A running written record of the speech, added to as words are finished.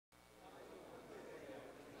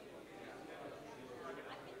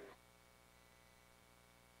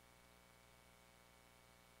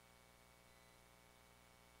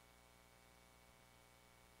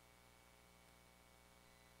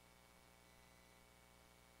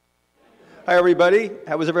Hi, everybody.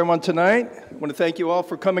 How was everyone tonight? I want to thank you all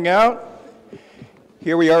for coming out.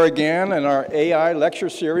 Here we are again in our AI lecture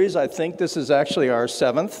series. I think this is actually our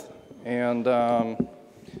 7th, and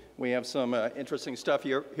we have some interesting stuff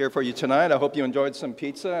here for you tonight. I hope you enjoyed some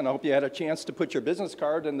pizza, and I hope you had a chance to put your business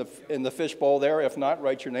card in the fishbowl there. If not,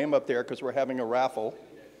 write your name up there because we're having a raffle.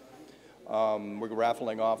 We're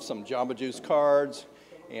raffling off some Jamba Juice cards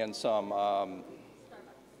and some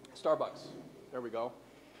Starbucks. There we go.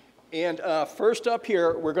 And first up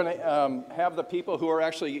here, we're going to have the people who are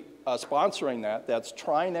actually sponsoring that. That's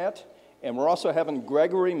TriNet, and we're also having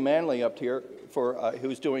Gregory Manley up here for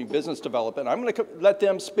who's doing business development. I'm going to let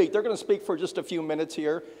them speak. They're going to speak for just a few minutes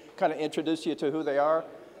here, kind of introduce you to who they are,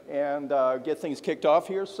 and get things kicked off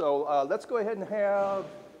here. So let's go ahead and have,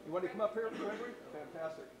 you want to come up here, Gregory?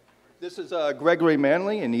 Fantastic. This is Gregory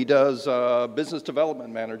Manley, and he does business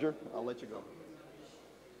development manager. I'll let you go.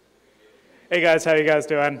 Hey guys, how you guys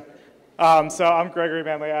doing? So I'm Gregory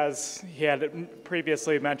Manley, as he had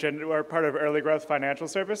previously mentioned. We're part of Early Growth Financial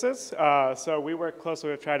Services. So we work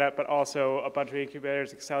closely with TriNet, but also a bunch of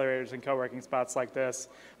incubators, accelerators, and co-working spots like this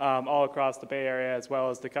all across the Bay Area as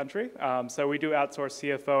well as the country. So we do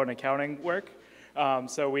outsource CFO and accounting work.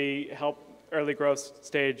 So we help early growth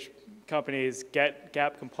stage companies get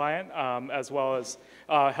GAAP compliant, as well as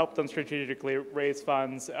help them strategically raise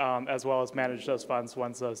funds, as well as manage those funds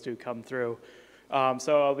once those do come through.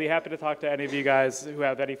 So I'll be happy to talk to any of you guys who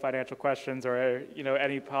have any financial questions or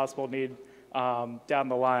any possible need down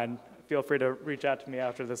the line. Feel free to reach out to me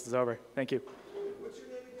after this is over. Thank you. What's your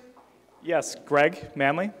name again? Yes, Greg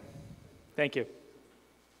Manley. Thank you.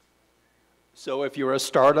 So if you're a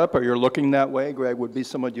startup or you're looking that way, Greg would be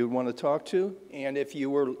someone you'd want to talk to. And if you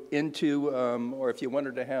were into, or if you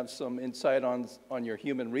wanted to have some insight on your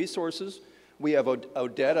human resources, we have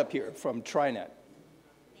Odette up here from TriNet.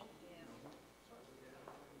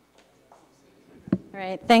 All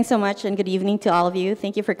right, thanks so much, and good evening to all of you.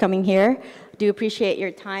 Thank you for coming here. Do appreciate your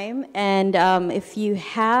time. And if you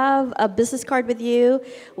have a business card with you,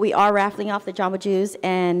 we are raffling off the Jamba Juice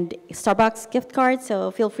and Starbucks gift cards, so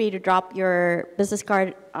feel free to drop your business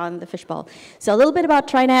card on the fishbowl. So a little bit about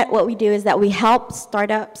TriNet. What we do is that we help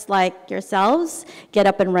startups like yourselves get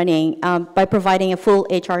up and running by providing a full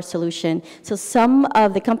HR solution. So some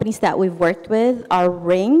of the companies that we've worked with are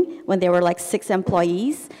Ring, when they were like 6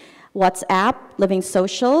 employees, WhatsApp, Living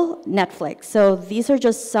Social, Netflix. So these are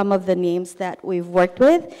just some of the names that we've worked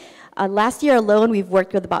with. Last year alone, we've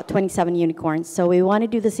worked with about 27 unicorns. So we want to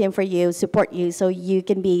do the same for you, support you, so you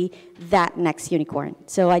can be that next unicorn.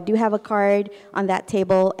 So I do have a card on that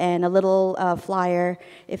table and a little flyer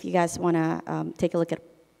if you guys want to take a look at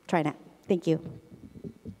TriNet. Thank you.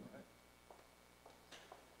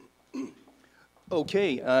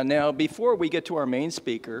 Okay, now before we get to our main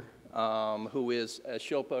speaker, who is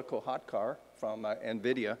Shilpa Kolhatkar from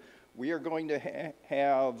NVIDIA, we are going to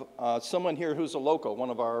have someone here who's a local, one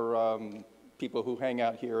of our people who hang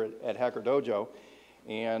out here at Hacker Dojo.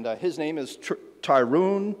 And his name is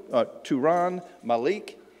Turan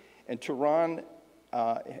Malik. And Turan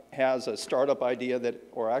has a startup idea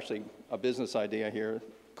or actually a business idea here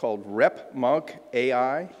called Repmonk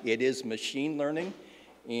AI. It is machine learning.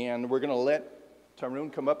 And we're going to let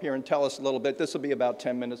Tarun come up here and tell us a little bit. This will be about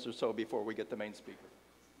 10 minutes or so before we get the main speaker.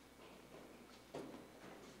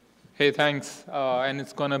 Hey, thanks. And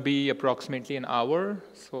it's going to be approximately an hour.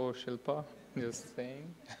 So, Shilpa, just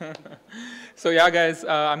saying. So, yeah, guys,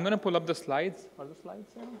 I'm going to pull up the slides. Are the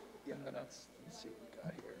slides there? Yeah, let's see what we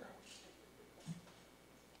got here.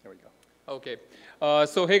 There we go. Okay.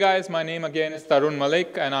 So, hey, guys, my name again is Tarun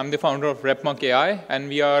Malik, and I'm the founder of Repmonk AI. And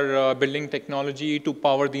we are building technology to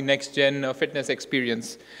power the next-gen fitness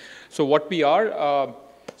experience. So what we are,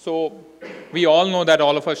 so we all know that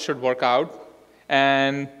all of us should work out.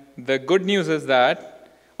 And the good news is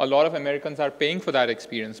that a lot of Americans are paying for that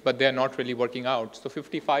experience, but they're not really working out. So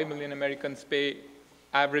 55 million Americans pay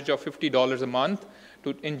average of $50 a month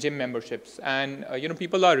in gym memberships. And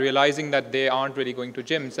people are realizing that they aren't really going to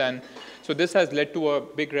gyms. And so this has led to a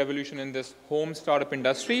big revolution in this home startup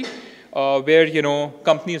industry, where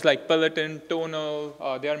companies like Peloton,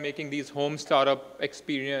 Tonal, they are making these home startup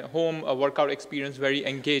experience, home workout experience very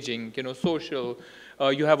engaging, social.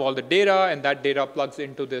 You have all the data, and that data plugs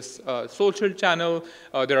into this social channel.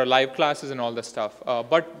 There are live classes and all this stuff.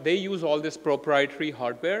 But they use all this proprietary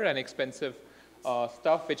hardware and expensive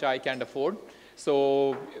stuff, which I can't afford.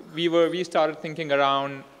 So we started thinking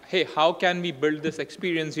around, hey, how can we build this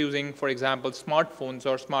experience using, for example, smartphones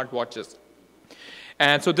or smartwatches?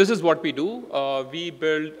 And so this is what we do. We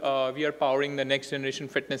are powering the next generation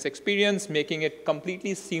fitness experience, making it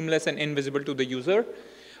completely seamless and invisible to the user.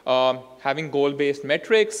 having goal-based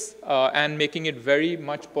metrics, and making it very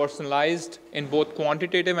much personalized in both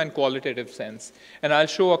quantitative and qualitative sense. And I'll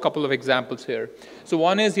show a couple of examples here. So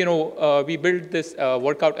one is, we built this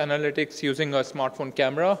workout analytics using a smartphone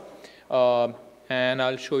camera. And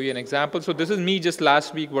I'll show you an example. So this is me just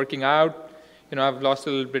last week working out. I've lost a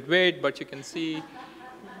little bit weight, but you can see.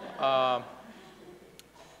 So,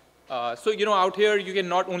 out here, you can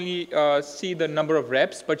not only see the number of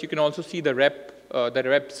reps, but you can also see the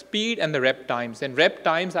rep speed and the rep times. And rep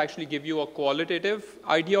times actually give you a qualitative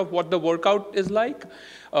idea of what the workout is like.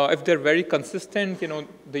 If they're very consistent,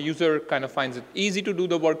 the user kind of finds it easy to do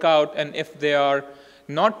the workout. And if they are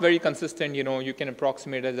not very consistent, you can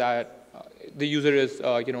approximate as that the user is,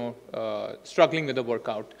 struggling with the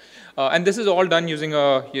workout. And this is all done using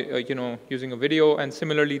using a video, and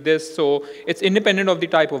similarly this. So it's independent of the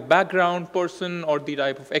type of background person or the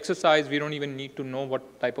type of exercise. We don't even need to know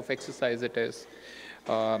what type of exercise it is.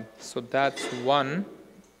 So that's one.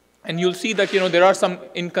 And you'll see that, there are some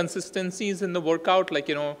inconsistencies in the workout, like,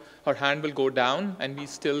 her hand will go down, and we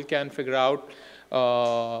still can figure out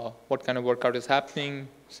what kind of workout is happening,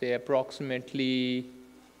 say approximately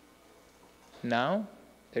now.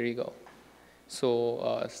 There you go.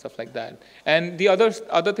 So stuff like that. And the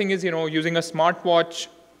other thing is, using a smartwatch.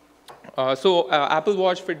 Apple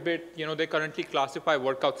Watch, Fitbit, they currently classify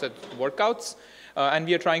workouts as workouts. And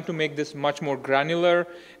we are trying to make this much more granular.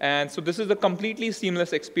 And so this is a completely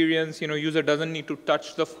seamless experience. User doesn't need to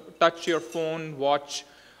touch your phone, watch,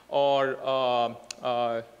 or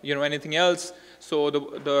anything else. So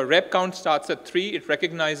the rep count starts at 3. It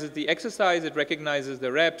recognizes the exercise. It recognizes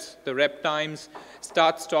the reps, the rep times.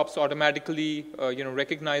 Stops automatically.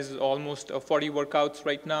 Recognizes almost 40 workouts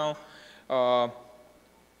right now.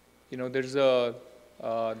 There's a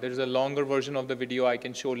longer version of the video I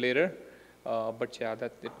can show later. But yeah,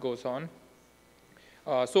 it goes on.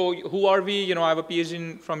 So who are we? I have a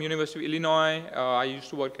PhD from University of Illinois. I used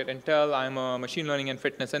to work at Intel. I'm a machine learning and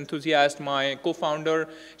fitness enthusiast. My co-founder,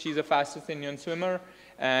 she's a fastest Indian swimmer.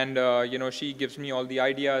 And, she gives me all the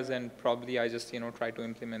ideas, and probably I just, try to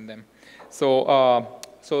implement them. So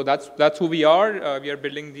that's who we are. We are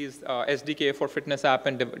building these SDK for fitness app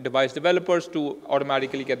and device developers to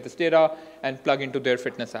automatically get this data and plug into their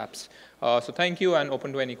fitness apps. So thank you, and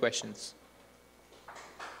open to any questions.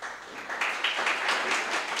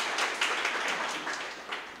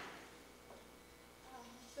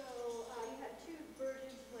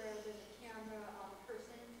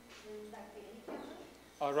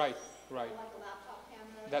 Right. Like a laptop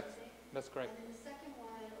camera. That's correct. And then the second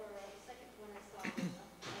one I saw,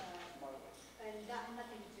 and that had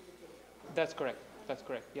nothing to do with video. That's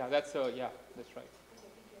correct. Yeah, that's right.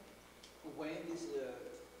 When is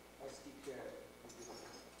SDK?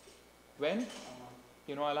 When?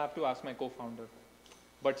 I'll have to ask my co-founder.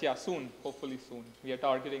 But yeah, soon. Hopefully soon. We are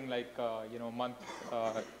targeting like month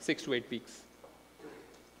 6 to 8 weeks.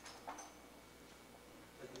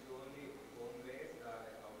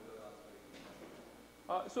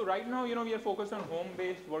 So right now, we are focused on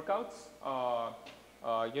home-based workouts.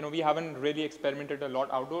 We haven't really experimented a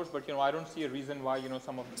lot outdoors, but I don't see a reason why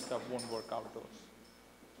some of the stuff won't work outdoors.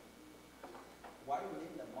 Why you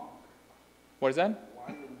name the Monk? What is that? Why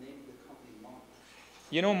you name the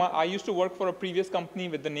company Monk? I used to work for a previous company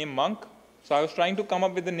with the name Monk. So I was trying to come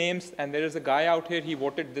up with the names, and there is a guy out here. He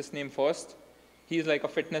voted this name first. He's like a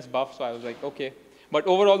fitness buff, so I was like, okay. But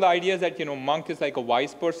overall, the idea is that Monk is like a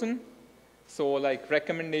wise person. So like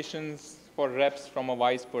recommendations for reps from a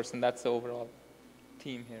wise person, that's the overall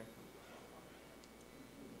theme here.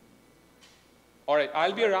 All right,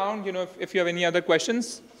 I'll be around, if you have any other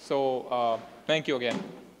questions. So thank you again.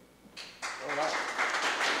 All right.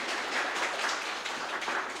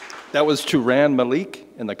 That was Turan Malik,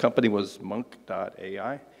 and the company was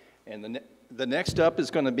monk.ai. And the next up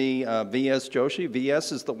is going to be VS Joshi.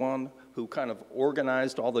 VS is the one who kind of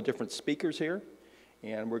organized all the different speakers here.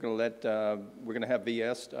 And we're going to have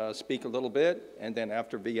VS speak a little bit, and then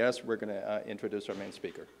after VS, we're going to introduce our main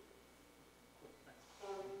speaker.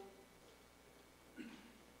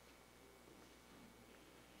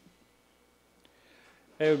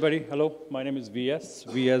 Hey everybody, hello. My name is VS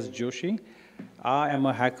Joshi. I am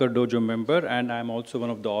a Hacker Dojo member, and I'm also one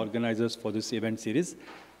of the organizers for this event series.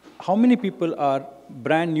 How many people are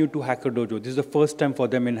brand new to Hacker Dojo? This is the first time for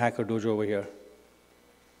them in Hacker Dojo over here.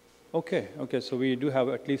 Okay, so we do have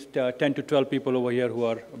at least 10 to 12 people over here who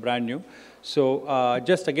are brand new. So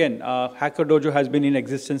just again, Hacker Dojo has been in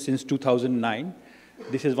existence since 2009.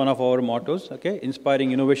 This is one of our mottos, okay?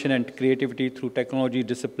 Inspiring innovation and creativity through technology,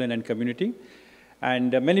 discipline, and community.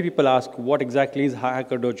 And many people ask, what exactly is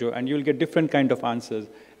Hacker Dojo? And you'll get different kind of answers.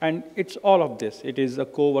 And it's all of this. It is a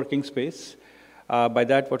co-working space. By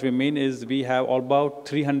that, what we mean is we have about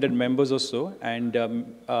 300 members or so, and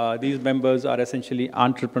these members are essentially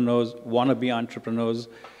entrepreneurs, wannabe entrepreneurs,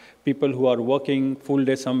 people who are working full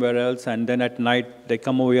day somewhere else, and then at night they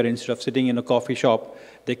come over here instead of sitting in a coffee shop.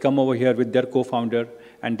 They come over here with their co-founder,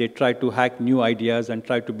 and they try to hack new ideas and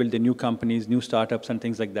try to build the new companies, new startups, and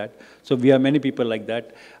things like that. So we have many people like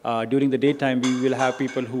that. During the daytime, we will have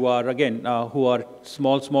people who are, again, who are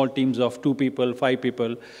small teams of 2 people, 5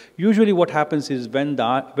 people. Usually what happens is when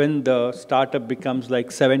the startup becomes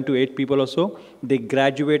like 7 to 8 people or so, they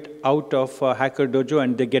graduate out of Hacker Dojo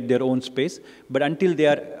and they get their own space. But until they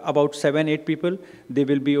are about 7, 8 people, they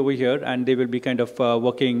will be over here and they will be kind of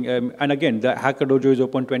working. And again, the Hacker Dojo is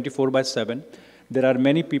open 24/7. There are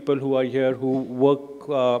many people who are here who work,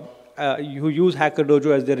 who use Hacker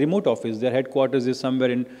Dojo as their remote office. Their headquarters is somewhere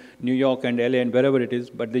in New York and LA and wherever it is,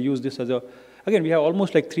 but they use this as a, again, we have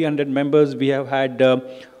almost like 300 members. We have had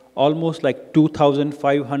almost like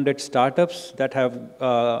 2,500 startups that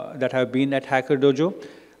have been at Hacker Dojo.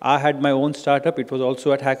 I had my own startup. It was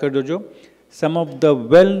also at Hacker Dojo. Some of the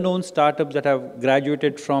well-known startups that have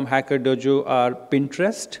graduated from Hacker Dojo are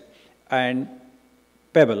Pinterest and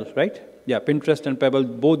Pebble, right? Yeah, Pinterest and Pebble,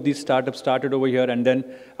 both these startups started over here, and then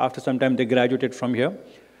after some time they graduated from here.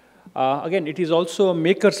 Again, it is also a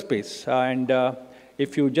maker space, and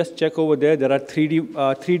if you just check over there, there are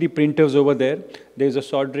 3D printers over there. There's a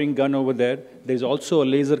soldering gun over there. There's also a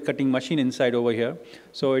laser cutting machine inside over here.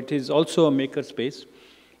 So it is also a maker space.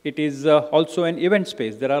 It is also an event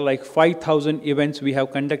space. There are like 5,000 events. We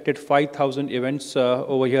have conducted 5,000 events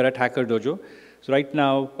over here at Hacker Dojo. So right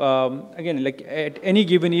now, again, like at any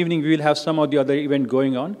given evening, we will have some of the other event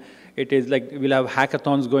going on. It is like we'll have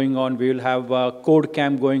hackathons going on. We will have code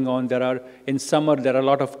camp going on. There are, in summer, there are a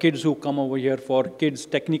lot of kids who come over here for kids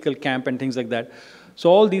technical camp and things like that. So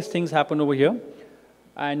all these things happen over here.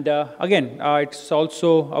 And again, it's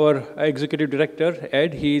also our executive director,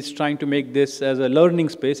 Ed. He's trying to make this as a learning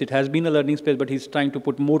space. It has been a learning space, but he's trying to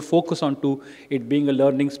put more focus onto it being a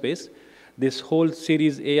learning space. This whole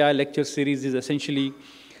series, AI lecture series, is essentially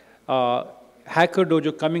Hacker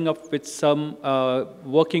Dojo coming up with some,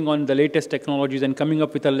 working on the latest technologies and coming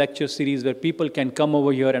up with a lecture series where people can come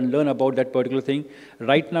over here and learn about that particular thing.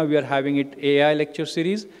 Right now, we are having it AI lecture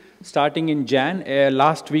series. Starting in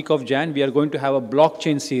last week of Jan, we are going to have a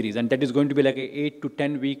blockchain series, and that is going to be like an 8 to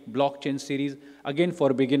 10 week blockchain series, again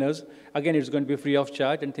for beginners. Again, it's going to be free of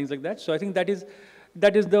charge and things like that. So I think that is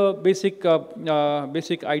the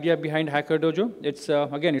basic idea behind Hacker Dojo. It's,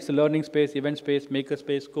 again, it's a learning space, event space, maker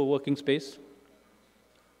space, co-working space.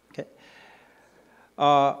 Okay.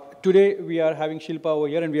 Today, we are having Shilpa over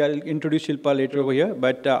here, and we will introduce Shilpa later over here.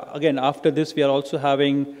 But again, after this, we are also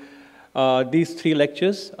having these 3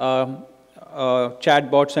 lectures,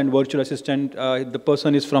 chatbots and virtual assistant. The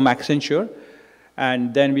person is from Accenture.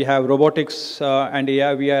 And then we have robotics and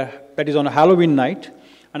AI. That is on a Halloween night.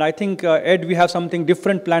 And I think, Ed, we have something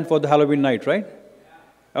different planned for the Halloween night, right?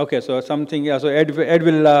 Okay, so something, yeah, so Ed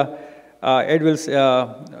will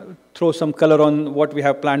throw some color on what we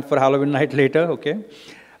have planned for Halloween night later, okay?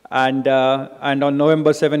 And on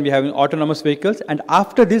November 7, we have autonomous vehicles. And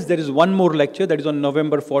after this, there is one more lecture that is on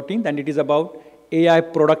November 14th, and it is about AI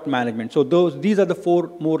product management. So these are the 4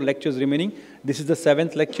 more lectures remaining. This is the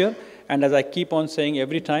 7th lecture. And as I keep on saying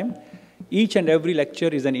every time, each and every lecture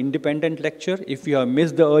is an independent lecture. If you have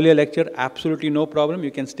missed the earlier lecture, absolutely no problem.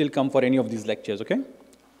 You can still come for any of these lectures, okay?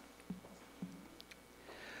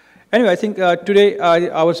 Anyway, I think today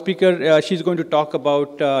our speaker, she's going to talk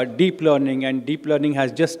about deep learning, and deep learning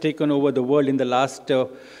has just taken over the world in the last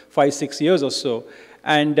 5, 6 years or so.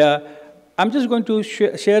 And I'm just going to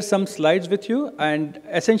share some slides with you and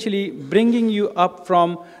essentially bringing you up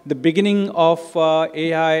from the beginning of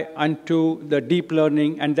AI onto the deep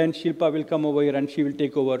learning, and then Shilpa will come over here and she will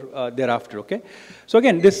take over thereafter, okay? So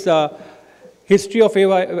again, this history of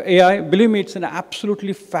AI, believe me, it's an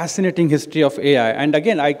absolutely fascinating history of AI. And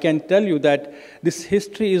again, I can tell you that this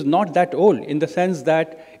history is not that old in the sense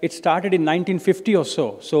that it started in 1950 or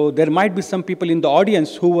so. So there might be some people in the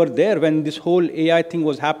audience who were there when this whole AI thing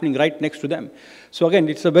was happening right next to them. So again,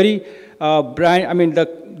 it's a very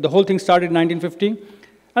the whole thing started in 1950.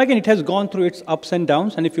 And again, it has gone through its ups and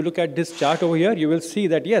downs. And if you look at this chart over here, you will see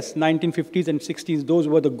that, yes, 1950s and 60s, those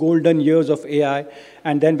were the golden years of AI.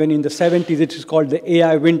 And then when in the 70s, it is called the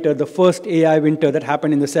AI winter, the first AI winter that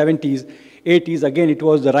happened in the 70s. 80s, again, it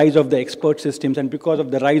was the rise of the expert systems, and because of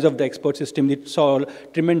the rise of the expert system, it saw a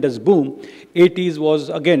tremendous boom. 80s was,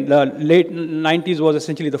 again, the late 90s was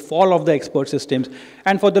essentially the fall of the expert systems,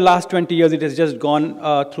 and for the last 20 years, it has just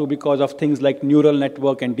gone through because of things like neural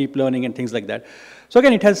network and deep learning and things like that. So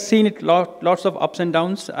again, it has seen lots of ups and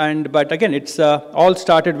downs, but again, it's all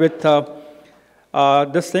started with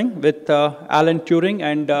this thing, with Alan Turing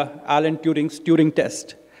and Alan Turing's Turing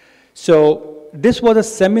test. So this was a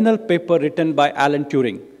seminal paper written by Alan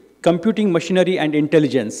Turing, Computing Machinery and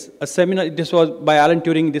Intelligence. This was by Alan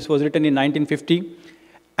Turing, this was written in 1950.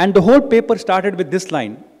 And the whole paper started with this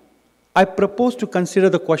line: I propose to consider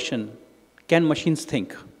the question, can machines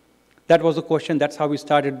think? That was the question, that's how we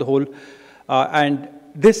started the whole, and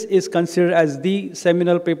this is considered as the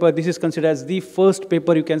seminal paper, this is considered as the first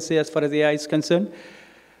paper, you can say, as far as AI is concerned.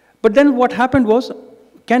 But then what happened was,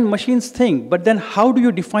 can machines think? But then how do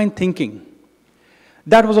you define thinking?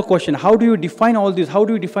 That was a question. How do you define all this? How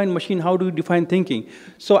do you define machine? How do you define thinking?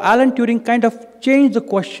 So Alan Turing kind of changed the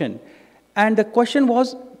question. And the question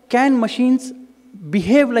was, can machines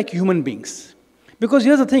behave like human beings? Because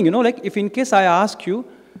here's the thing, like if in case I ask you,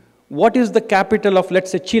 what is the capital of,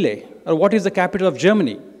 let's say, Chile? Or what is the capital of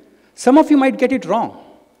Germany? Some of you might get it wrong.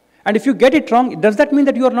 And if you get it wrong, does that mean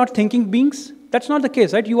that you are not thinking beings? That's not the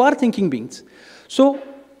case, right? You are thinking beings. So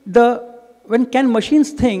when can machines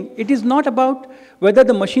think, it is not about whether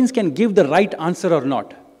the machines can give the right answer or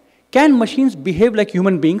not. Can machines behave like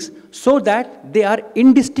human beings so that they are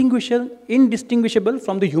indistinguishable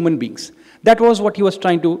from the human beings? That was what he was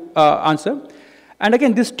trying to answer. And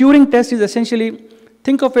again, this Turing test is essentially,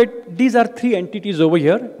 think of it, these are three entities over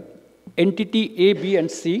here. Entity A, B,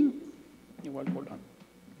 and C. Hold on.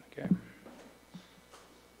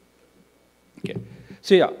 Okay.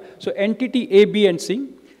 So yeah, so entity A, B, and C.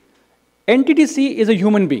 Entity C is a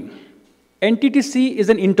human being. Entity C is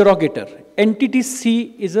an interrogator. Entity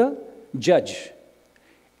C is a judge.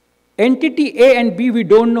 Entity A and B, we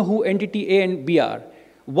don't know who entity A and B are.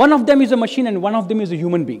 One of them is a machine and one of them is a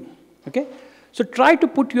human being. Okay? So try to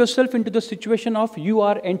put yourself into the situation of you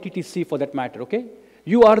are entity C for that matter. Okay?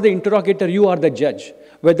 You are the interrogator, you are the judge.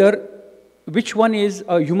 Which one is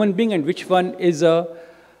a human being and which one is a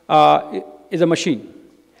machine.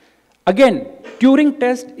 Again, Turing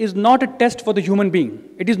test is not a test for the human being.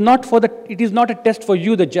 It is not a test for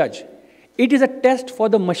you, the judge. It is a test for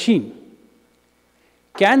the machine.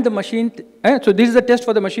 Can the machine, so this is a test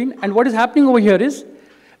for the machine, and what is happening over here is,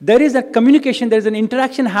 there is a communication, there is an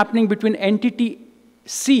interaction happening between entity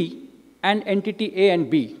C and entity A and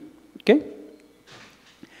B, okay?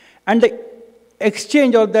 And the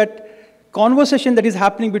exchange or that conversation that is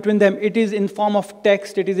happening between them, it is in form of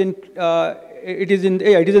text, it is in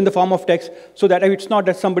the form of text, so that it's not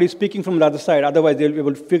that somebody is speaking from the other side, otherwise they'll be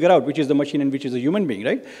able to figure out which is the machine and which is a human being,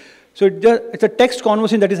 right? So it's a text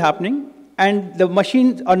conversation that is happening, and the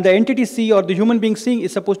machine, on the entity C or the human being C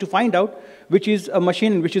is supposed to find out which is a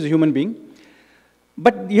machine and which is a human being.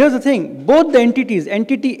 But here's the thing, both the entities,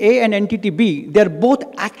 entity A and entity B, they're both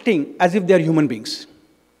acting as if they're human beings.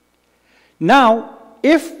 Now,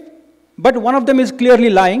 but one of them is clearly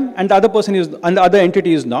lying and the other person is, and the other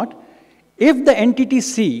entity is not. If the entity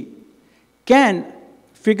C can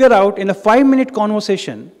figure out in a 5-minute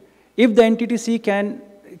conversation, if the entity C can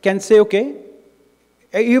say, okay,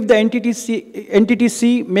 if the entity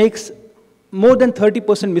C makes more than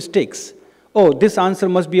 30% mistakes, oh, this answer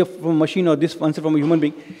must be from a machine or this answer from a human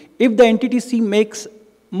being. If the entity C makes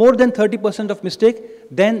more than 30% of mistake,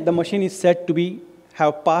 then the machine is said to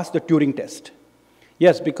have passed the Turing test.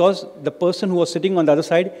 Yes, because the person who was sitting on the other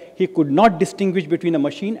side, he could not distinguish between a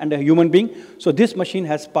machine and a human being, so this machine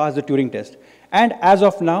has passed the Turing test. And as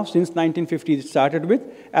of now, since 1950 it started with,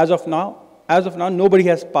 as of now, nobody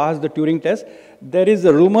has passed the Turing test. There is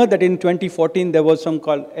a rumor that in 2014 there was some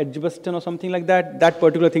called Edgbaston or something like that. That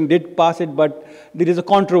particular thing did pass it, but there is a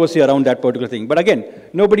controversy around that particular thing. But again,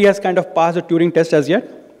 nobody has kind of passed the Turing test as yet.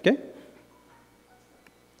 Okay.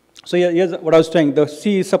 So here's what I was saying. The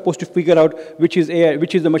C is supposed to figure out which is AI,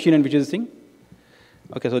 which is the machine and which is the thing.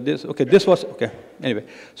 Okay, so this was, okay. Anyway,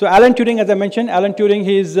 so Alan Turing, as I mentioned, Alan Turing,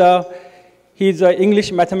 he's an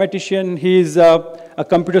English mathematician. He's a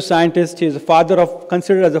computer scientist. He's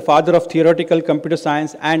considered as a father of theoretical computer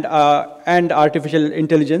science and artificial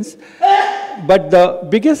intelligence. But the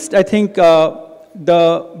biggest, I think,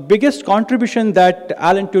 the biggest contribution that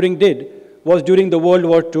Alan Turing did was during the World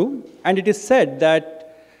War II. And it is said that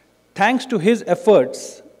thanks to his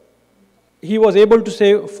efforts, he was able to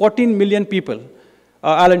save 14 million people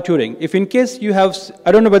Alan Turing. If in case you have,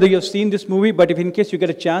 I don't know whether you have seen this movie, but if in case you get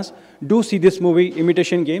a chance, do see this movie,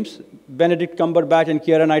 Imitation Games. Benedict Cumberbatch and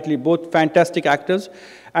Keira Knightley, both fantastic actors.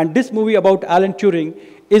 And this movie about Alan Turing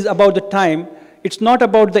is about the time, it's not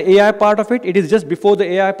about the AI part of it, it is just before the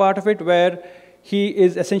AI part of it, where he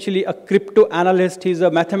is essentially a crypto analyst, he's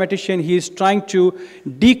a mathematician, he is trying to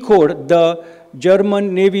decode the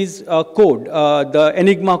German Navy's code, the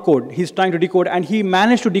Enigma code. He's trying to decode, and he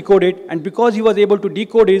managed to decode it, and because he was able to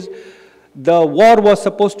decode it, the war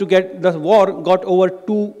got over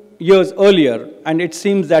 2 years earlier, and it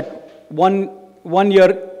seems that one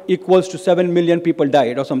year equals to 7 million people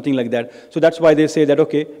died or something like that. So that's why they say that,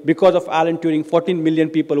 okay, because of Alan Turing, 14 million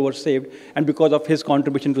people were saved, and because of his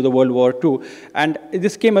contribution to the World War II. And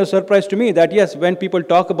this came as a surprise to me that, yes, when people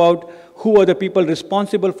talk about who are the people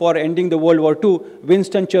responsible for ending the World War II,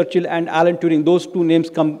 Winston Churchill and Alan Turing, those two names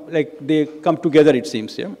they come together, it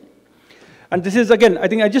seems, yeah. And this is, again, I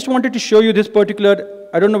think I just wanted to show you this particular,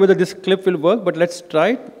 I don't know whether this clip will work, but let's try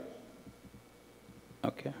it.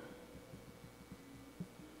 Okay.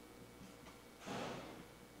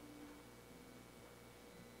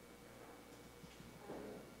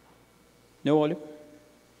 No volume?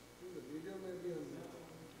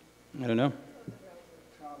 I don't know.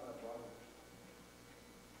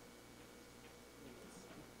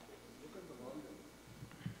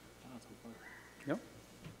 No?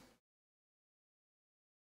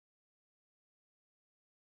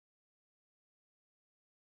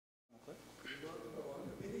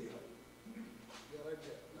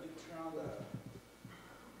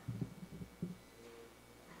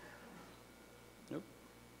 Nope.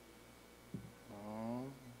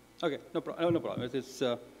 Okay, no problem. No problem. It's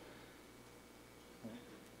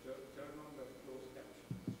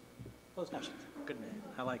closed captions. Good man.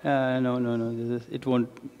 I like it. no. It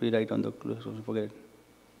won't be right on the close. Forget it.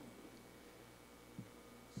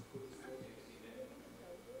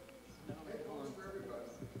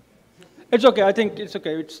 It's okay. I think it's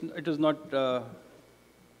okay. It is not. No,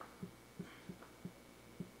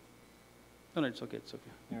 it's okay. It's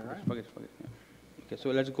okay. All right. Forget it. Yeah. Okay, so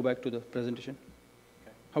let's go back to the presentation.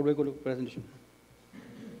 Okay. How do I go to presentation?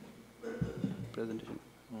 Presentation.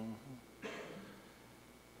 Yeah.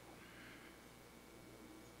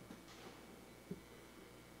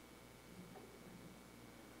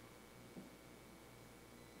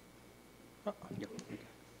 Okay.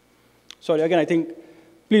 Sorry, again, I think,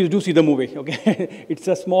 please do see the movie, okay? It's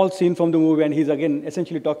a small scene from the movie, and he's, again,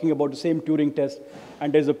 essentially talking about the same Turing test,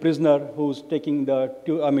 and there's a prisoner who's taking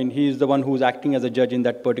he's the one who's acting as a judge in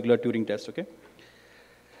that particular Turing test, okay?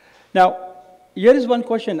 Now, here is one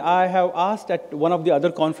question I have asked at one of the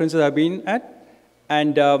other conferences I've been at,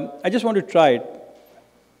 and I just want to try it.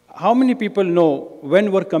 How many people know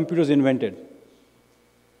when were computers invented?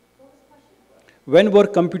 When were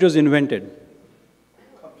computers invented?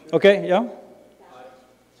 Okay, yeah?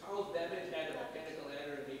 Charles Babbage had a mechanical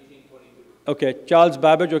error in 1822. Okay, Charles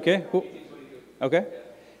Babbage, okay. Who? Okay.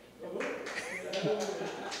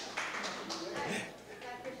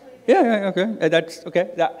 Yeah, okay. That's okay.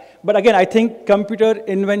 Yeah. But again, I think computer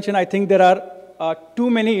invention, I think there are too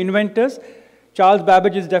many inventors. Charles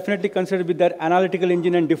Babbage is definitely considered with their analytical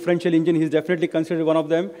engine and differential engine. He's definitely considered one of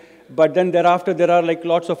them. But then thereafter, there are like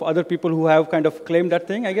lots of other people who have kind of claimed that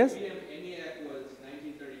thing, I guess. ENIAC was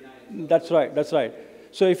 1939. That's right, that's right.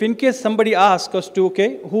 So if in case somebody asks us to,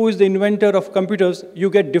 okay, who is the inventor of computers, you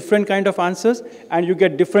get different kind of answers and you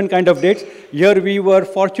get different kind of dates. Here we were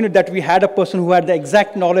fortunate that we had a person who had the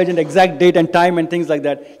exact knowledge and exact date and time and things like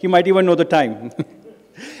that. He might even know the time.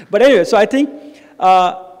 But anyway, so I think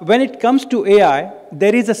when it comes to AI,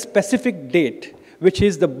 there is a specific date, which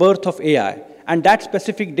is the birth of AI. And that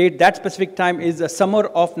specific date, that specific time is the summer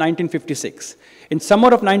of 1956. In summer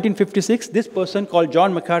of 1956, this person called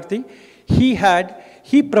John McCarthy, he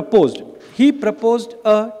proposed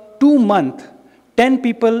a 2-month,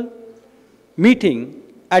 10-people meeting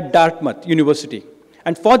at Dartmouth University.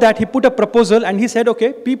 And for that, he put a proposal and he said,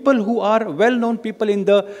 okay, people who are well-known people in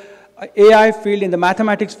the AI field, in the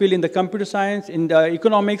mathematics field, in the computer science, in the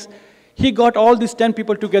economics, he got all these 10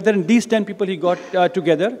 people together, and these 10 people he got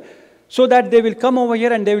together so that they will come over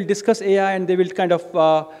here and they will discuss AI and they will kind of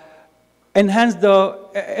enhance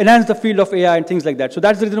the field of AI and things like that. So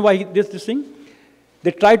that's the reason why he did this thing.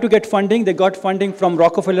 They tried to get funding. They got funding from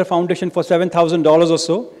Rockefeller Foundation for $7,000 or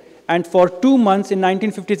so. And for 2 months in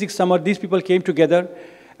 1956 summer, these people came together.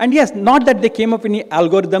 And yes, not that they came up with any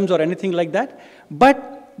algorithms or anything like that,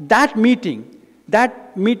 but that meeting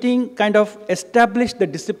kind of established the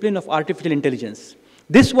discipline of artificial intelligence.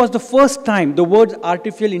 This was the first time the words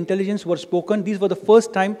artificial intelligence were spoken. These were the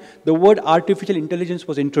first time the word artificial intelligence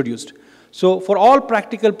was introduced. So for all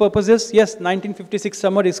practical purposes, yes, 1956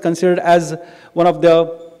 summer is considered as one of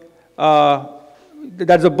the,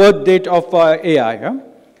 that's the birth date of AI. Yeah?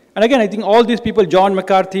 And again, I think all these people, John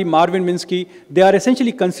McCarthy, Marvin Minsky, they are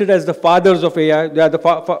essentially considered as the fathers of AI. They are the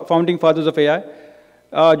founding fathers of AI.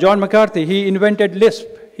 John McCarthy, he invented Lisp.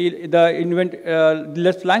 He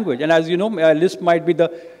Lisp language. And as you know, Lisp might be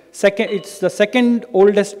it's the second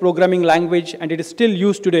oldest programming language, and it is still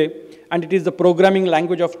used today, and it is the programming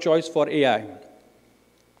language of choice for AI.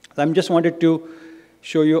 So I just wanted to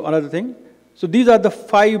show you another thing. So these are the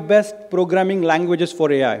 5 best programming languages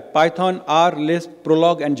for AI: Python, R, Lisp,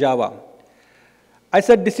 Prolog, and Java. I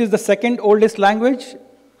said this is the second oldest language.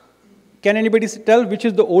 Can anybody tell which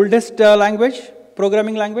is the oldest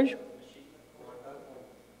programming language?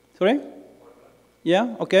 Sorry?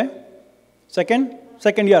 Yeah, okay. Second?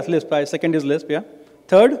 Second, yes, Lisp. Second is Lisp, yeah.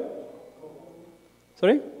 Third?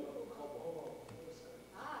 Sorry?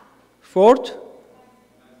 Fourth?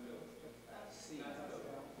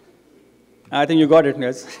 I think you got it,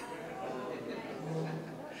 guys.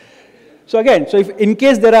 So again, so if in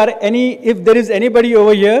case if there is anybody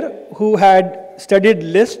over here who had studied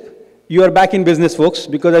Lisp, you are back in business, folks,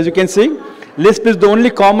 because as you can see, Lisp is the only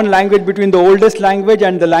common language between the oldest language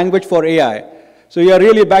and the language for AI. So you are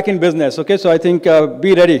really back in business, okay? So I think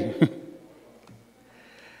be ready.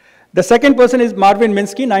 The second person is Marvin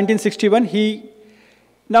Minsky, 1961.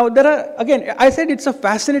 Now there are, again, I said it's a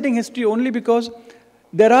fascinating history only because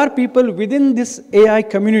there are people within this AI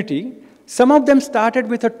community. Some of them started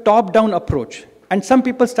with a top-down approach, and some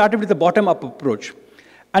people started with a bottom-up approach.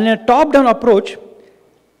 And in a top-down approach,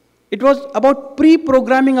 it was about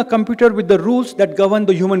pre-programming a computer with the rules that govern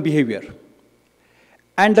the human behavior.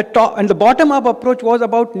 And the bottom-up approach was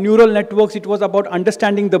about neural networks. It was about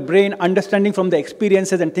understanding the brain, understanding from the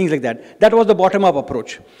experiences and things like that. That was the bottom-up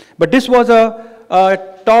approach. But this was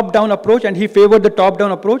a top-down approach, and he favored the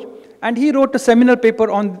top-down approach. And he wrote a seminal paper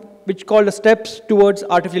which called the Steps Towards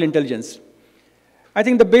Artificial Intelligence. I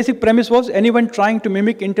think the basic premise was anyone trying to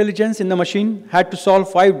mimic intelligence in the machine had to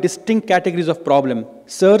solve 5 distinct categories of problem: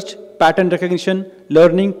 search, pattern recognition,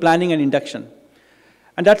 learning, planning, and induction.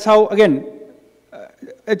 And that's how, again,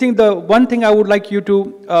 I think the one thing I would like you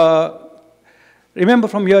to remember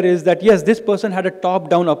from here is that, yes, this person had a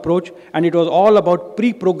top-down approach, and it was all about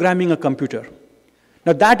pre-programming a computer.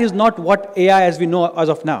 Now, that is not what AI as we know as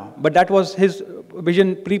of now, but that was his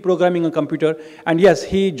vision, pre-programming a computer. And yes,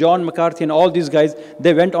 he, John McCarthy, and all these guys,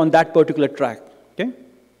 they went on that particular track. Okay?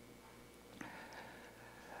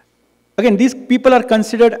 Again, these people are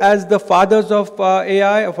considered as the fathers of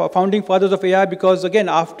AI, founding fathers of AI, because again,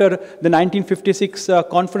 after the 1956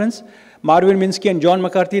 conference, Marvin Minsky and John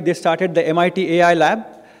McCarthy, they started the MIT AI lab.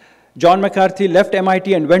 John McCarthy left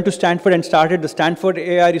MIT and went to Stanford and started the Stanford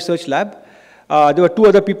AI Research Lab. There were 2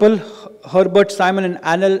 other people, Herbert Simon and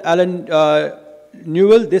Alan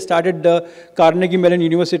Newell. They started the Carnegie Mellon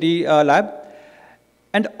University lab.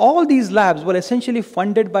 And all these labs were essentially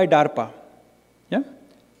funded by DARPA. Yeah?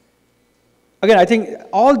 Again, I think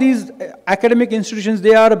all these academic institutions,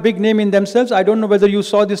 they are a big name in themselves. I don't know whether you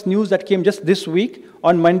saw this news that came just this week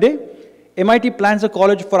on Monday. MIT plans a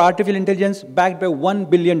college for artificial intelligence backed by $1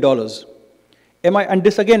 billion. And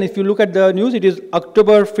this again, if you look at the news, it is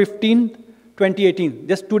October 15th, 2018,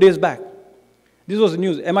 just 2 days back. This was the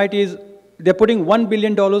news. MIT they're putting $1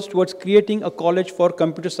 billion towards creating a college for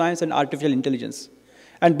computer science and artificial intelligence.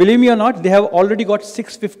 And believe me or not, they have already got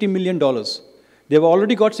 $650 million. They've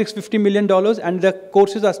already got $650 million, and the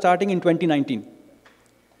courses are starting in 2019.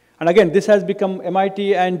 And again, this has become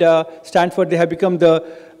MIT and Stanford, they have become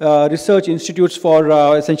the research institutes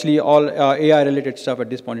for essentially all AI-related stuff at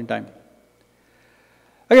this point in time.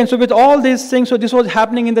 Again, so with all these things, so this was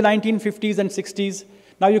happening in the 1950s and 60s.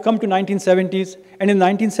 Now you come to 1970s, and in the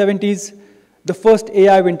 1970s, the first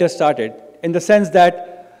AI winter started, in the sense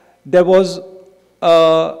that there was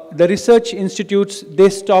the research institutes, they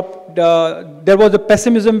stopped, there was a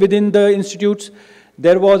pessimism within the institutes,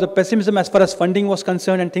 there was a pessimism as far as funding was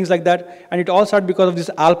concerned and things like that, and it all started because of this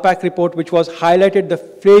ALPAC report, which was highlighted the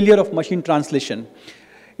failure of machine translation.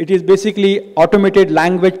 It is basically Automated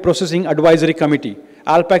Language Processing Advisory Committee.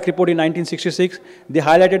 ALPAC report in 1966, they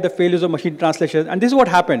highlighted the failures of machine translation, and this is what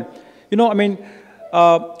happened. You know, I mean,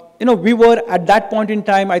 we were at that point in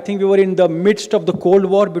time, I think we were in the midst of the Cold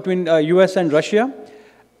War between US and Russia,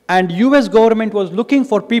 and US government was looking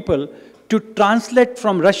for people to translate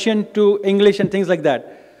from Russian to English and things like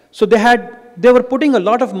that. So they were putting a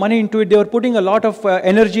lot of money into it, they were putting a lot of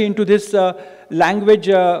energy into this language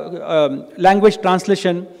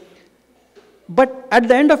translation. But at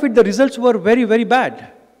the end of it, the results were very, very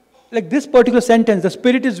bad. Like this particular sentence, the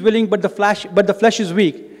spirit is willing, but the flesh is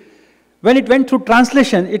weak. When it went through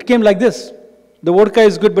translation, it came like this. The vodka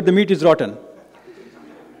is good, but the meat is rotten.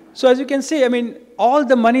 So as you can see, I mean, all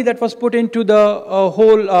the money that was put into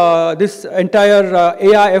the this entire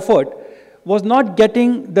AI effort was not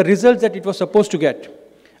getting the results that it was supposed to get.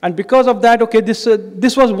 And because of that, okay, this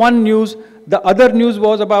was one news. The other news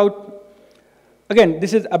was about, again,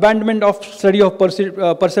 this is abandonment of study of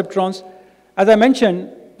perceptrons. As I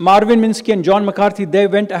mentioned, Marvin Minsky and John McCarthy, they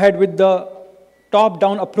went ahead with the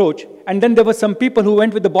top-down approach, and then there were some people who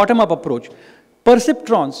went with the bottom-up approach.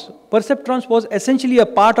 Perceptrons was essentially a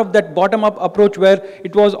part of that bottom-up approach where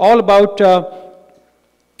it was all about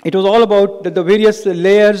the various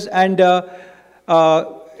layers, and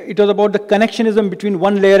it was about the connectionism between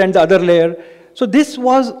one layer and the other layer. So this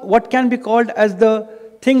was what can be called as the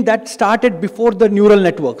thing that started before the neural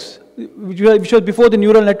networks, which was before the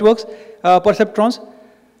neural networks, perceptrons.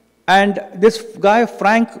 And this guy,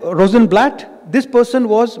 Frank Rosenblatt, this person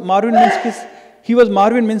was Marvin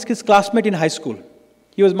Minsky's classmate in high school.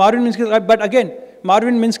 He was Marvin Minsky's, but again,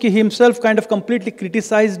 Marvin Minsky himself kind of completely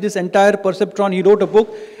criticized this entire perceptron. He wrote a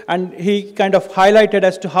book and he kind of highlighted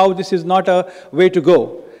as to how this is not a way to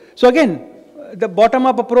go. So again, the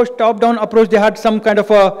bottom-up approach, top-down approach, they had some kind of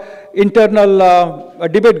a internal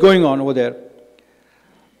debate going on over there.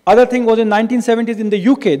 Other thing was in 1970s in the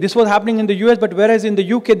UK. This was happening in the US, but whereas in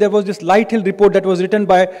the UK there was this Lighthill report that was written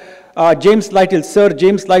by Sir James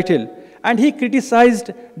Lighthill. And he criticized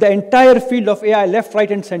the entire field of AI, left, right,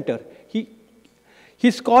 and center. He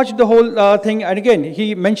scorched the whole thing, and again,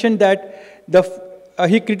 he mentioned that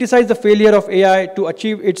he criticized the failure of AI to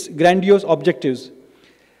achieve its grandiose objectives.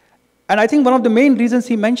 And I think one of the main reasons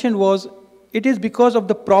he mentioned was, it is because of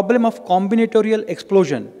the problem of combinatorial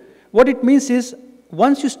explosion. What it means is,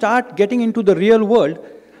 once you start getting into the real world,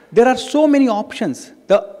 there are so many options.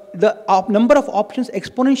 The number of options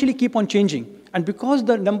exponentially keep on changing. And because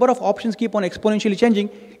the number of options keep on exponentially changing,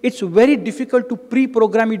 it's very difficult to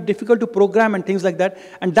pre-program, it's difficult to program and things like that.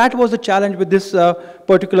 And that was the challenge with this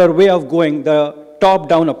particular way of going, the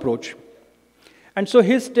top-down approach. And so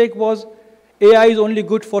his take was, AI is only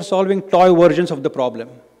good for solving toy versions of the problem.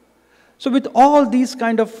 So with all these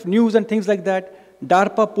kind of news and things like that,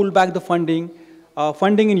 DARPA pulled back the funding.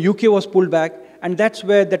 Funding in UK was pulled back, and that's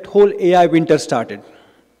where that whole AI winter started.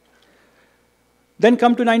 Then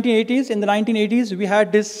come to 1980s. In the 1980s, we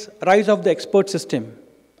had this rise of the expert system.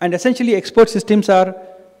 And essentially, expert systems are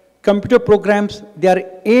computer programs. They are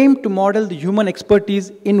aimed to model the human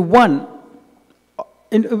expertise in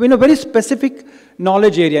a very specific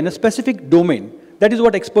knowledge area, in a specific domain. That is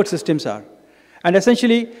what expert systems are. And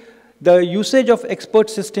essentially, the usage of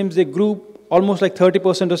expert systems, they grew almost like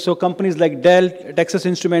 30% or so. Companies like Dell, Texas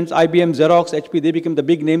Instruments, IBM, Xerox, HP, they became the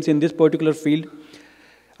big names in this particular field.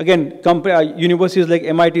 Again, universities like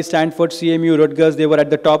MIT, Stanford, CMU, Rutgers, they were at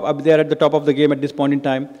the top, they are at the top of the game at this point in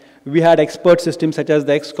time. We had expert systems such as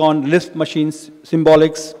the XCon, Lisp machines,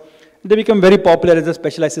 Symbolics. They became very popular as a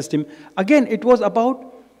specialized system. Again, it was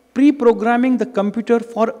about pre-programming the computer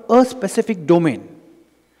for a specific domain.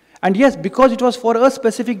 And yes, because it was for a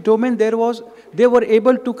specific domain, they were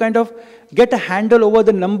able to kind of get a handle over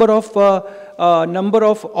the number of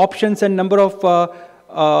options and number of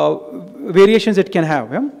variations it can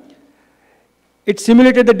have. Yeah? It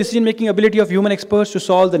simulated the decision-making ability of human experts to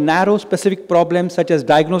solve the narrow specific problems such as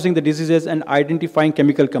diagnosing the diseases and identifying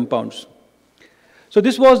chemical compounds. So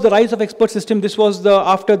this was the rise of expert systems. This was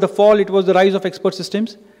after the fall, it was the rise of expert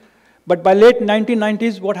systems. But by late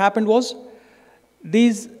 1990s, what happened was,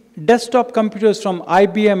 these desktop computers from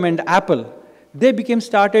IBM and Apple, they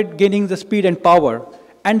started gaining the speed and power,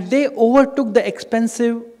 and they overtook the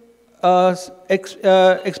expensive Lisp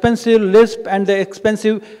and the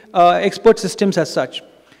expensive expert systems as such.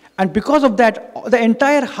 And because of that, the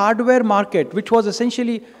entire hardware market, which was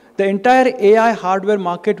essentially the entire AI hardware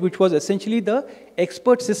market, which was essentially the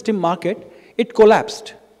expert system market, it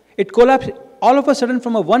collapsed. It collapsed all of a sudden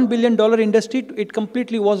from a $1 billion industry, it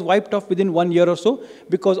completely was wiped off within 1 year or so,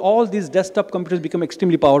 because all these desktop computers become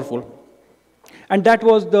extremely powerful. And that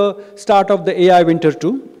was the start of the AI winter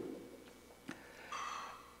too.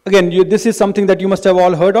 Again, this is something that you must have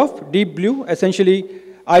all heard of, Deep Blue, essentially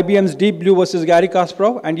IBM's Deep Blue versus Garry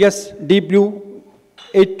Kasparov. And yes, Deep Blue,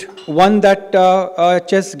 it won that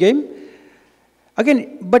chess game.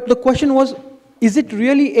 Again, but the question was, is it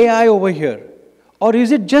really AI over here? Or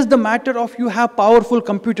is it just the matter of you have powerful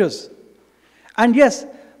computers? And yes,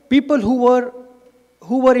 people who were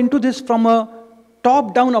into this from a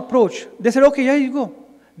top-down approach, they said, okay, here you go.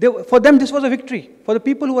 For them, this was a victory. For the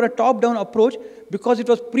people who were a top-down approach, because it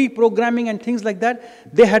was pre-programming and things like that,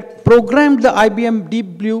 they had programmed the IBM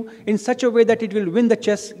Deep Blue in such a way that it will win the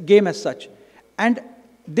chess game as such. And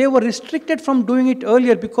they were restricted from doing it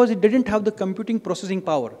earlier because it didn't have the computing processing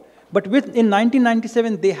power. But in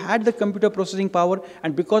 1997, they had the computer processing power,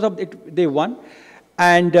 and because of it, they won.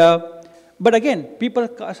 And, but again, people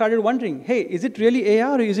started wondering, hey, is it really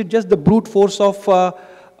AI, or is it just the brute force of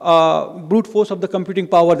the computing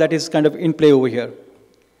power that is kind of in play over here?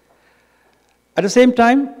 At the same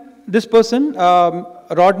time, this person,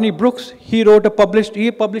 Rodney Brooks, he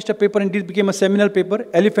published a paper, and it became a seminal paper,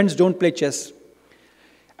 Elephants Don't Play Chess.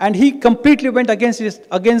 And he completely went against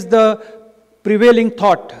the prevailing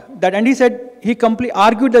thought that, and he said, he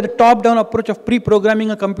argued that the top-down approach of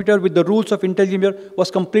pre-programming a computer with the rules of intelligence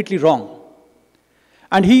was completely wrong.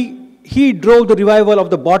 And he drove the revival of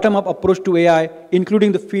the bottom-up approach to AI,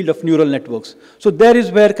 including the field of neural networks. So there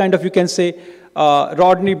is where kind of you can say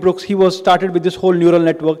Rodney Brooks, he was started with this whole neural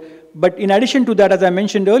network. But in addition to that, as I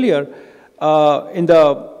mentioned earlier,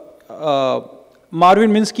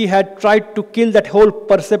 Marvin Minsky had tried to kill that whole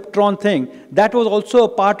perceptron thing. That was also a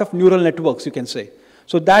part of neural networks, you can say.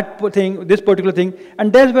 So that thing, this particular thing,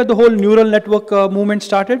 and that's where the whole neural network movement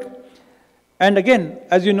started. And again,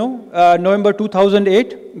 as you know, November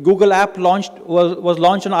 2008, Google app was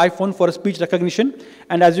launched on iPhone for speech recognition.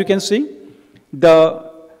 And as you can see, they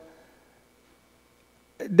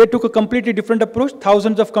took a completely different approach.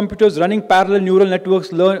 Thousands of computers running parallel neural networks,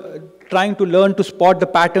 trying to learn to spot the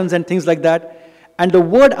patterns and things like that. And the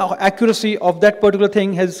word accuracy of that particular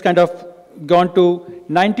thing has kind of gone to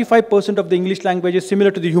 95% of the English language is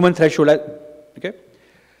similar to the human threshold. Okay?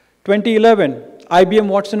 2011, IBM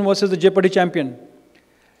Watson versus the Jeopardy champion.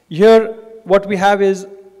 Here, what we have is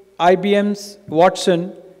IBM's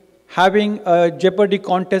Watson having a Jeopardy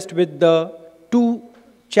contest with the two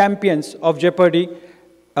champions of Jeopardy,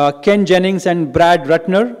 Ken Jennings and Brad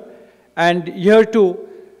Ruttner. And here too,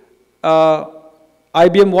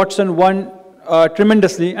 IBM Watson won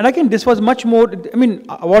tremendously. And again, this was much more, I mean,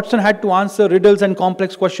 Watson had to answer riddles and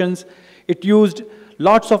complex questions. It used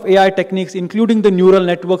lots of AI techniques, including the neural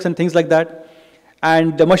networks and things like that.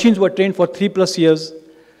 And the machines were trained for 3+ years.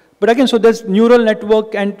 But again, so there's neural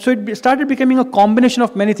network, and so it started becoming a combination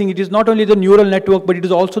of many things. It is not only the neural network, but it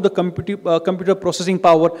is also the computer processing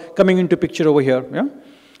power coming into picture over here. Yeah?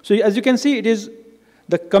 So as you can see, it is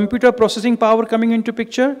the computer processing power coming into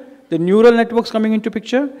picture, the neural networks coming into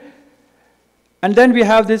picture, and then we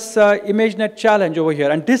have this ImageNet challenge over here.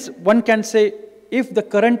 And this, one can say, if the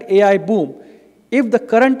current AI boom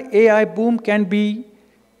can be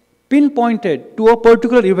pinpointed to a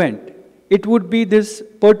particular event, it would be this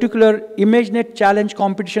particular ImageNet challenge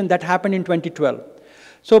competition that happened in 2012.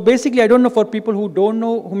 So basically, I don't know, for people who don't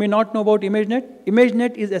know, who may not know about ImageNet,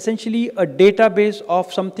 ImageNet is essentially a database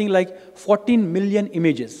of something like 14 million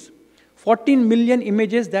images. 14 million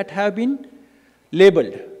images that have been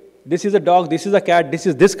labeled. This is a dog, this is a cat, this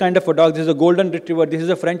is this kind of a dog, this is a golden retriever, this is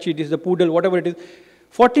a Frenchie, this is a poodle, whatever it is.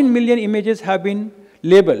 14 million images have been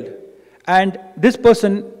labeled. And this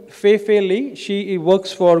person, Fei Li, she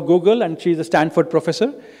works for Google and she's a Stanford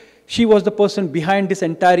professor. She was the person behind this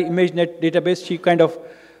entire ImageNet database. She kind of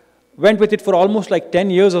went with it for almost like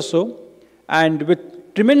 10 years or so. And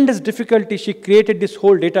with tremendous difficulty, she created this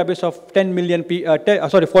whole database of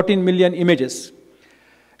 14 million images.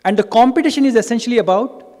 And the competition is essentially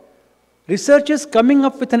about researchers coming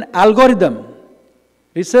up with an algorithm.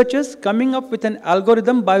 Researchers coming up with an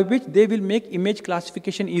algorithm by which they will make image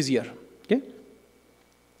classification easier. Okay?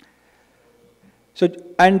 So,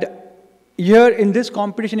 and here in this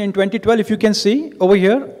competition in 2012, if you can see over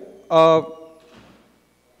here,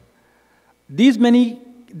 these many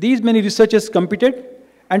researchers competed,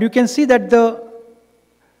 and you can see that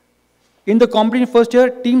in the competition first year,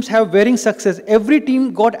 teams have varying success. Every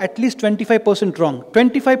team got at least 25% wrong.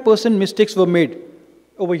 25% mistakes were made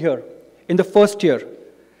over here in the first year.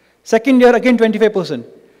 Second year, again 25%.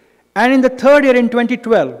 And in the third year, in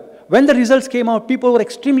 2012, when the results came out, people were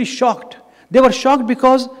extremely shocked. They were shocked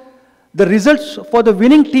because the results for the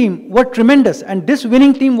winning team were tremendous. And this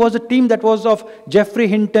winning team was a team that was of Jeffrey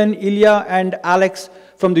Hinton, Ilya, and Alex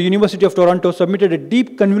from the University of Toronto, submitted a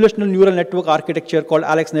deep convolutional neural network architecture called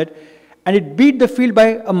AlexNet, and it beat the field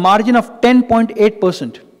by a margin of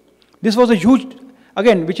 10.8%. This was a huge,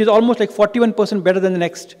 again, which is almost like 41% better than the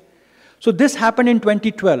next. So this happened in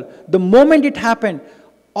 2012. The moment it happened,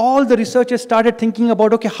 all the researchers started thinking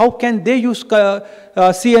about, okay, how can they use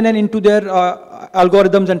CNN into their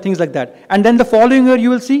algorithms and things like that. And then the following year,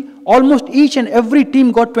 you will see almost each and every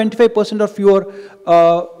team got 25% or fewer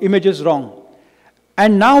images wrong.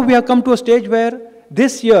 And now we have come to a stage where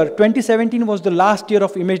this year, 2017, was the last year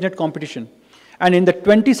of ImageNet competition. And in the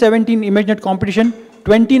 2017 ImageNet competition,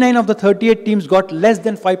 29 of the 38 teams got less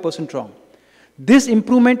than 5% wrong. This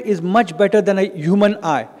improvement is much better than a human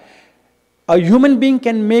eye. A human being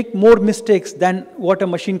can make more mistakes than what a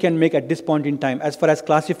machine can make at this point in time as far as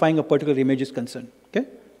classifying a particular image is concerned. Okay?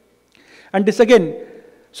 And this again,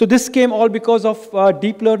 so this came all because of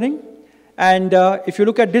deep learning. And if you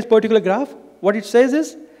look at this particular graph, what it says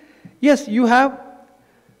is, yes, you have,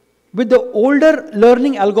 with the older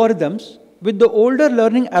learning algorithms,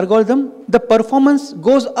 the performance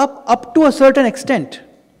goes up to a certain extent.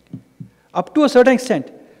 Up to a certain extent.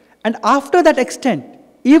 And after that extent,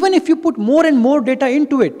 even if you put more and more data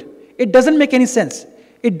into it, it doesn't make any sense.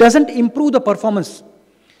 It doesn't improve the performance.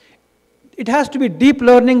 It has to be deep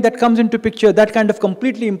learning that comes into picture that kind of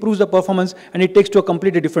completely improves the performance, and it takes to a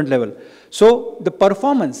completely different level. So the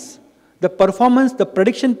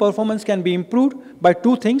prediction performance can be improved by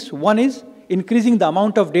two things. One is increasing the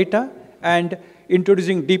amount of data and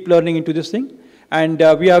introducing deep learning into this thing. And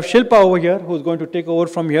we have Shilpa over here who's going to take over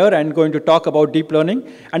from here and going to talk about deep learning.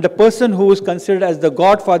 And the person who is considered as the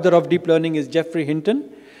godfather of deep learning is Geoffrey Hinton.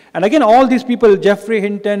 And again, all these people, Geoffrey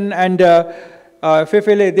Hinton and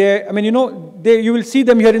Fefele, I mean, you know, you will see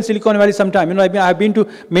them here in Silicon Valley sometime. You know, I've been to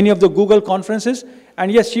many of the Google conferences.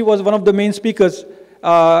 And yes, she was one of the main speakers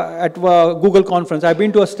at Google conference. I've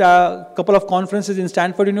been to a couple of conferences in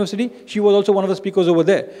Stanford University. She was also one of the speakers over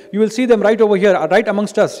there. You will see them right over here, right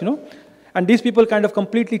amongst us, you know. And these people kind of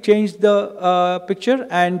completely changed the picture.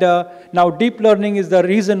 And now deep learning is the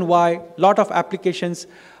reason why a lot of applications,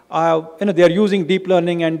 they are using deep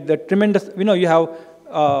learning, and the tremendous, you have,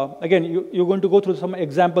 again, you're going to go through some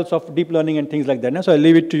examples of deep learning and things like that. So I'll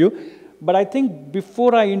leave it to you. But I think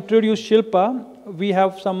before I introduce Shilpa, we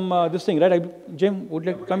have some, this thing, right? Jim, would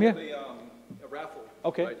you like to come here? A raffle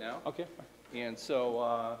right now. Okay. And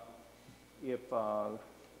so here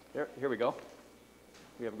we go.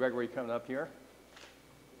 We have Gregory coming up here.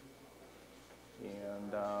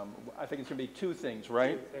 And I think it's going to be two things,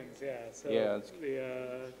 right? Two things, yeah. So yeah,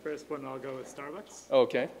 the first one I'll go with Starbucks.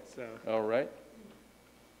 Okay. So. All right.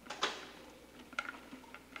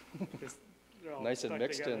 Nice and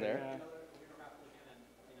mixed together, in there.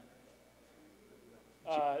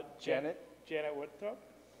 Yeah. Janet? Janet Withrop.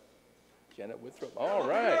 Janet Withrop. All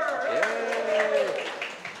right. Yay.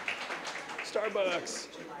 Starbucks.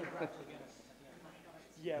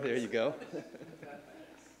 Yeah, there you go.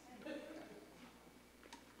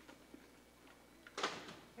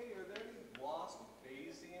 Hey, are there any lost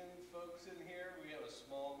Bayesian folks in here? We have a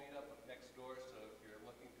small meetup next door, so if you're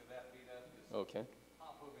looking for that meetup, just okay.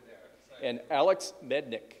 hop over there. And Alex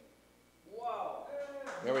Mednick. Wow.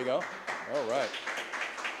 There we go. All right.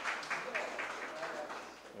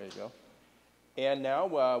 There you go. And now,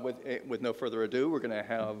 with no further ado, we're going to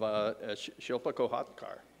have Shilpa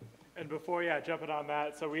Kolhatkar. And before, jumping on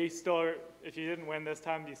that, so we still, if you didn't win this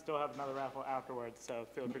time, you still have another raffle afterwards, so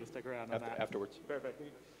feel free to stick around on that. Afterwards. Perfect.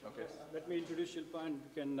 Okay. Let me introduce Shilpa, and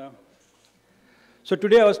we can... So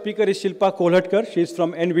today our speaker is Shilpa Kolhatkar. She's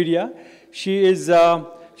from NVIDIA. She's done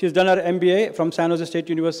her MBA from San Jose State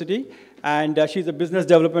University, and she's a business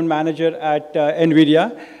development manager at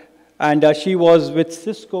NVIDIA. And she was with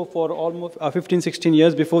Cisco for almost 15, 16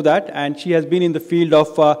 years before that, and she has been in the field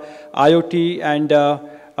of IoT and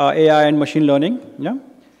AI and machine learning. Yeah?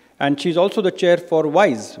 And she's also the chair for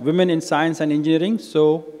WISE, Women in Science and Engineering.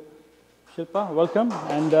 So, Shilpa, welcome,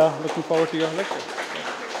 and looking forward to your lecture.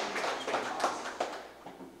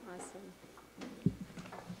 Awesome.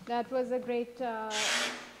 That was a great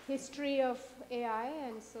history of AI,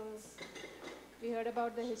 and so we heard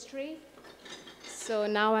about the history. So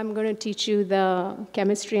now I'm going to teach you the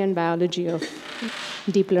chemistry and biology of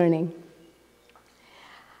deep learning.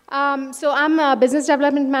 So I'm a business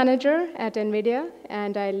development manager at NVIDIA,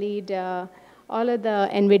 and I lead all of the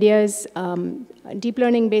NVIDIA's deep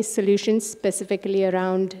learning-based solutions, specifically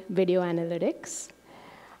around video analytics.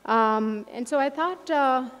 And so I thought,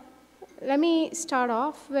 let me start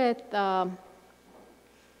off with a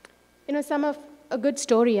good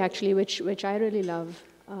story, actually, which I really love.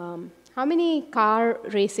 How many car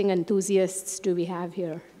racing enthusiasts do we have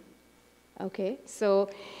here? Okay, so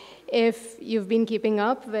if you've been keeping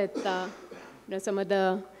up with some of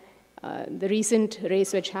the recent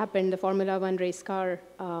race which happened, the Formula One race car,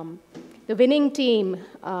 the winning team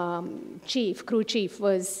crew chief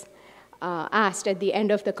was asked at the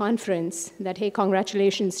end of the conference that, hey,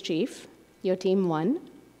 congratulations, chief, your team won.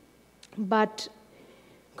 But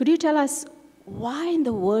could you tell us, why in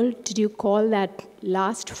the world did you call that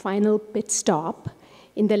last final pit stop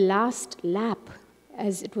in the last lap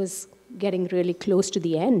as it was getting really close to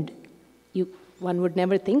the end? One would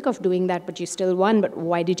never think of doing that, but you still won, but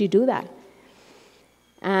why did you do that?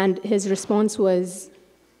 And his response was,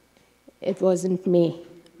 it wasn't me.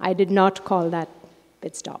 I did not call that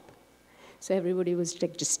pit stop. So everybody was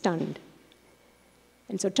like just stunned.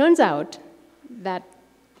 And so it turns out that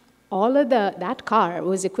that car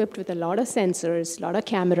was equipped with a lot of sensors, a lot of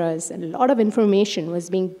cameras, and a lot of information was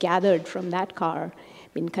being gathered from that car,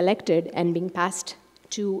 being collected and being passed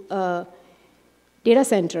to a data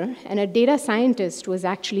center. And a data scientist was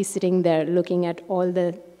actually sitting there looking at all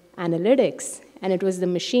the analytics. And it was the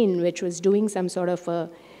machine which was doing some sort of a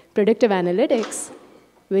predictive analytics,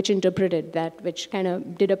 which interpreted that, which kind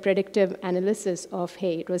of did a predictive analysis of,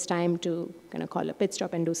 hey, it was time to kind of call a pit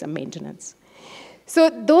stop and do some maintenance. So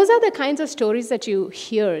those are the kinds of stories that you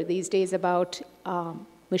hear these days about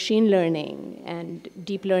machine learning and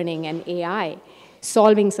deep learning and AI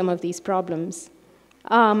solving some of these problems.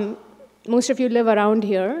 Most of you live around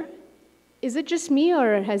here. Is it just me,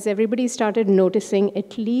 or has everybody started noticing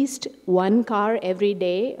at least one car every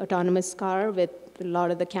day, autonomous car with a lot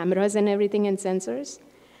of the cameras and everything and sensors?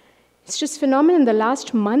 It's just phenomenal. In the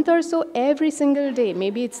last month or so, every single day.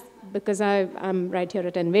 Maybe it's because I'm right here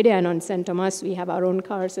at NVIDIA, and on St. Thomas, we have our own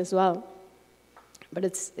cars as well. But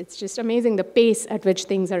it's just amazing the pace at which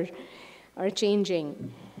things are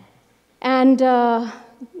changing. And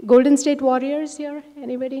Golden State Warriors here,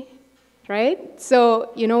 anybody? Right?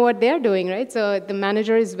 So you know what they're doing, right? So the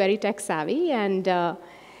manager is very tech savvy, and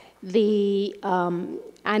the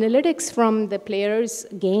analytics from the player's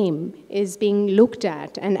game is being looked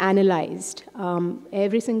at and analyzed,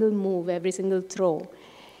 every single move, every single throw,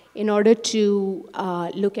 in order to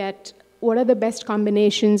look at what are the best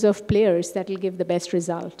combinations of players that will give the best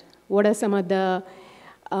result. What are some of the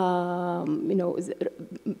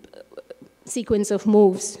sequence of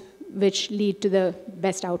moves which lead to the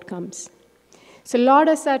best outcomes. So a lot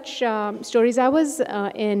of such stories. I was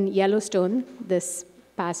in Yellowstone this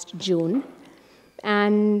past June,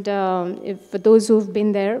 and for those who've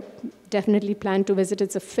been there, definitely plan to visit.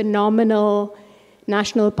 It's a phenomenal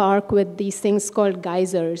national park with these things called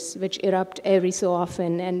geysers, which erupt every so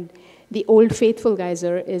often. And the Old Faithful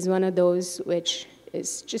geyser is one of those which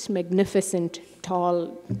is just magnificent,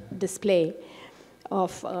 tall display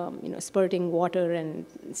of spurting water and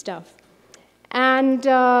stuff. And so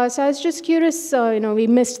I was just curious, we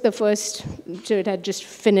missed the first, so it had just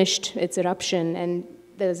finished its eruption, and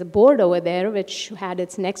there's a board over there which had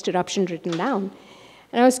its next eruption written down.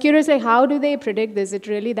 And I was curious, like, how do they predict this? Is it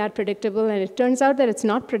really that predictable? And it turns out that it's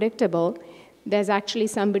not predictable. There's actually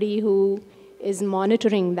somebody who is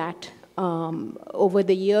monitoring that over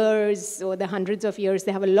the years, or the hundreds of years.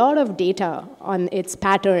 They have a lot of data on its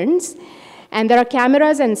patterns. And there are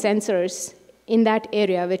cameras and sensors in that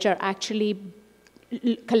area which are actually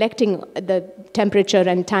collecting the temperature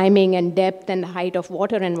and timing and depth and height of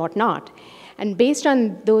water and whatnot. And based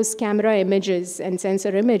on those camera images and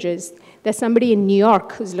sensor images, there's somebody in New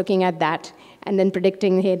York who's looking at that and then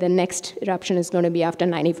predicting, hey, the next eruption is going to be after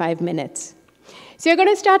 95 minutes. So you're going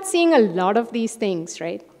to start seeing a lot of these things,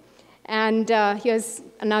 right? And here's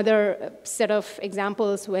another set of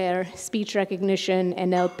examples where speech recognition,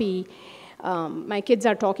 NLP, my kids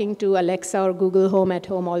are talking to Alexa or Google Home at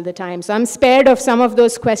home all the time. So I'm spared of some of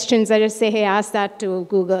those questions. I just say, hey, ask that to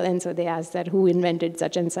Google. And so they ask that, who invented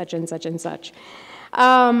such and such and such and such.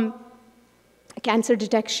 Cancer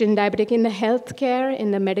detection, diabetic in the healthcare, in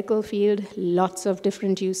the medical field, lots of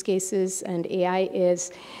different use cases, and AI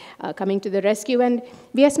is coming to the rescue. And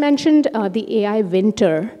VS mentioned the AI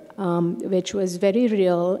winter, which was very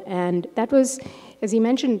real, and that was, as he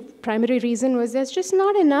mentioned, primary reason was there's just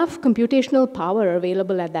not enough computational power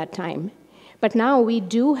available at that time. But now we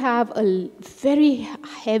do have a very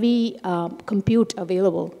heavy compute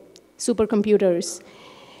available, supercomputers,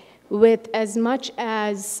 with as much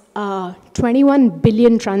as 21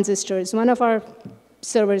 billion transistors. One of our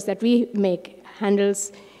servers that we make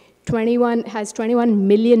has 21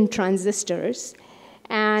 million transistors.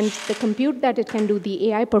 And the compute that it can do,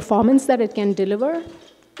 the AI performance that it can deliver,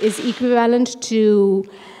 is equivalent to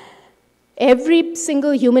every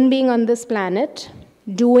single human being on this planet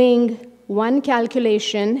doing one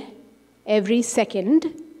calculation every second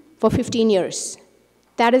for 15 years.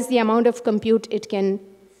 That is the amount of compute it can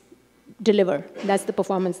deliver. That's the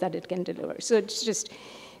performance that it can deliver. So it's just,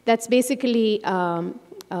 that's basically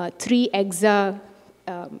 3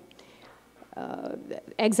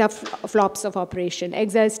 exaflops of operation.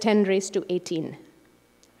 Exa is 10 raised to 18,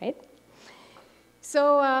 right?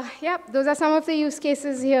 So yeah, those are some of the use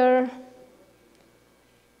cases here.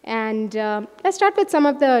 And let's start with some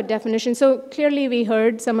of the definitions. So clearly we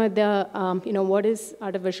heard some of the, what is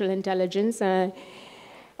artificial intelligence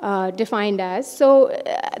defined as. So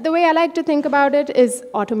the way I like to think about it is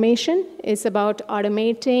automation. It's about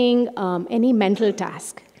automating any mental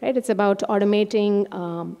task, right? It's about automating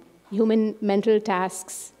human mental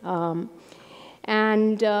tasks.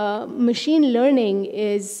 And machine learning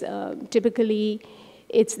is typically,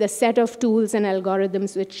 it's the set of tools and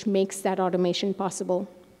algorithms which makes that automation possible.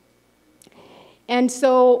 And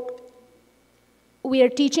so we are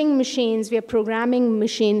teaching machines, we are programming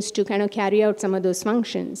machines to kind of carry out some of those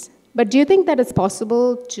functions. But do you think that it's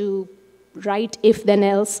possible to write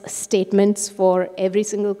if-then-else statements for every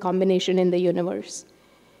single combination in the universe?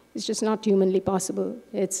 It's just not humanly possible.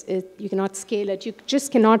 You cannot scale it. You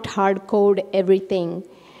just cannot hard code everything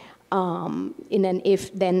in an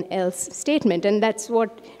if-then-else statement. And that's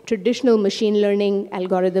what traditional machine learning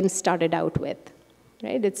algorithms started out with,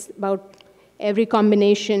 right? It's about every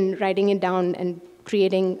combination, writing it down and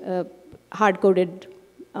creating a hard-coded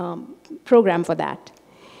program for that.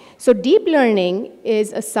 So deep learning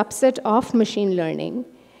is a subset of machine learning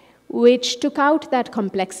which took out that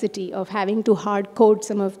complexity of having to hard code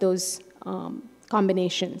some of those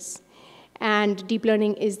combinations. And deep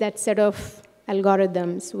learning is that set of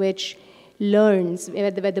algorithms which learns,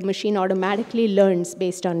 where the machine automatically learns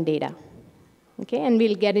based on data. Okay, and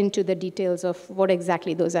we'll get into the details of what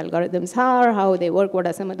exactly those algorithms are, how they work, what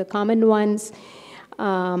are some of the common ones.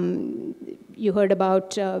 You heard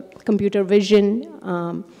about computer vision.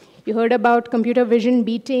 You heard about computer vision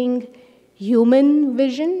beating human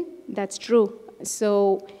vision. That's true.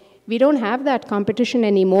 So we don't have that competition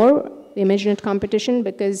anymore, the ImageNet competition,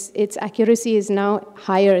 because its accuracy is now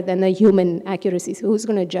higher than the human accuracy. So who's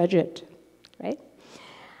going to judge it, right?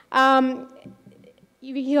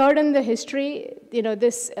 You heard in the history,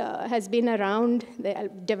 this has been around, the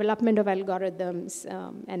development of algorithms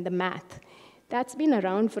and the math. That's been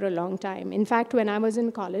around for a long time. In fact, when I was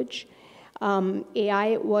in college,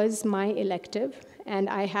 AI was my elective, and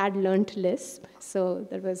I had learned Lisp. So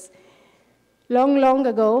that was long, long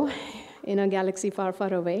ago in a galaxy far,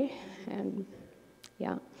 far away. And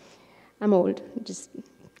yeah, I'm old.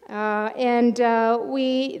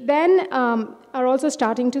 We then are also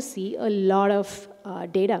starting to see a lot of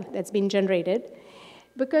data that's been generated,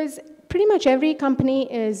 because pretty much every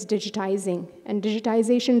company is digitizing, and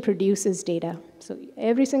digitization produces data. So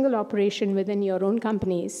every single operation within your own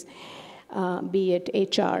companies, be it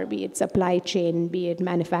HR, be it supply chain, be it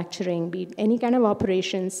manufacturing, be it any kind of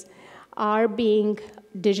operations, are being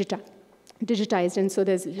digitized, and so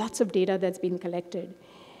there's lots of data that's been collected.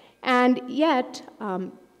 And yet,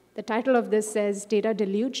 the title of this says data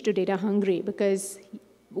deluge to data hungry, because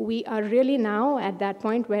we are really now at that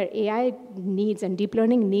point where AI needs and deep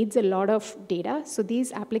learning needs a lot of data. So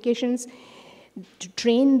these applications, to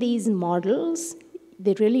train these models,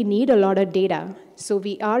 they really need a lot of data. So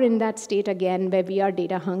we are in that state again where we are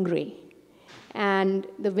data hungry. And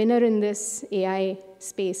the winner in this AI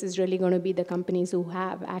space is really going to be the companies who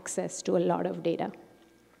have access to a lot of data,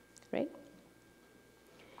 right?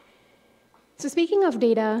 So speaking of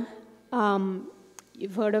data,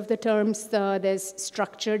 you've heard of the terms, there's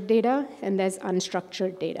structured data and there's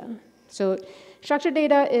unstructured data. So structured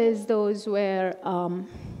data is those where,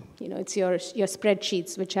 it's your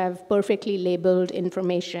spreadsheets which have perfectly labeled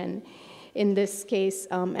information. In this case,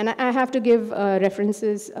 and I have to give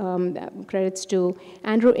references, credits to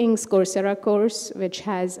Andrew Ng's Coursera course, which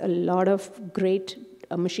has a lot of great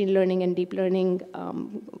machine learning and deep learning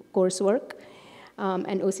coursework.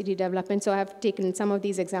 And OCD development. So I've taken some of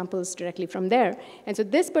these examples directly from there. And so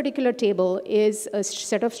this particular table is a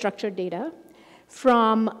set of structured data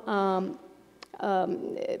from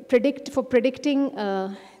predicting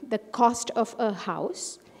the cost of a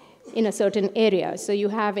house in a certain area. So you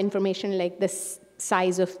have information like the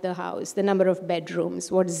size of the house, the number of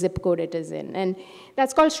bedrooms, what zip code it is in. And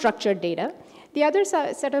that's called structured data. The other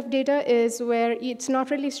set of data is where it's not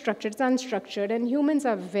really structured, it's unstructured, and humans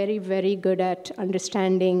are very, very good at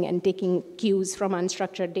understanding and taking cues from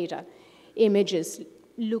unstructured data. Images,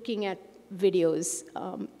 looking at videos,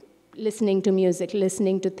 listening to music,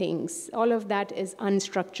 listening to things, all of that is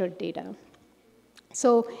unstructured data.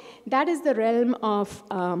 So that is the realm of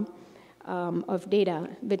data,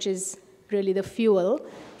 which is really the fuel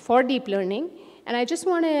for deep learning. And I just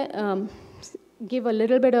want to give a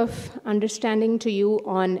little bit of understanding to you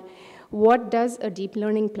on what does a deep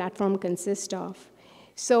learning platform consist of.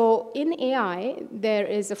 So in AI, there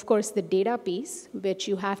is, of course, the data piece, which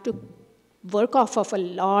you have to work off of a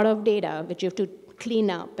lot of data, which you have to clean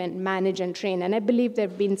up and manage and train. And I believe there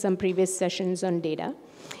have been some previous sessions on data.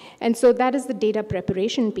 And so that is the data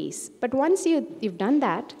preparation piece. But once you've done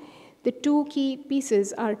that, the two key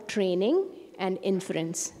pieces are training and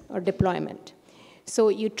inference or deployment. So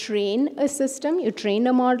you train a system, you train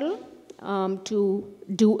a model to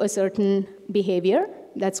do a certain behavior,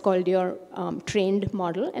 That's called your trained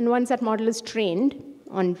model. And once that model is trained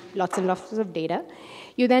on lots and lots of data,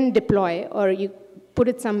 you then deploy or you put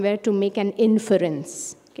it somewhere to make an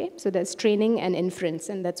inference. Okay? So there's training and inference,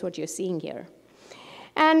 and that's what you're seeing here.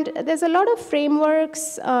 And there's a lot of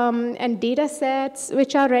frameworks and data sets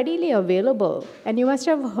which are readily available. And you must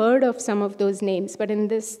have heard of some of those names, but in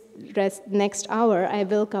this next hour, I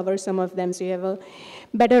will cover some of them so you have a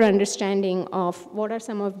better understanding of what are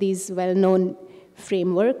some of these well-known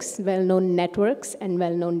frameworks, well-known networks, and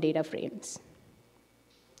well-known data frames.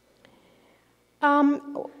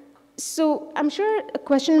 So I'm sure a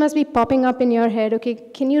question must be popping up in your head, okay,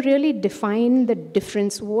 can you really define the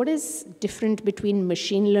difference? What is different between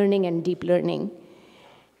machine learning and deep learning?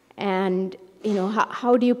 And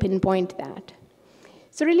how do you pinpoint that?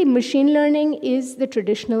 So really, machine learning is the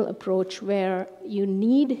traditional approach where you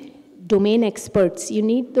need domain experts. You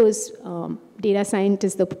need those data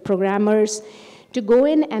scientists, the programmers, to go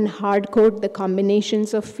in and hard code the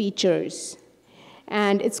combinations of features.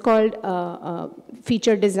 And it's called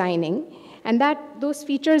feature designing. And those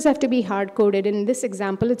features have to be hard-coded. In this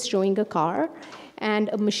example, it's showing a car. And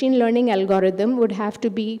a machine learning algorithm would have to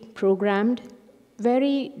be programmed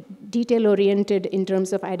very detail-oriented in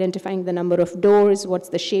terms of identifying the number of doors, what's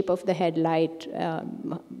the shape of the headlight,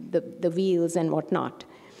 the wheels, and whatnot.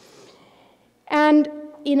 And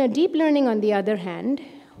in a deep learning, on the other hand,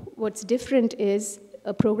 what's different is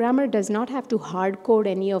a programmer does not have to hard-code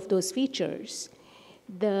any of those features.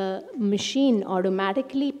 The machine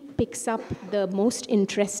automatically picks up the most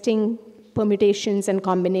interesting permutations and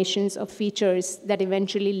combinations of features that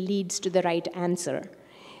eventually leads to the right answer.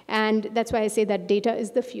 And that's why I say that data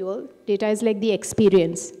is the fuel. Data is like the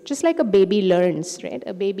experience, just like a baby learns, right?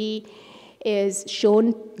 A baby is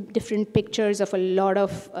shown different pictures of a lot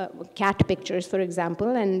of cat pictures, for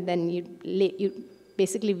example, and then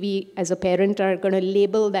basically we as a parent are going to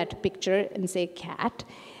label that picture and say cat.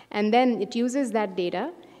 And then it uses that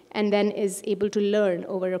data and then is able to learn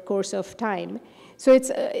over a course of time. So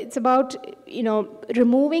it's about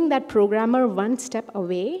removing that programmer one step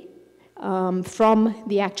away from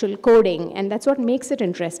the actual coding. And that's what makes it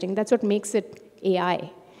interesting. That's what makes it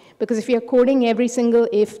AI. Because if you're coding every single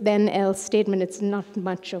if, then, else statement, it's not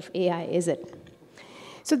much of AI, is it?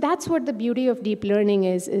 So that's what the beauty of deep learning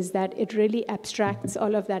is that it really abstracts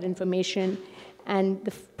all of that information and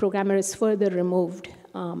the programmer is further removed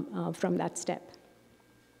from that step.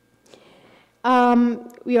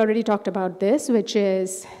 We already talked about this, which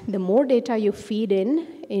is the more data you feed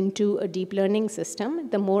into a deep learning system,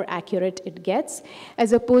 the more accurate it gets,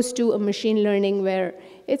 as opposed to a machine learning where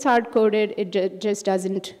it's hard-coded, it just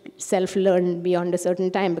doesn't self-learn beyond a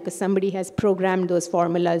certain time because somebody has programmed those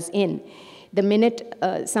formulas in. The minute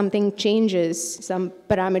something changes, some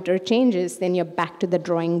parameter changes, then you're back to the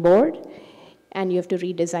drawing board and you have to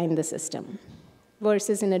redesign the system.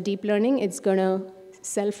 Versus in a deep learning, it's going to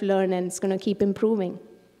self-learn and it's going to keep improving,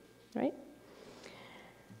 right?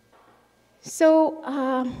 So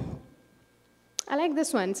I like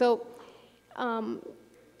this one. So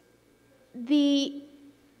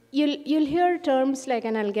you'll hear terms like,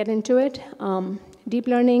 and I'll get into it, deep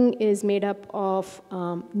learning is made up of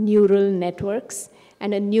neural networks,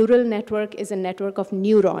 and a neural network is a network of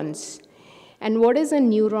neurons. And what is a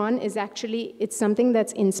neuron is actually, it's something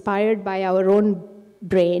that's inspired by our own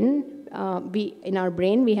brain. In our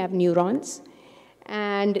brain, we have neurons.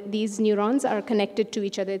 And these neurons are connected to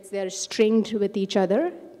each other. They're stringed with each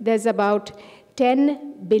other. There's about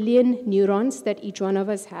 10 billion neurons that each one of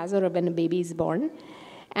us has, or when a baby is born.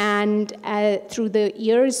 And through the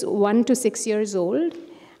years 1 to 6 years old,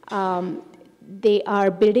 they are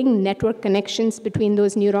building network connections between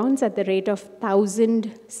those neurons at the rate of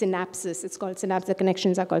 1,000 synapses. It's called synapses. The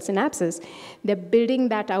connections are called synapses. They're building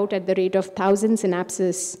that out at the rate of 1,000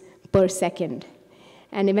 synapses per second.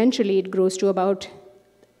 And eventually it grows to about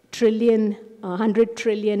 100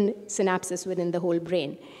 trillion synapses within the whole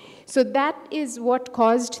brain. So that is what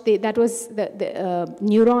caused, the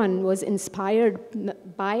neuron was inspired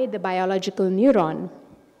by the biological neuron.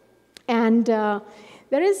 And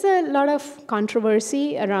there is a lot of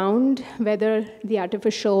controversy around whether the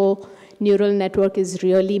artificial neural network is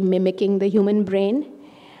really mimicking the human brain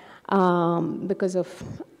because of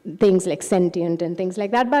things like sentient and things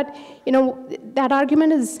like that. But that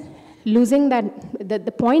argument is losing that.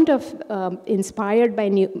 The point of inspired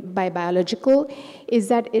by biological is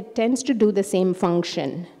that it tends to do the same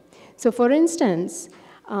function. So for instance,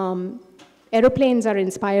 aeroplanes are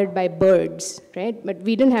inspired by birds, right? But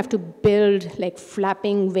we didn't have to build like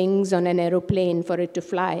flapping wings on an aeroplane for it to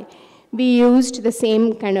fly. We used the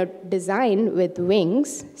same kind of design with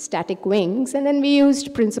wings, static wings, and then we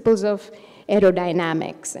used principles of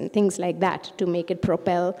aerodynamics and things like that to make it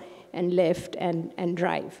propel and lift and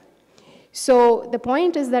drive. So the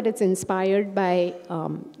point is that it's inspired by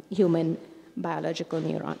human biological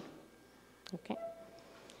neuron. Okay.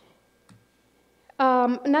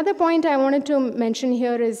 Another point I wanted to mention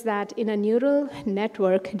here is that in a neural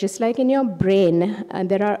network, just like in your brain,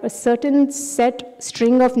 there are a certain set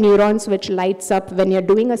string of neurons which lights up when you're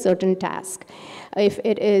doing a certain task. If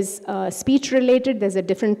it is speech related, there's a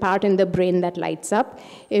different part in the brain that lights up.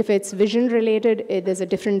 If it's vision related, there's a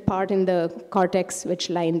different part in the cortex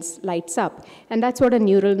which lights up. And that's what a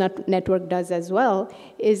neural network does as well,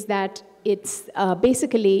 is that it's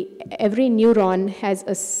basically every neuron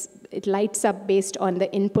has it lights up based on the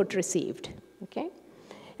input received, okay?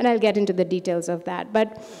 And I'll get into the details of that.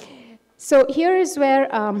 But so here is where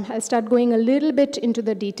I'll start going a little bit into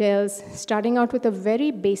the details, starting out with a very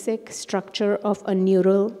basic structure of a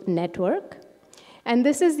neural network. And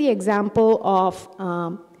this is the example of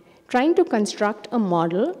trying to construct a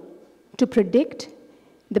model to predict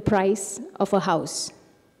the price of a house,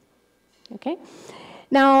 okay?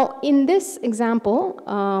 Now, in this example,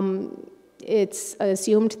 it's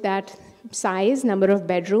assumed that size, number of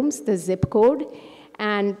bedrooms, the zip code,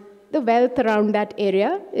 and the wealth around that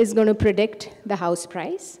area is going to predict the house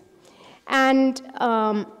price. And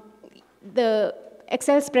the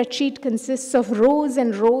Excel spreadsheet consists of rows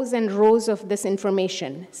and rows and rows of this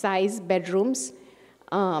information: size, bedrooms.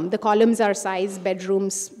 The columns are size,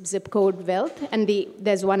 bedrooms, zip code, wealth, and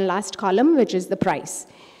there's one last column, which is the price.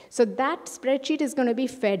 So that spreadsheet is going to be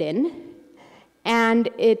fed in, and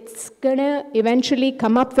it's going to eventually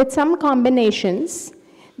come up with some combinations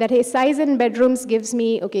that, hey, size and bedrooms gives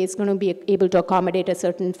me, okay, it's going to be able to accommodate a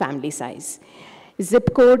certain family size.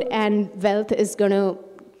 Zip code and wealth is going to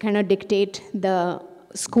kind of dictate the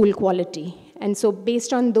school quality. And so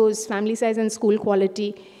based on those family size and school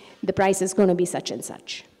quality, the price is going to be such and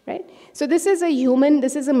such, right? So this is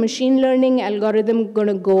a machine learning algorithm going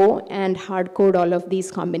to go and hard code all of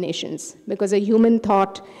these combinations, because a human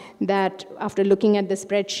thought that after looking at the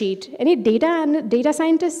spreadsheet, any data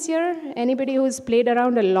scientists here? Anybody who's played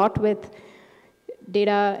around a lot with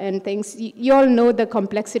data and things? You all know the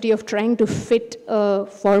complexity of trying to fit a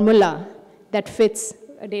formula that fits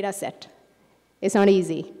a data set. It's not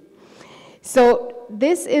easy. So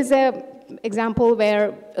this is an example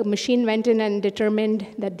where a machine went in and determined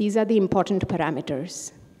that these are the important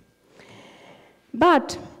parameters.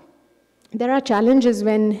 But there are challenges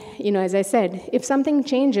when, as I said, if something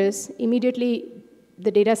changes, immediately the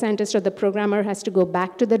data scientist or the programmer has to go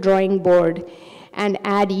back to the drawing board and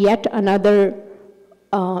add yet another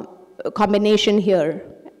combination here,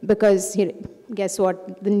 because guess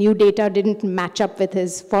what? The new data didn't match up with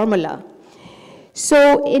his formula.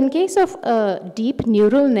 So in case of a deep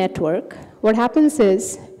neural network, what happens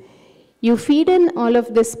is you feed in all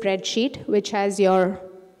of this spreadsheet, which has your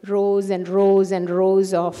rows and rows and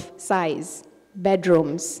rows of size,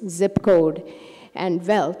 bedrooms, zip code, and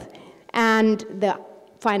wealth, and the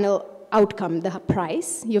final outcome, the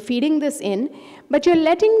price. You're feeding this in, but you're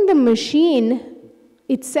letting the machine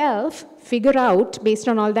itself figure out, based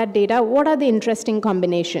on all that data, what are the interesting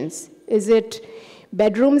combinations. Is it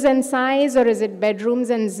bedrooms and size, or is it bedrooms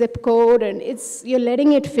and zip code? And you're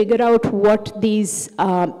letting it figure out what these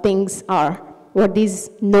things are, what these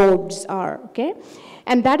nodes are, okay?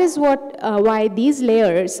 And that is why these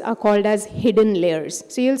layers are called as hidden layers.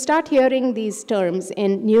 So you'll start hearing these terms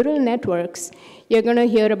in neural networks. You're going to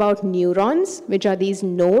hear about neurons, which are these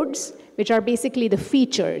nodes, which are basically the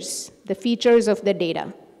features of the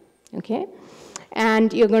data, okay?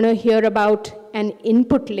 And you're going to hear about an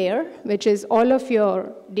input layer, which is all of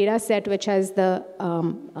your data set, which has the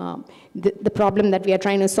problem that we are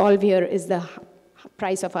trying to solve here is the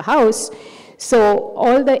price of a house. So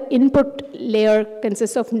all the input layer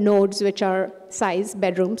consists of nodes, which are size,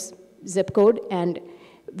 bedrooms, zip code, and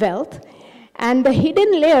wealth. And the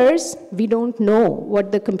hidden layers, we don't know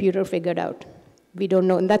what the computer figured out. We don't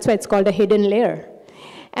know, and that's why it's called a hidden layer.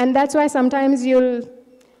 And that's why sometimes you'll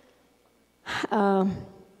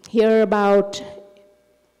hear about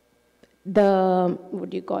the, what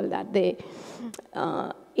do you call that, the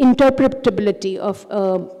interpretability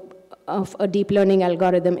of a deep learning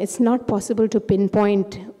algorithm. It's not possible to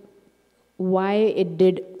pinpoint why it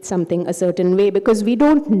did something a certain way, because we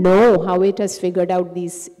don't know how it has figured out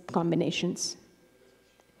these combinations.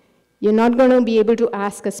 You're not going to be able to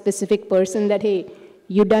ask a specific person that, hey,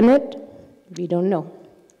 you done it? We don't know,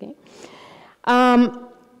 okay?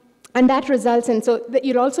 And that results in, so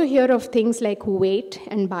you'll also hear of things like weight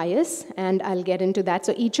and bias, and I'll get into that.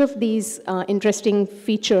 So each of these interesting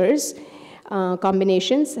features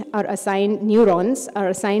combinations are assigned, neurons are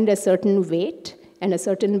assigned a certain weight and a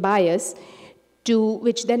certain bias,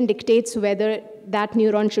 which then dictates whether that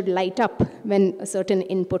neuron should light up when a certain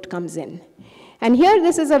input comes in. And here,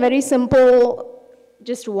 this is a very simple,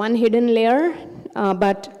 just one hidden layer,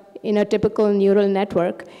 but in a typical neural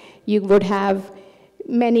network, you would have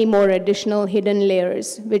many more additional hidden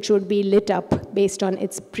layers which would be lit up based on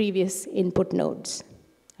its previous input nodes,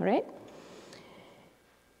 all right?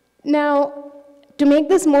 Now, to make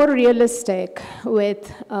this more realistic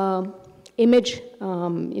with image,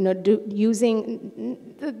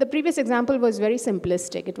 using, the previous example was very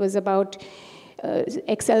simplistic. It was about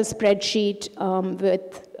Excel spreadsheet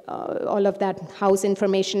with all of that house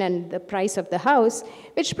information and the price of the house,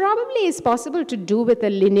 which probably is possible to do with a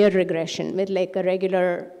linear regression, with like a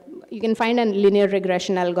regular, you can find a linear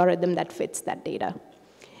regression algorithm that fits that data.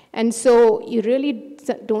 And so you really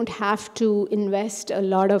don't have to invest a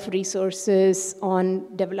lot of resources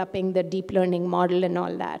on developing the deep learning model and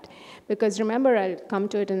all that. Because remember, I'll come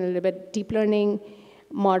to it in a little bit, deep learning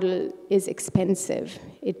model is expensive.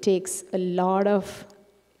 It takes a lot of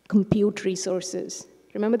compute resources.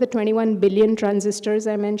 Remember the 21 billion transistors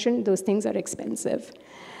I mentioned? Those things are expensive.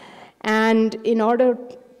 And in order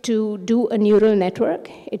to do a neural network,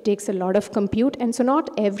 it takes a lot of compute, and so not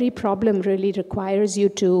every problem really requires you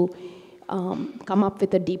to come up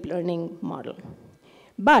with a deep learning model.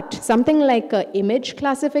 But something like image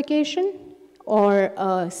classification or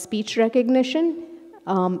speech recognition,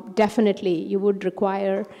 definitely you would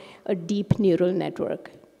require a deep neural network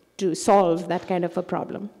to solve that kind of a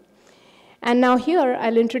problem. And now here,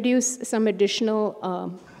 I'll introduce some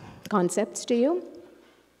additional concepts to you.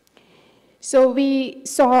 So we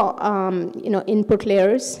saw, input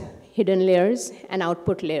layers, hidden layers, and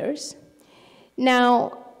output layers.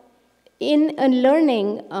 Now, in a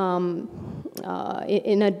learning,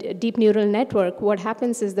 in a deep neural network, what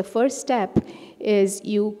happens is the first step is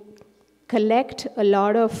you collect a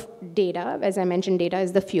lot of data. As I mentioned, data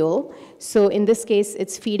is the fuel. So in this case,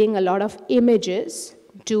 it's feeding a lot of images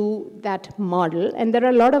to that model. And there are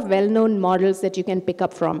a lot of well-known models that you can pick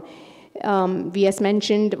up from. VS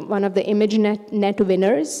mentioned one of the ImageNet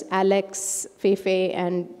winners, Alex, Feifei,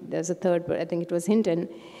 and there's a third, but I think it was Hinton.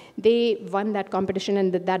 They won that competition,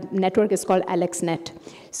 and that network is called AlexNet.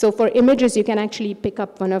 So for images, you can actually pick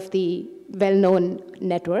up one of the well-known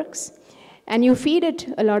networks. And you feed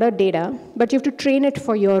it a lot of data, but you have to train it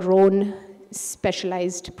for your own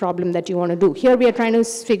specialized problem that you want to do. Here we are trying to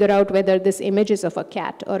figure out whether this image is of a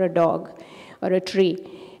cat or a dog or a tree.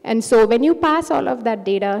 And so when you pass all of that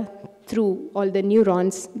data through all the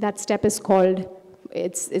neurons, that step is called,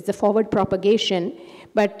 it's the forward propagation,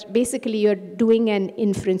 but basically you're doing an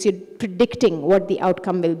inference, you're predicting what the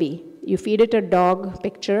outcome will be. You feed it a dog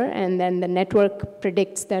picture, and then the network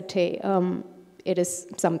predicts that, hey, it is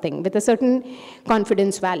something with a certain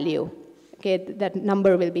confidence value. Okay, that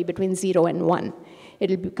number will be between 0 and 1.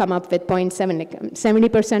 It'll come up with 0.7,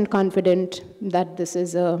 70% confident that this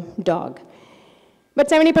is a dog. But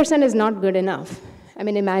 70% is not good enough. I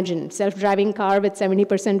mean, imagine self-driving car with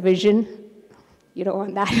 70% vision. You don't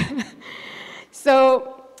want that.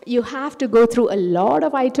 So you have to go through a lot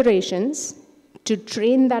of iterations to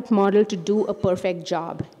train that model to do a perfect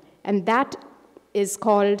job. And that is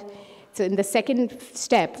called, so in the second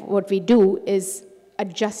step, what we do is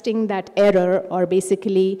adjusting that error, or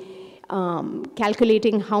basically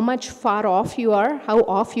calculating how much far off you are, how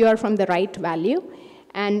off you are from the right value,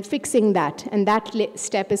 and fixing that. And that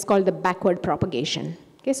step is called the backward propagation.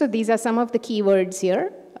 Okay, so these are some of the keywords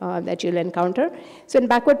here that you'll encounter. So in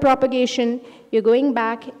backward propagation, you're going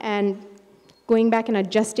back and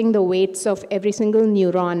adjusting the weights of every single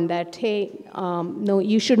neuron that, hey, no,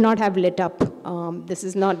 you should not have lit up. This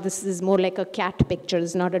is more like a cat picture,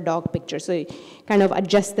 it's not a dog picture. So you kind of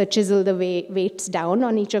chisel the weights down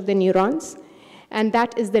on each of the neurons. And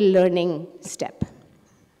that is the learning step,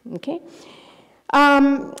 okay?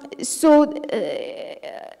 So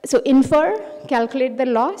infer, calculate the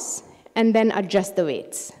loss, and then adjust the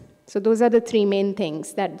weights. So those are the three main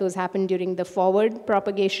things that those happen during the forward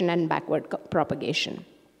propagation and backward propagation.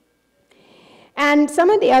 And some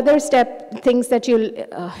of the other things that you'll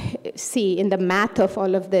see in the math of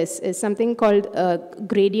all of this is something called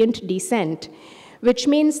gradient descent, which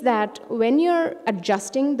means that when you're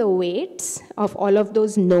adjusting the weights of all of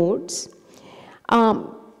those nodes,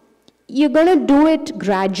 you're going to do it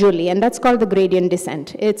gradually, and that's called the gradient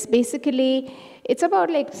descent. It's basically, it's about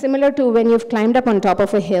like similar to when you've climbed up on top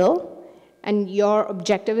of a hill and your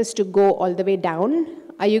objective is to go all the way down.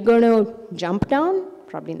 Are you going to jump down?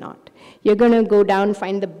 Probably not. You're going to go down,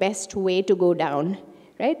 find the best way to go down,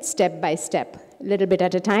 right? Step by step. little bit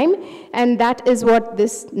at a time. And that is what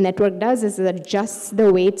this network does, is it adjusts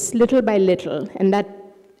the weights little by little, and that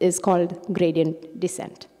is called gradient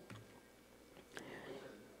descent.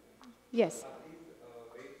 Yes?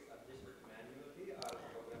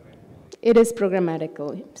 It is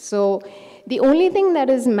programmatical. So the only thing that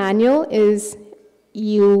is manual is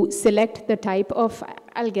you select the type of,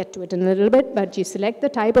 I'll get to it in a little bit, but you select the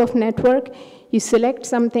type of network, you select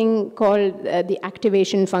something called the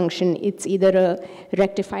activation function. It's either a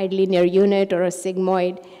rectified linear unit or a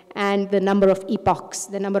sigmoid, and the number of epochs,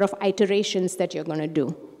 the number of iterations that you're going to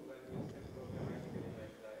do.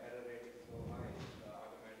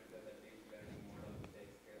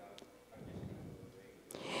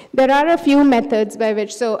 There are a few methods by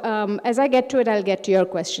which, so as I get to it, I'll get to your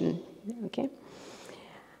question, okay?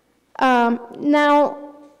 Now,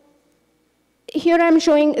 here I'm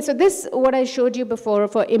showing, so this, what I showed you before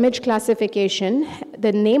for image classification,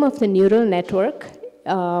 the name of the neural network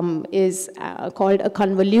is called a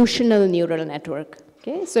convolutional neural network,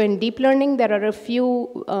 okay? So in deep learning, there are a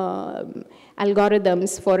few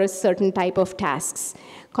algorithms for a certain type of tasks.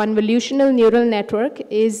 Convolutional neural network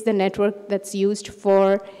is the network that's used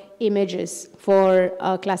for images, for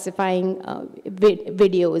classifying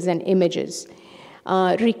videos and images.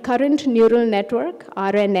 Recurrent neural network,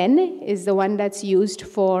 RNN, is the one that's used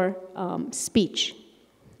for speech,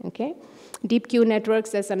 okay? Deep Q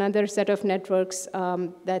networks, there's another set of networks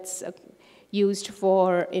that's used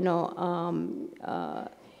for, you know,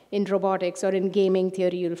 in robotics or in gaming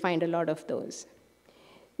theory, you'll find a lot of those.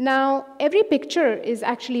 Now, every picture is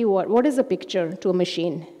actually what? What is a picture to a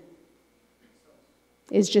machine?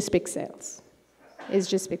 It's just pixels. It's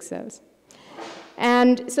just pixels.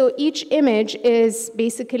 And so each image is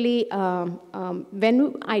basically,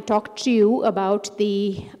 when I talked to you about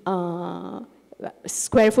the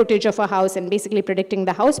square footage of a house and basically predicting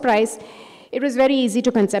the house price, it was very easy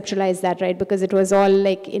to conceptualize that, right? Because it was all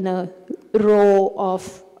like in a row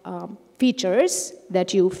of features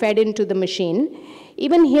that you fed into the machine.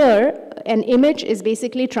 Even here, an image is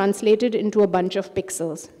basically translated into a bunch of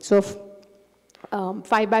pixels. So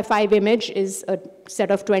 5 by 5 image is a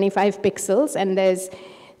set of 25 pixels, and there's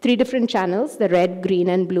 3 different channels, the red, green,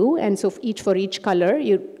 and blue, and so for each color,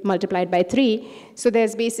 you multiply it by 3. So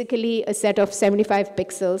there's basically a set of 75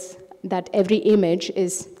 pixels that every image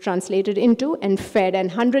is translated into and fed, and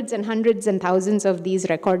hundreds and thousands of these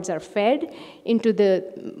records are fed into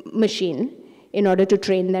the machine in order to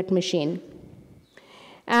train that machine.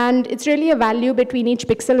 And it's really a value between, each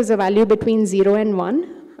pixel is a value between 0 and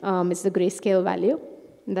 1. It's the grayscale value.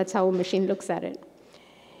 And that's how a machine looks at it.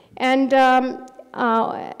 And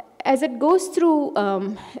as it goes through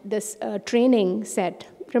this training set,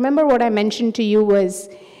 remember what I mentioned to you was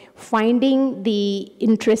finding the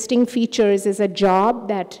interesting features is a job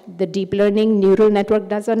that the deep learning neural network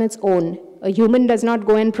does on its own. A human does not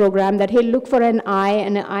go and program that, hey, look for an eye,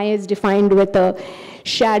 and an eye is defined with a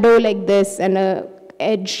shadow like this, and a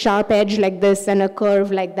sharp edge like this, and a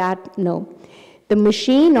curve like that. No. The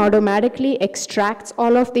machine automatically extracts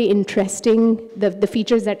all of the interesting, the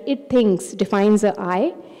features that it thinks defines an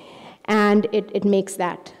eye, and it makes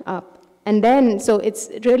that up. And then, so it's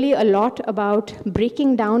really a lot about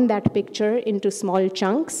breaking down that picture into small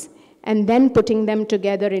chunks and then putting them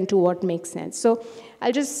together into what makes sense. So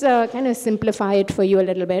I'll just kind of simplify it for you a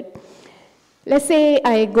little bit. Let's say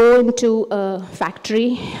I go into a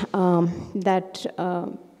factory that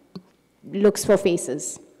looks for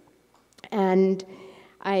faces. And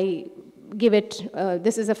I give it,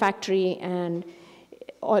 this is a factory, and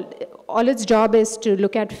all its job is to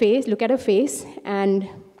look at a face, and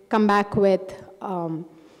come back with, you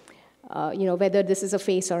know, whether this is a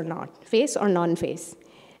face or not, face or non-face.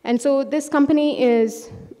 And so this company is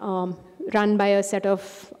run by a set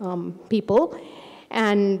of people,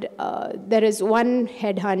 and there is one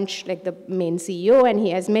head hunch, like the main CEO, and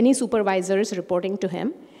he has many supervisors reporting to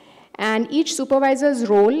him. And each supervisor's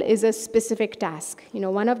role is a specific task. You know,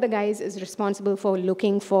 one of the guys is responsible for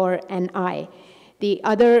looking for an eye. The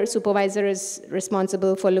other supervisor is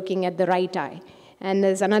responsible for looking at the right eye. And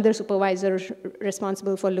there's another supervisor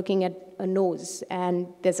responsible for looking at a nose. And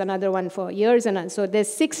there's another one for ears. And so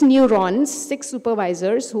there's 6 neurons, 6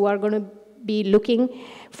 supervisors who are going to be looking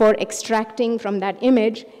for extracting from that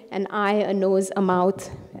image an eye, a nose, a mouth,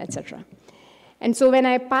 etc. And so when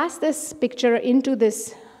I pass this picture into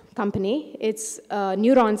this company, its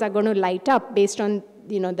neurons are going to light up based on,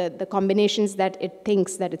 you know, the combinations that it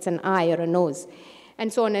thinks that it's an eye or a nose,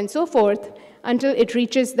 and so on and so forth, until it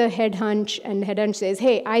reaches the head hunch, and head hunch says,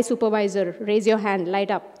 hey, eye supervisor, raise your hand,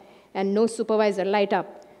 light up, and nose supervisor, light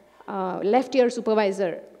up, left ear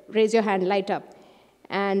supervisor, raise your hand, light up.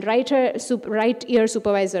 And right ear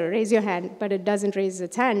supervisor, raise your hand, but it doesn't raise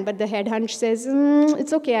its hand. But the head hunch says,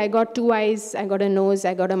 it's okay, I got 2 eyes, I got a nose,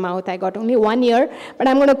 I got a mouth, I got only 1 ear, but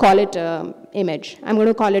I'm going to call it an image. I'm going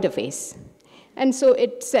to call it a face. And so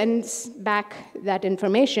it sends back that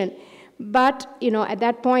information. But at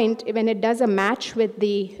that point, when it does a match with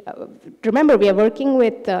the, remember, we are working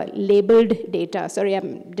with labeled data. Sorry, I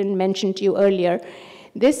didn't mention to you earlier.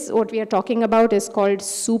 This, what we are talking about, is called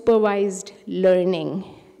supervised learning.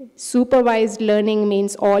 Supervised learning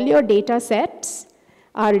means all your data sets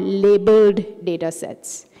are labeled data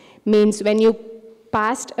sets. Means when you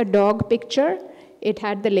passed a dog picture, it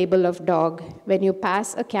had the label of dog. When you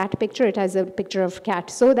pass a cat picture, it has a picture of cat.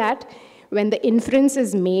 So that when the inference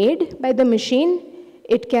is made by the machine,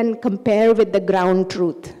 it can compare with the ground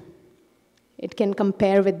truth. It can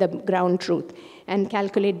compare with the ground truth and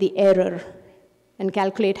calculate the error and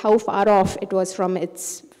calculate how far off it was from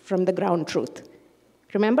the ground truth.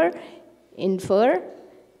 Remember? Infer,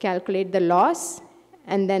 calculate the loss,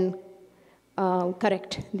 and then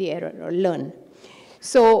correct the error or learn.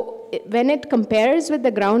 So when it compares with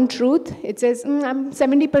the ground truth, it says, I'm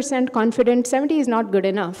 70% confident, 70 is not good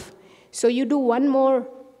enough. So you do one more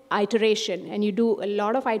iteration, and you do a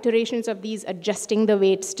lot of iterations of these, adjusting the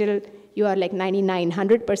weight till you are like 99,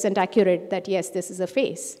 100% accurate that yes, this is a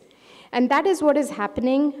face. And that is what is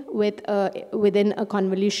happening within a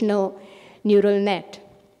convolutional neural net.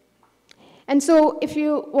 And so if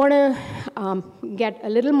you want to get a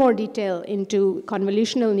little more detail into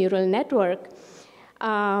convolutional neural network,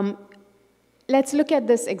 let's look at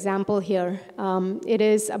this example here. It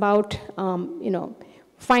is about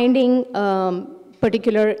finding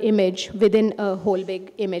particular image within a whole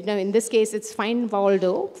big image. Now, in this case, it's find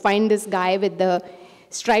Waldo, find this guy with the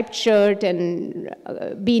striped shirt and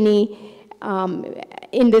beanie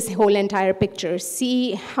in this whole entire picture.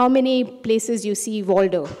 See how many places you see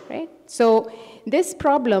Waldo, right? So this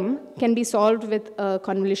problem can be solved with a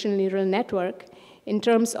convolutional neural network in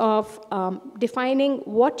terms of defining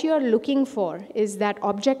what you're looking for is that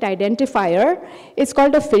object identifier. It's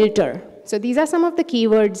called a filter. So these are some of the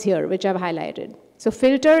keywords here which I've highlighted. So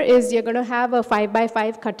filter is you're going to have a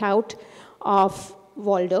 5x5 cutout of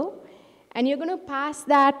Waldo, and you're going to pass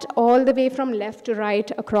that all the way from left to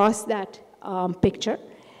right across that picture.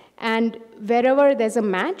 And wherever there's a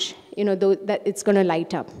match, that it's going to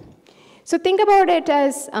light up. So think about it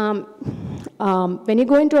as when you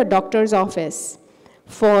go into a doctor's office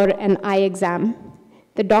for an eye exam,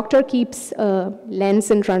 the doctor keeps a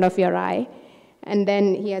lens in front of your eye, and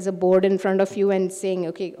then he has a board in front of you and saying,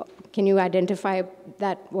 okay, can you identify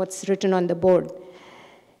what's written on the board?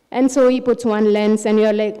 And so he puts one lens, and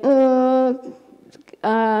you're like,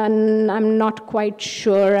 I'm not quite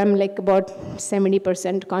sure. I'm like about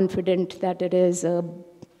 70% confident that it is a.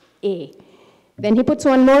 Then he puts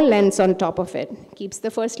one more lens on top of it, keeps the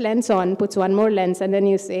first lens on, puts one more lens, and then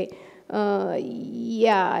you say,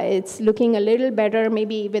 yeah, it's looking a little better,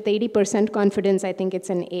 maybe with 80% confidence, I think it's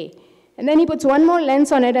an A. And then he puts one more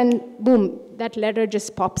lens on it, and boom, that letter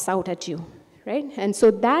just pops out at you, right? And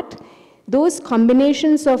so those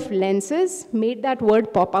combinations of lenses made that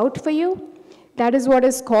word pop out for you. That is what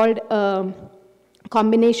is called a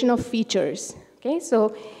combination of features, okay?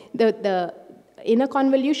 So in a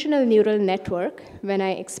convolutional neural network, when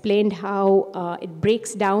I explained how it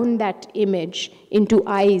breaks down that image into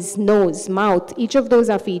eyes, nose, mouth, each of those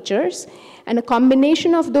are features, and a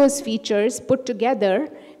combination of those features put together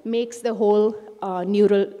makes the whole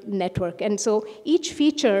neural network. And so each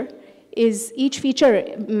feature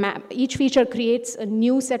creates a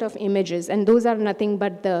new set of images, and those are nothing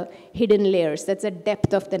but the hidden layers. That's the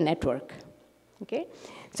depth of the network, okay?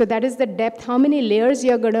 So that is the depth. How many layers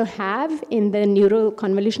you're going to have in the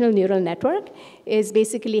convolutional neural network is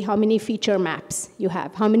basically how many feature maps you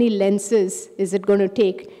have. How many lenses is it going to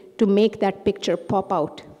take to make that picture pop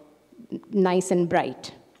out nice and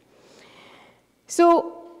bright?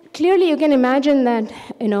 So clearly you can imagine that,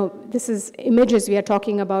 this is images we are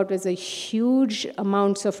talking about is a huge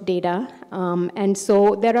amounts of data. And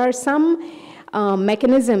so there are some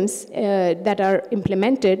mechanisms that are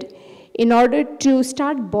implemented in order to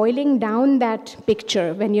start boiling down that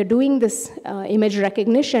picture. When you're doing this image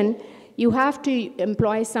recognition, you have to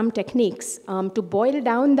employ some techniques to boil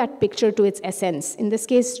down that picture to its essence. In this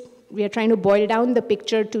case, we are trying to boil down the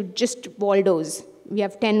picture to just Waldos. We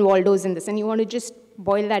have 10 Waldos in this, and you want to just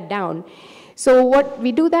boil that down. So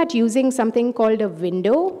we do that using something called a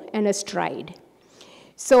window and a stride.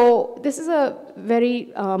 So this is a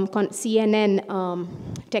very CNN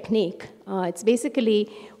technique. It's basically,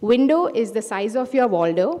 window is the size of your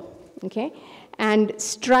Waldo, okay? And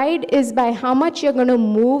stride is by how much you're going to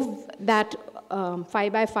move that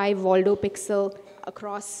 5 by 5 Waldo pixel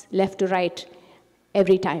across left to right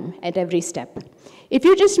every time, at every step. If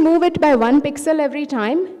you just move it by 1 pixel every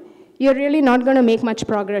time, you're really not going to make much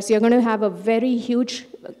progress. You're going to have a very huge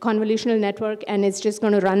convolutional network, and it's just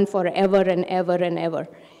going to run forever and ever and ever.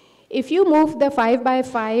 If you move the 5 by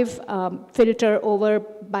 5 filter over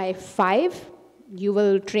by 5, you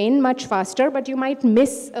will train much faster, but you might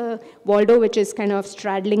miss a Waldo which is kind of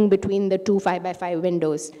straddling between the two 5 by 5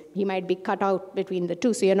 windows. He might be cut out between the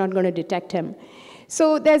two, so you're not going to detect him.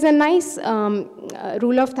 So there's a nice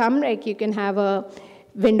rule of thumb, like you can have a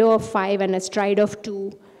window of 5 and a stride of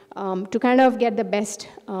 2 to kind of get the best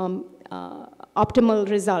optimal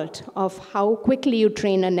result of how quickly you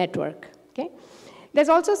train a network. Okay? There's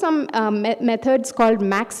also some methods called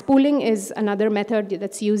max pooling is another method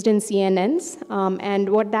that's used in CNNs. And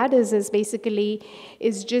what that is basically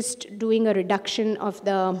is just doing a reduction of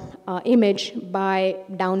the image by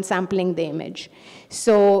downsampling the image.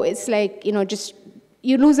 So it's like, just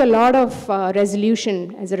you lose a lot of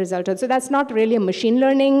resolution as a result. So that's not really a machine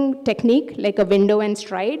learning technique like a window and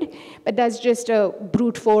stride, but that's just a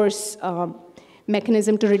brute force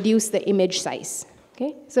mechanism to reduce the image size.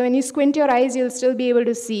 Okay? So when you squint your eyes, you'll still be able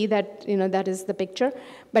to see that, that is the picture,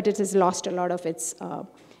 but it has lost a lot of its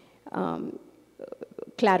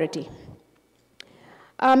clarity.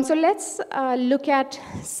 So let's look at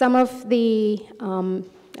some of the,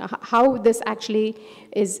 how this actually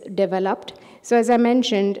is developed. So as I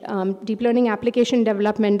mentioned, deep learning application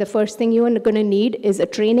development, the first thing you're going to need is a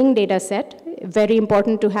training data set. Very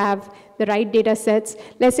important to have the right data sets.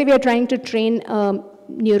 Let's say we are trying to train a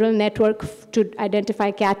neural network to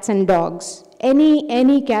identify cats and dogs,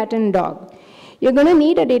 any cat and dog. You're going to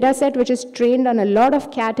need a data set which is trained on a lot of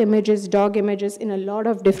cat images, dog images in a lot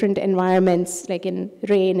of different environments, like in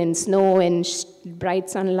rain and snow and bright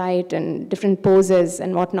sunlight and different poses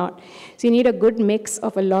and whatnot. So you need a good mix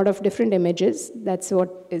of a lot of different images. That's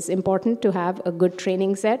what is important to have a good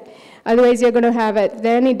training set. Otherwise, you're going to have, if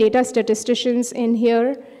there are any data statisticians in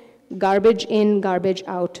here, garbage in, garbage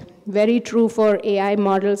out. Very true for AI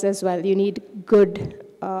models as well. You need good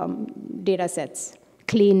data sets,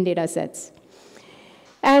 clean data sets.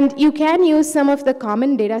 And you can use some of the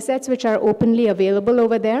common data sets which are openly available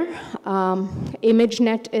over there.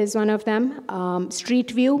 ImageNet is one of them.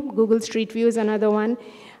 Street View, Google Street View is another one.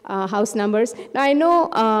 House numbers. Now I know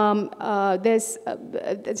there's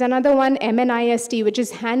another one, MNIST, which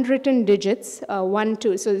is handwritten digits, 1,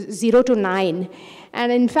 2, so 0 to 9.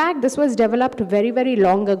 And in fact, this was developed very, very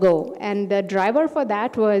long ago. And the driver for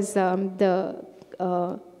that was the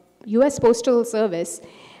US Postal Service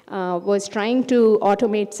was trying to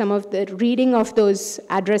automate some of the reading of those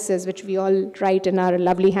addresses, which we all write in our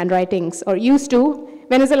lovely handwritings, or used to.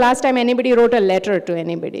 When is the last time anybody wrote a letter to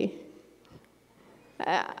anybody?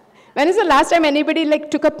 When is the last time anybody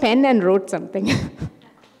took a pen and wrote something?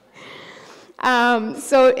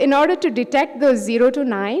 So in order to detect those 0 to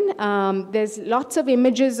 9, there's lots of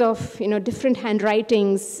images of different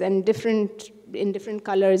handwritings and in different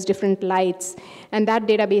colors, different lights, and that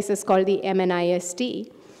database is called the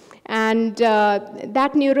MNIST. And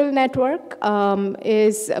that neural network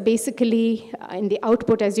is basically in the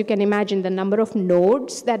output, as you can imagine, the number of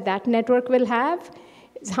nodes that network will have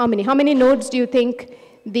is how many? How many nodes do you think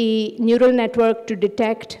the neural network to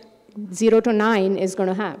detect 0 to 9 is going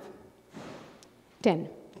to have? 10.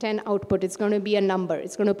 10 output. It's going to be a number.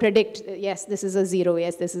 It's going to predict, yes, this is a 0,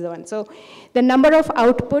 yes, this is a 1. So the number of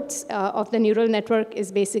outputs of the neural network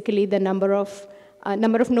is basically the number of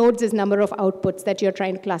nodes is number of outputs that you're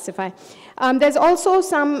trying to classify. There's also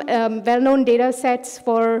some well-known data sets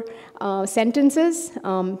for sentences,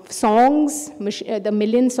 songs. The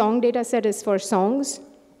million song data set is for songs.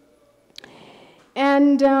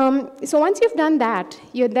 And so once you've done that,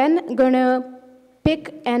 you're then going to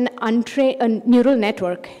pick a neural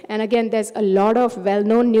network. And again, there's a lot of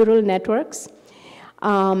well-known neural networks.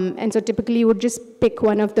 And so typically, you would just pick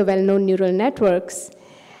one of the well-known neural networks.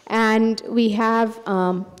 And we have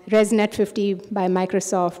ResNet 50 by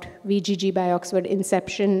Microsoft, VGG by Oxford,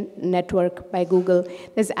 Inception Network by Google.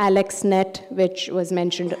 There's AlexNet, which was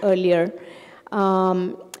mentioned earlier.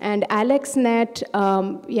 And AlexNet,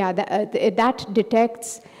 that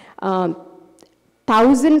detects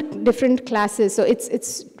 1,000 different classes. So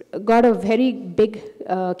it's got a very big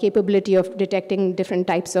capability of detecting different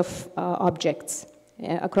types of objects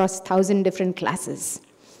across 1,000 different classes.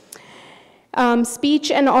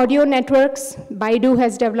 Speech and audio networks. Baidu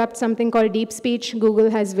has developed something called deep speech. Google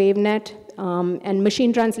has WaveNet. And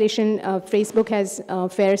machine translation, Facebook has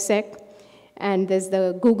FairSec. And there's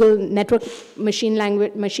the Google network machine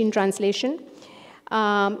translation.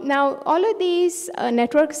 Now, all of these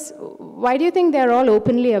networks, why do you think they're all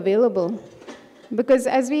openly available? Because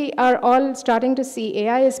as we are all starting to see,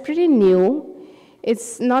 AI is pretty new.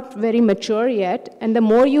 It's not very mature yet. And the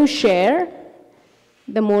more you share,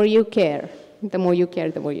 the more you care. The more you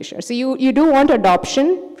care, the more you share. So you do want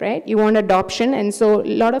adoption, right? You want adoption. And so a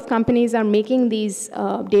lot of companies are making these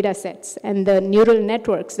data sets and the neural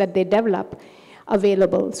networks that they develop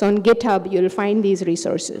available. So on GitHub, you'll find these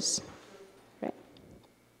resources. Right?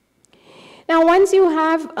 Now, once you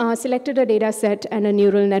have selected a data set and a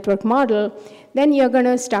neural network model, then you're going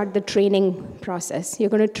to start the training process.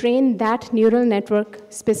 You're going to train that neural network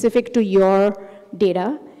specific to your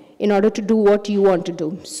data in order to do what you want to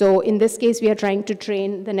do. So in this case, we are trying to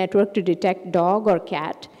train the network to detect dog or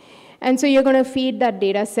cat. And so you're going to feed that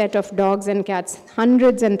data set of dogs and cats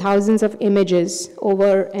hundreds and thousands of images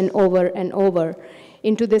over and over and over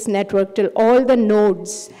into this network till all the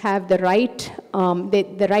nodes have the right,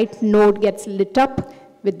 the right node gets lit up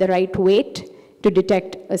with the right weight to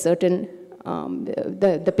detect a certain,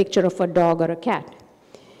 the picture of a dog or a cat.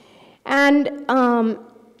 And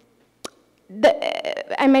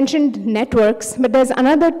I mentioned networks, but there's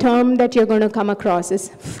another term that you're going to come across is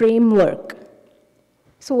framework.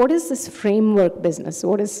 So what is this framework business?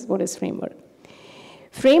 What is framework?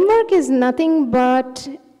 Framework is nothing but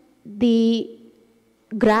the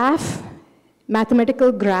graph,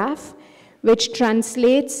 mathematical graph, which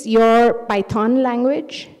translates your Python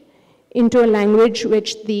language into a language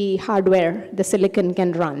which the hardware, the silicon,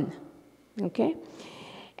 can run. Okay?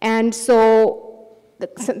 And so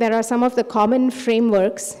there are some of the common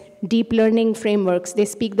frameworks, deep learning frameworks. They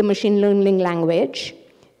speak the machine learning language.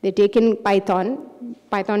 They take in Python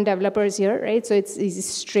developers here, right? So it's easy,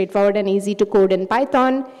 straightforward and easy to code in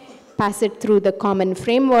Python, pass it through the common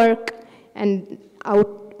framework, and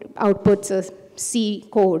outputs a C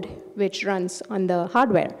code, which runs on the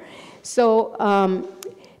hardware. So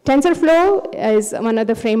TensorFlow is one of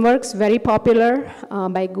the frameworks, very popular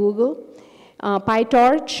by Google.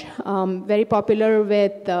 PyTorch, very popular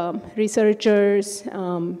with researchers,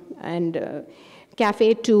 and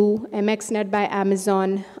Caffe2, MXNet by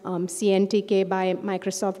Amazon, CNTK by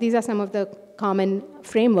Microsoft. These are some of the common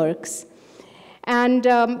frameworks. And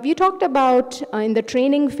we talked about, in the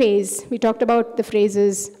training phase, we talked about the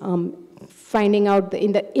phrases finding out,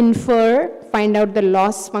 in the infer, find out the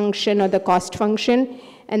loss function or the cost function,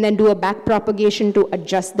 and then do a back propagation to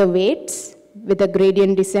adjust the weights with a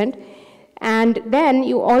gradient descent. And then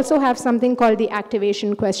you also have something called the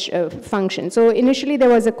activation function. So initially there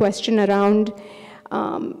was a question around,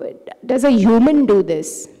 does a human do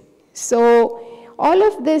this? So all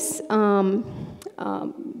of this, the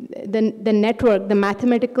network, the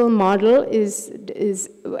mathematical model is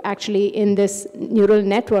actually in this neural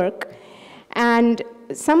network. And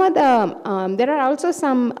some of the, there are also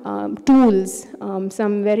some tools,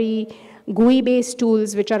 some very GUI-based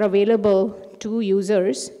tools which are available to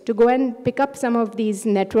users to go and pick up some of these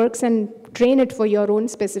networks and train it for your own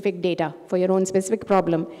specific data, for your own specific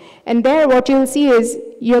problem. And there what you'll see is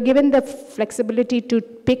you're given the flexibility to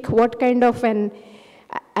pick what kind of an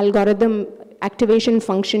algorithm activation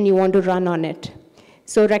function you want to run on it.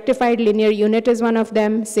 So rectified linear unit is one of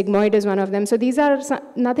them, sigmoid is one of them. So these are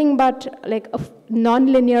nothing but like a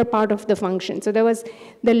non-linear part of the function. So there was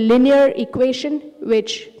the linear equation,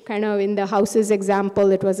 which kind of in the houses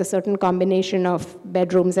example, it was a certain combination of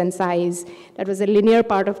bedrooms and size. That was a linear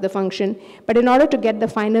part of the function. But in order to get the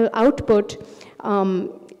final output,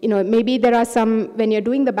 you know, maybe there are some, when you're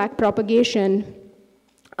doing the back propagation,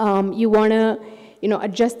 you want to, you know,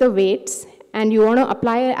 adjust the weights, and you want to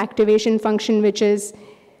apply an activation function which is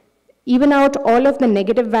even out all of the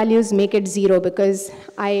negative values, make it 0, because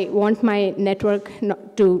I want my network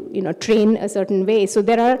not to, you know, train a certain way. So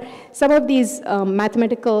there are some of these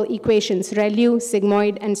mathematical equations, ReLU,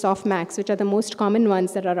 sigmoid, and softmax, which are the most common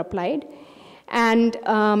ones that are applied. And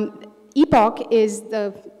epoch is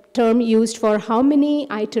the term used for how many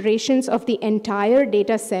iterations of the entire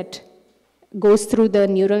data set goes through the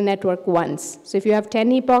neural network once. So if you have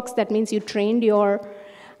 10 epochs, that means you trained your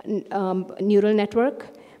neural network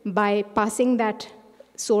by passing that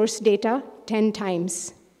source data 10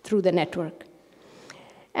 times through the network.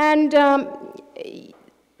 And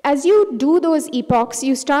as you do those epochs,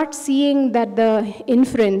 you start seeing that the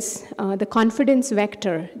inference, the confidence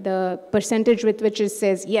vector, the percentage with which it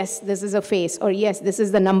says, yes, this is a face, or yes, this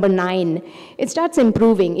is the number 9, it starts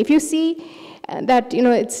improving. If you see that, you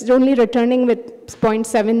know, it's only returning with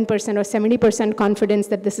 0.7% or 70% confidence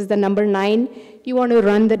that this is the number 9, you want to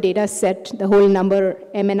run the data set, the whole number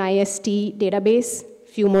MNIST database,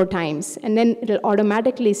 few more times. And then it'll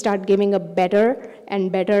automatically start giving a better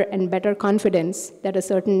and better confidence that a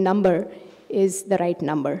certain number is the right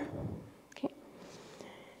number. Okay.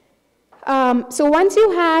 So once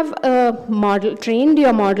you have a model, trained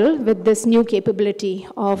your model with this new capability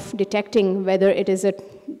of detecting whether it is a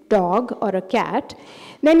dog or a cat,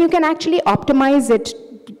 then you can actually optimize it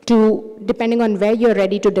depending on where you're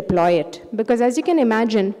ready to deploy it. Because as you can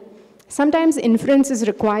imagine, sometimes inference is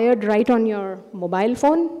required right on your mobile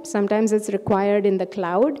phone, sometimes it's required in the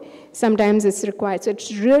cloud, sometimes it's required. So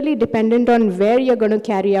it's really dependent on where you're going to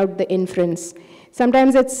carry out the inference.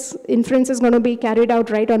 Sometimes inference is going to be carried out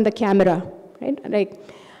right on the camera, right? Like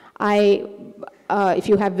if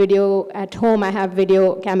you have video at home, I have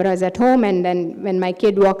video cameras at home, and then when my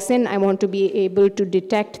kid walks in, I want to be able to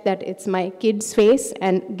detect that it's my kid's face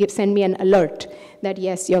and send me an alert that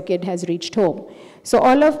yes, your kid has reached home. So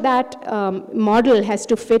all of that model has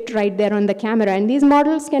to fit right there on the camera, and these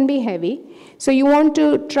models can be heavy. So you want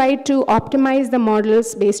to try to optimize the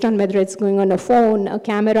models based on whether it's going on a phone, a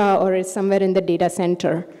camera, or it's somewhere in the data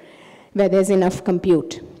center where there's enough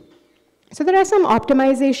compute. So there are some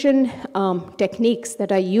optimization techniques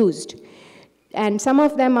that are used, and some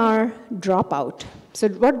of them are dropout. So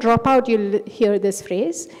what dropout, you'll hear this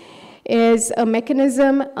phrase, is a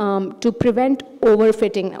mechanism to prevent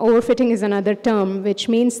overfitting. Overfitting is another term, which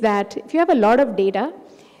means that if you have a lot of data,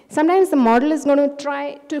 sometimes the model is going to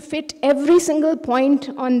try to fit every single point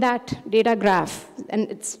on that data graph,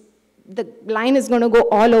 and the line is going to go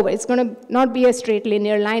all over. It's going to not be a straight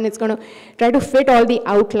linear line. It's going to try to fit all the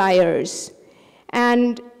outliers.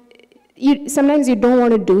 And sometimes you don't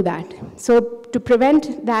want to do that. So to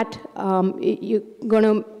prevent that, you're going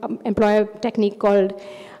to employ a technique called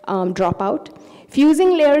dropout.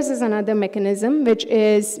 Fusing layers is another mechanism, which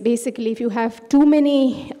is basically if you have too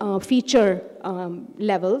many feature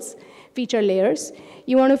layers,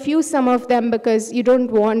 you want to fuse some of them because you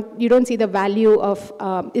don't see the value of,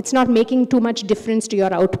 it's not making too much difference to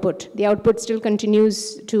your output. The output still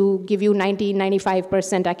continues to give you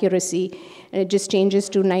 95% accuracy, and it just changes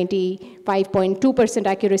to 95.2%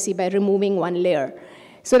 accuracy by removing one layer.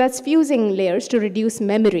 So that's fusing layers to reduce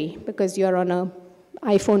memory, because you're on a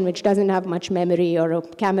iPhone which doesn't have much memory, or a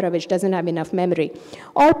camera which doesn't have enough memory.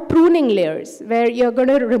 Or pruning layers, where you're going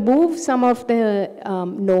to remove some of the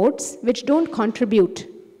nodes which don't contribute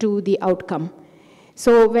to the outcome.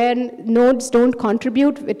 So when nodes don't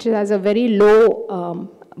contribute, which has a very low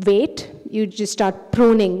weight, you just start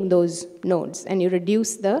pruning those nodes, and you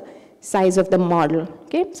reduce the size of the model.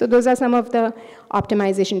 Okay? So those are some of the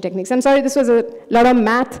optimization techniques. I'm sorry, this was a lot of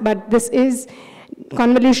math, but this is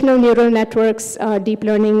convolutional neural networks. Deep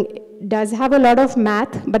learning does have a lot of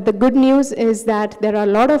math, but the good news is that there are a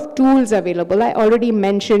lot of tools available. I already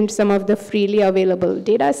mentioned some of the freely available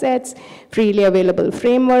data sets, freely available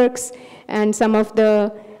frameworks, and some of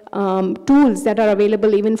the tools that are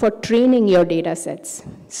available even for training your data sets.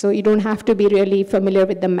 So you don't have to be really familiar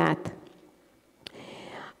with the math.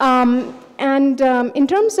 In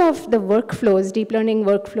terms of the workflows, deep learning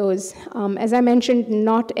workflows, as I mentioned,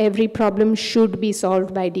 not every problem should be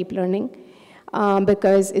solved by deep learning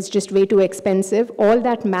because it's just way too expensive. All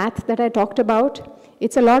that math that I talked about,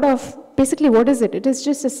 it's a lot of, basically what is it? It is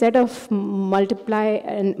just a set of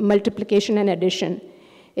multiplication and addition.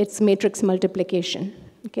 It's matrix multiplication,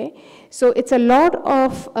 okay? So it's a lot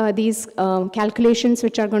of these calculations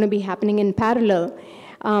which are going to be happening in parallel,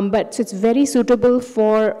 but so it's very suitable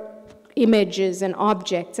for images and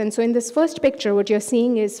objects. And so in this first picture, what you're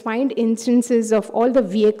seeing is find instances of all the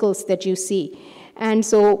vehicles that you see. And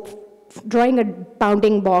so drawing a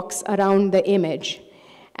bounding box around the image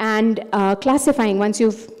and classifying, once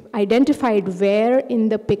you've identified where in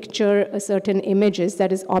the picture a certain image is,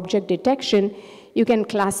 that is object detection, you can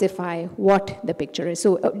classify what the picture is.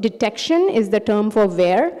 So detection is the term for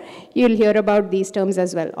where. You'll hear about these terms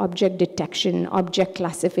as well: object detection, object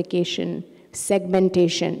classification,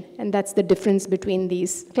 segmentation, and that's the difference between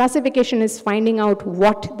these. Classification is finding out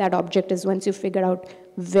what that object is once you figure out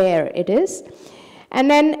where it is.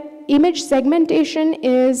 And then image segmentation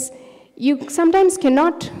is, you sometimes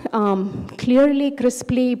cannot clearly,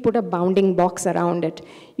 crisply put a bounding box around it.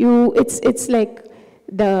 It's like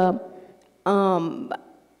the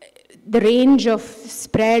range of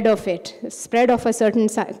spread of it, spread of a certain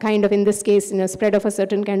kind of, in this case, spread of a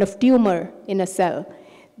certain kind of tumor in a cell.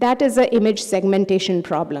 That is an image segmentation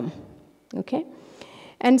problem, okay?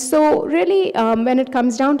 And so really, when it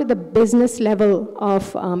comes down to the business level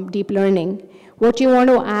of deep learning, what you want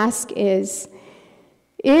to ask is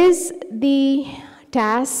the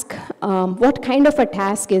task, what kind of a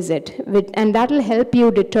task is it? And that'll help you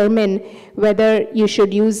determine whether you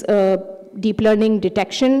should use a deep learning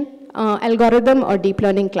detection algorithm or deep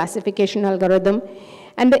learning classification algorithm.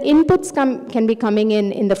 And the inputs can be coming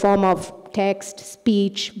in the form of text,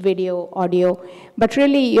 speech, video, audio. But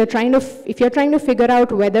really, if you're trying to figure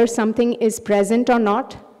out whether something is present or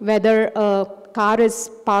not, whether a car is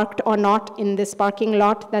parked or not in this parking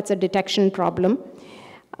lot, that's a detection problem.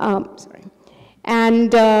 Sorry.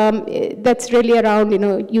 And that's really around,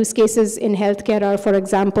 use cases in healthcare are, for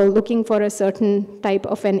example, looking for a certain type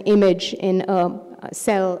of an image in a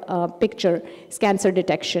cell picture, is cancer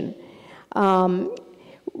detection.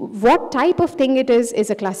 What type of thing it is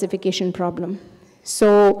a classification problem.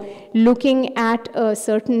 So looking at a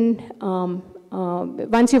certain,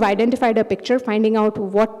 once you've identified a picture, finding out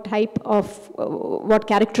what type of, what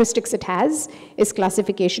characteristics it has is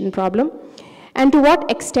classification problem. And to what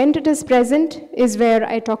extent it is present is where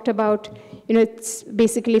I talked about, it's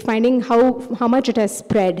basically finding how much it has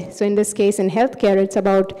spread. So in this case, in healthcare, it's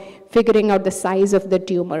about figuring out the size of the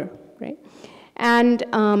tumor, right? And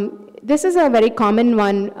this is a very common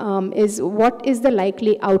one, is what is the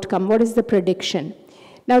likely outcome? What is the prediction?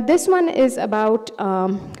 Now this one is about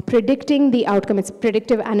predicting the outcome. It's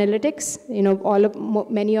predictive analytics.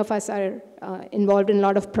 Many of us are involved in a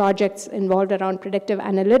lot of projects involved around predictive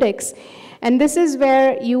analytics. And this is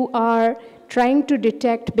where you are trying to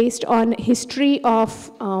detect based on history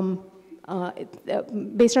of,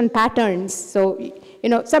 based on patterns. So,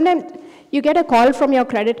 sometimes you get a call from your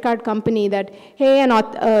credit card company that, hey,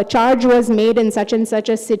 a charge was made in such and such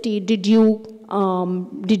a city. Did you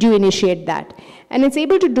initiate that? And it's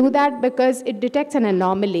able to do that because it detects an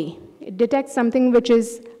anomaly. It detects something which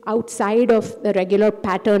is outside of the regular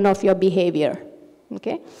pattern of your behavior,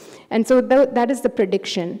 okay? And so that is the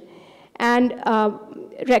prediction. And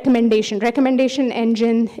recommendation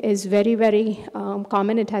engine is very, very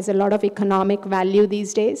common. It has a lot of economic value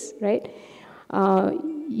these days, right?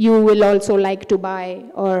 You will also like to buy,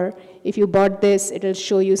 or if you bought this, it'll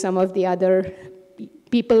show you some of the other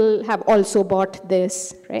people have also bought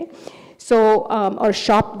this, right? So, or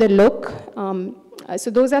shop the look.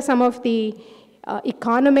 So those are some of the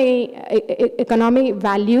economic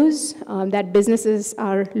values that businesses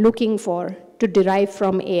are looking for to derive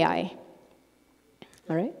from AI.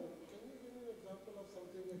 All right? Can you give me an example of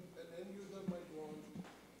something an end user might want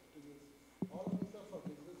to use? All of this stuff for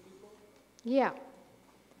business people? Yeah.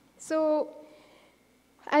 So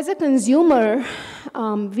as a consumer,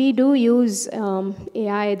 we do use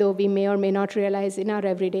AI, though we may or may not realize in our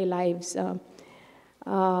everyday lives.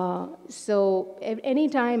 So any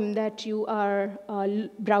time that you are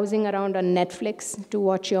browsing around on Netflix to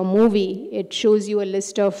watch your movie, it shows you a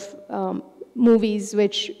list of movies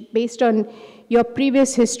which, based on your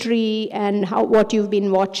previous history and what you've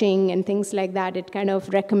been watching and things like that, it kind of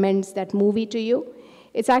recommends that movie to you.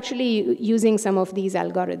 It's actually using some of these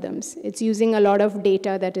algorithms. It's using a lot of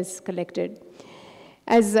data that is collected.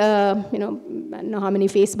 As, I don't know how many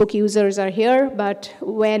Facebook users are here, but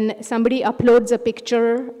when somebody uploads a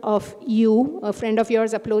picture of you, a friend of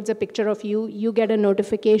yours uploads a picture of you, you get a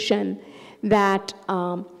notification that,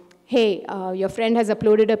 hey, your friend has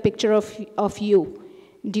uploaded a picture of you.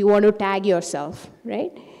 Do you want to tag yourself,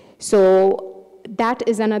 right? So that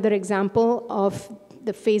is another example of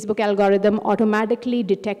the Facebook algorithm automatically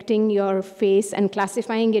detecting your face and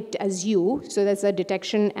classifying it as you. So that's a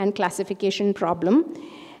detection and classification problem.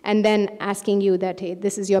 And then asking you that, hey,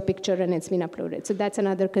 this is your picture and it's been uploaded. So that's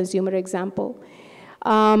another consumer example.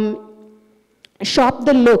 Shop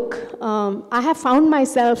the look. I have found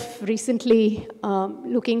myself recently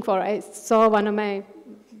looking for, I saw one of my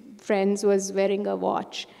friends was wearing a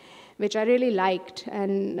watch, which I really liked,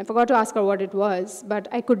 and I forgot to ask her what it was, but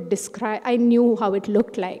I could describe, I knew how it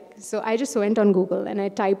looked like. So I just went on Google and I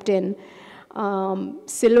typed in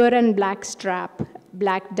silver and black strap,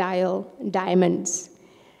 black dial, diamonds.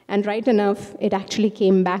 And right enough, it actually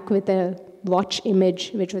came back with a watch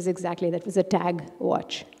image, which was exactly that. It was a tag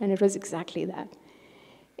watch, and it was exactly that.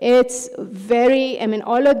 It's very,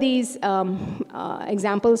 all of these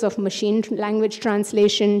examples of machine language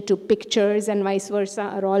translation to pictures and vice versa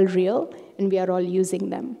are all real, and we are all using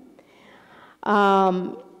them.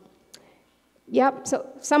 So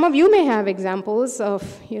some of you may have examples of,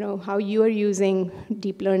 how you are using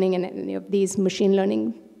deep learning and any of these machine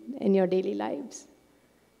learning in your daily lives.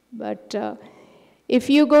 But if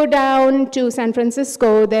you go down to San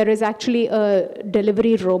Francisco, there is actually a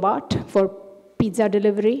delivery robot for pizza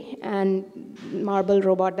delivery, and marble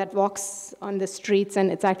robot that walks on the streets,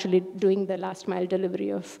 and it's actually doing the last mile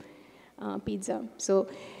delivery of pizza. So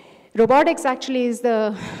robotics actually is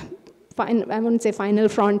the, I wouldn't say final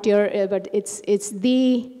frontier, but it's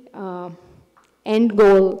the end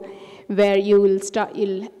goal where you will start,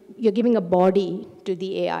 you're giving a body to the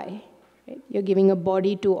AI. Right? You're giving a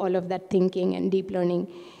body to all of that thinking and deep learning.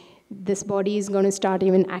 This body is going to start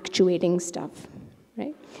even actuating stuff,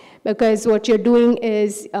 right? Because what you're doing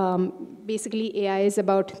is, basically AI is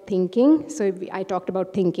about thinking. So I talked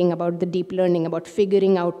about thinking, about the deep learning, about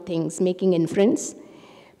figuring out things, making inference.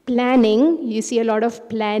 Planning, you see a lot of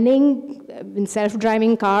planning in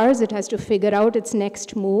self-driving cars. It has to figure out its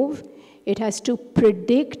next move. It has to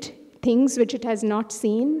predict things which it has not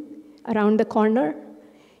seen around the corner.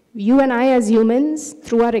 You and I as humans,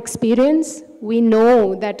 through our experience, we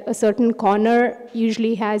know that a certain corner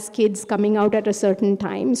usually has kids coming out at a certain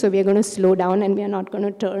time, so we are going to slow down and we are not going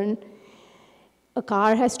to turn. A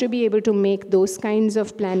car has to be able to make those kinds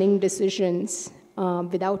of planning decisions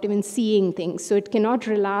without even seeing things. So it cannot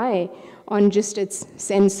rely on just its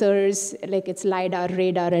sensors, like its LiDAR,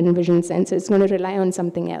 radar, and vision sensors. It's going to rely on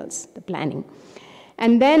something else, the planning.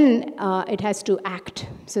 And then it has to act.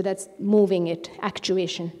 So that's moving it,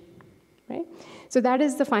 actuation, right? So that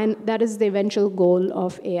is the eventual goal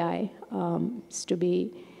of AI,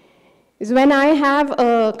 is when I have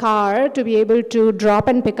a car to be able to drop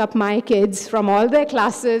and pick up my kids from all their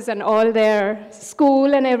classes and all their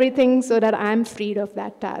school and everything so that I'm freed of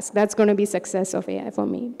that task. That's going to be success of AI for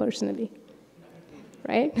me, personally,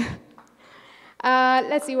 right?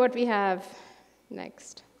 Let's see what we have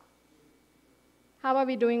next. How are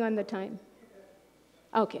we doing on the time?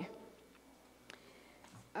 Okay.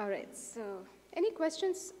 All right, so any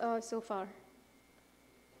questions so far?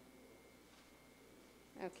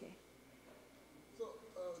 Okay. So,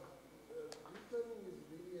 deep learning is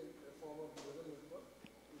really a form of neural network?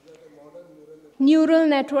 Is that a modern neural network? Neural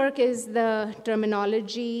network is the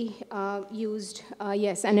terminology used,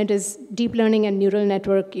 yes, and it is deep learning and neural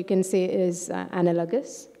network, you can say, is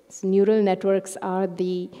analogous. So neural networks are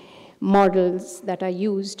the models that are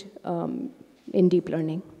used in deep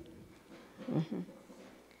learning. Mm-hmm.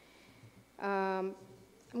 I'm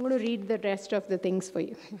going to read the rest of the things for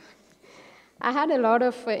you. I had a lot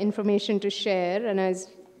of information to share, and I was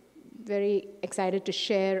very excited to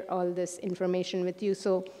share all this information with you.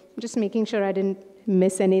 So I'm just making sure I didn't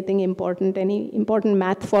miss anything important, any important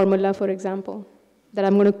math formula, for example, that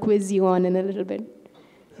I'm going to quiz you on in a little bit.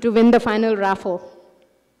 To win the final raffle,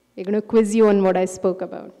 we're going to quiz you on what I spoke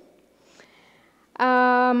about.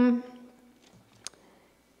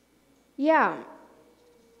 Yeah.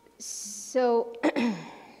 So,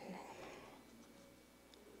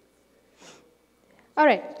 all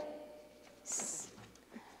right.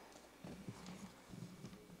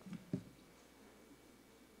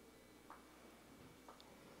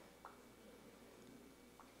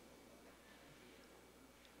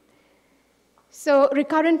 So,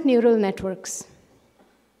 recurrent neural networks.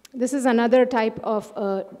 This is another type of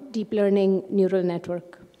deep learning neural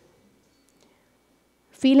network.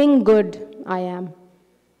 Feeling good, I am.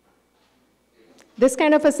 This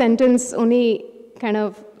kind of a sentence only kind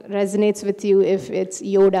of resonates with you if it's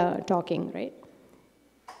Yoda talking, right?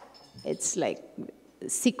 It's like a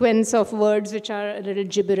sequence of words which are a little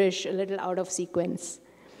gibberish, a little out of sequence.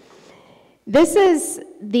 This is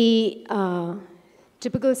the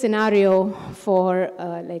typical scenario for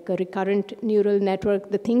like a recurrent neural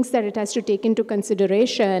network. The things that it has to take into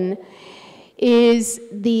consideration is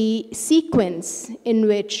the sequence in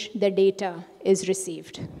which the data is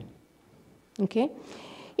received. Okay?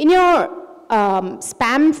 In your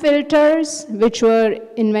spam filters, which were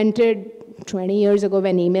invented 20 years ago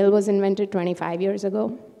when email was invented, 25 years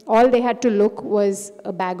ago, all they had to look was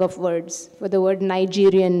a bag of words for the word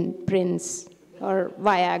Nigerian prince or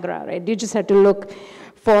Viagra, right? You just had to look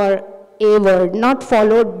for a word, not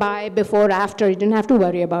followed by, before, after. You didn't have to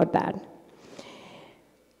worry about that.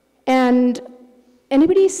 And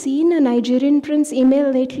anybody seen a Nigerian prince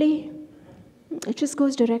email lately? It just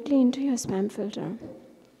goes directly into your spam filter.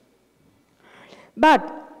 But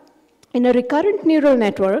in a recurrent neural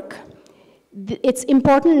network, it's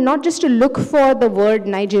important not just to look for the word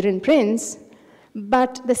Nigerian prince,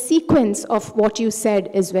 but the sequence of what you said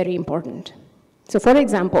is very important. So for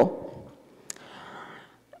example,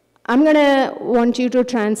 I'm going to want you to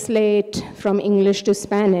translate from English to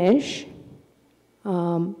Spanish.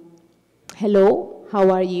 Hello, how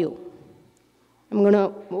are you? I'm going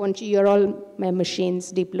to want you, you're all my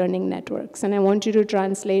machines, deep learning networks, and I want you to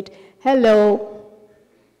translate hello,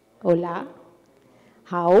 hola,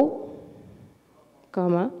 how,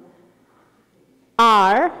 comma,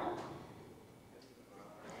 are,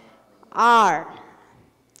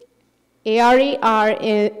 A-R-E-R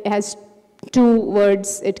has two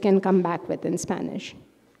words it can come back with in Spanish.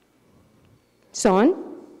 Son,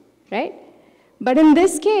 right? But in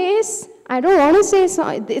this case, I don't want to say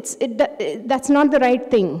son. That's not the right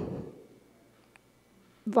thing.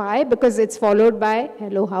 Why? Because it's followed by,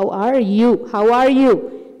 hello, how are you? How are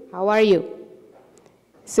you? How are you?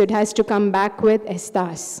 So it has to come back with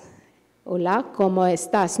estás. Hola, ¿cómo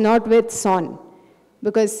estás? Not with son.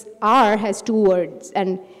 Because R has two words,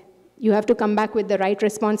 and you have to come back with the right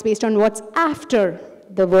response based on what's after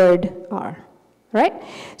the word R, right?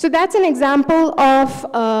 So that's an example of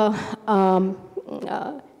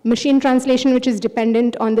machine translation which is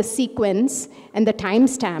dependent on the sequence and the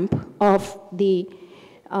timestamp of the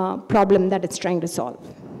problem that it's trying to solve.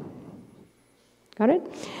 Got it?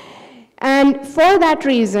 And for that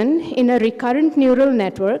reason, in a recurrent neural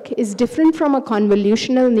network is different from a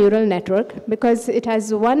convolutional neural network because it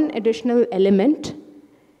has one additional element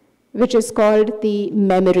which is called the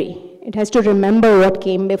memory. It has to remember what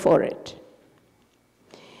came before it.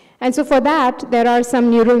 And so for that, there are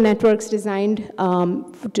some neural networks designed.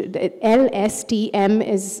 LSTM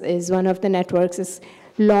is one of the networks. It's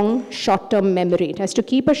long short-term memory. It has to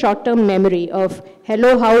keep a short-term memory of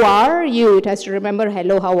hello, how are you? It has to remember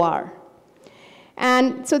hello, how are.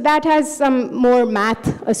 And so that has some more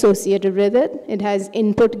math associated with it. It has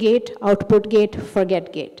input gate, output gate,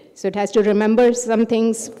 forget gate. So it has to remember some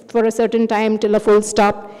things for a certain time till a full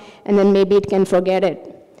stop, and then maybe it can forget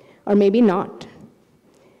it, or maybe not.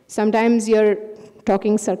 Sometimes you're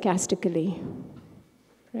talking sarcastically,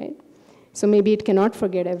 right? So maybe it cannot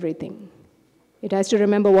forget everything. It has to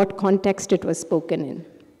remember what context it was spoken in,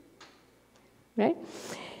 right?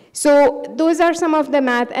 So those are some of the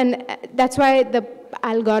math, and that's why the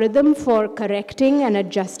algorithm for correcting and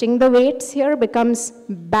adjusting the weights here becomes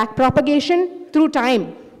backpropagation through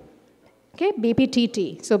time. Okay,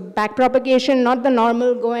 BPTT. So backpropagation, not the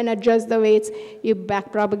normal go and adjust the weights, you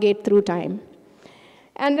backpropagate through time.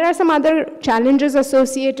 And there are some other challenges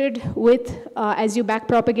associated with as you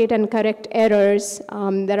backpropagate and correct errors.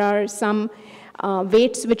 There are some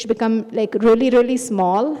weights which become like really, really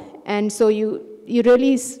small, and so you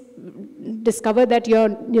really discover that your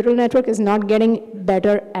neural network is not getting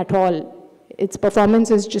better at all. Its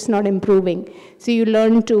performance is just not improving. So you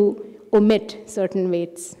learn to omit certain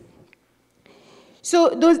weights. So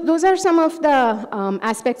those are some of the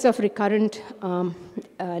aspects of recurrent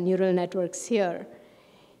neural networks here.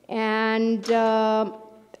 And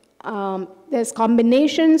there's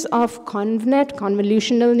combinations of ConvNet,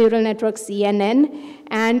 convolutional neural network, CNN,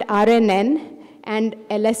 and RNN, and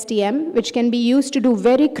LSTM, which can be used to do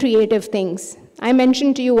very creative things. I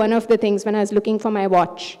mentioned to you one of the things when I was looking for my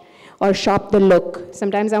watch, or shop the look.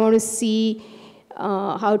 Sometimes I want to see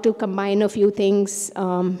how to combine a few things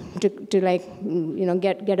to like,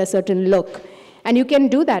 get a certain look. And you can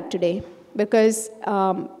do that today because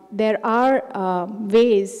there are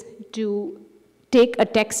ways to take a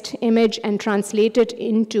text image and translate it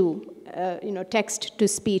into text to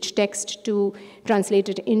speech, text to translate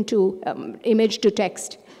it into image to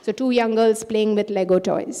text. So two young girls playing with Lego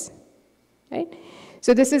toys, right?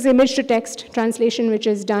 So this is image to text translation, which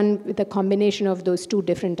is done with a combination of those two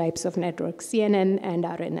different types of networks, CNN and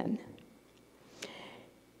RNN.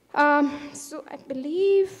 So I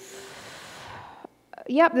believe,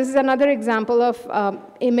 yeah, this is another example of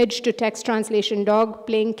image to text translation, dog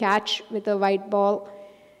playing catch with a white ball.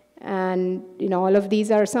 And all of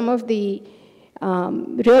these are some of the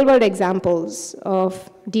real-world examples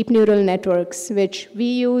of deep neural networks, which we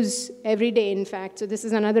use every day, in fact. So this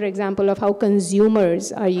is another example of how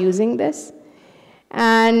consumers are using this.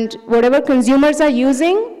 And whatever consumers are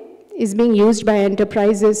using is being used by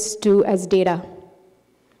enterprises as data.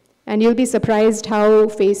 And you'll be surprised how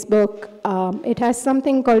Facebook, it has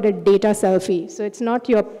something called a data selfie. So it's not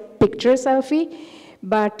your picture selfie,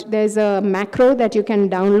 but there's a macro that you can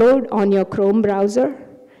download on your Chrome browser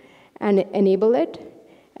and enable it.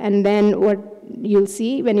 And then what you'll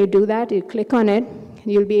see when you do that, you click on it,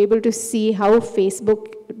 you'll be able to see how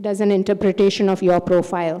Facebook does an interpretation of your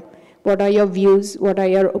profile. What are your views? What are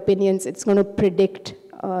your opinions? It's going to predict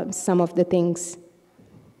some of the things.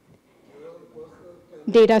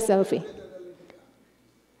 Data selfie.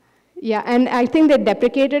 Yeah, and I think they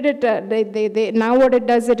deprecated it. Now what it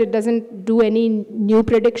does, it doesn't do any new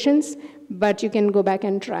predictions, but you can go back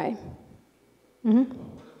and try.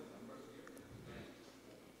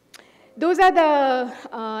 Those are the,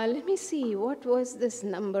 let me see, what was this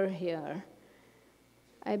number here?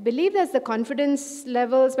 I believe that's the confidence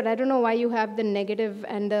levels, but I don't know why you have the negative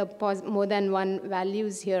and the more than one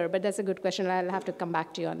values here, but that's a good question. I'll have to come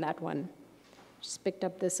back to you on that one. Just picked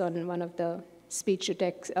up this on one of the speech to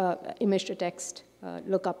text, image to text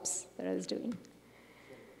lookups that I was doing.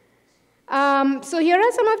 So here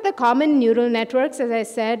are some of the common neural networks. As I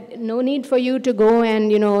said, no need for you to go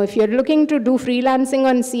and, if you're looking to do freelancing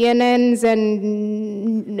on CNNs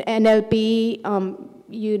and NLP,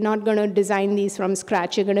 you're not going to design these from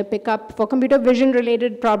scratch. You're going to pick up, for computer vision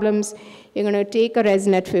related problems, you're going to take a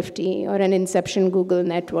ResNet 50 or an Inception Google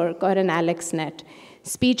network or an AlexNet.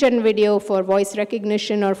 Speech and video for voice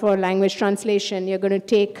recognition or for language translation, you're going to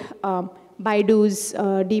take Baidu's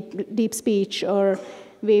deep speech or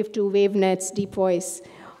Wave 2, WaveNet's deep voice.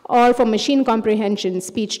 Or for machine comprehension,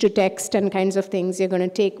 speech to text and kinds of things, you're going to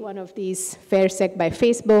take one of these, FairSec by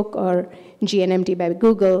Facebook or GNMT by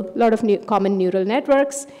Google, a lot of common neural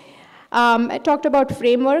networks. I talked about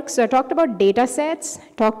frameworks, so I talked about data sets,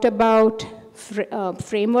 talked about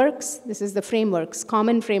frameworks. This is the frameworks,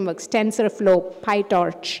 common frameworks, TensorFlow,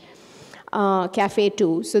 PyTorch,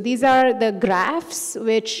 Caffe2. So these are the graphs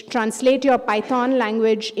which translate your Python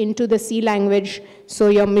language into the C language so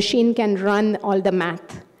your machine can run all the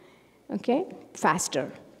math, okay,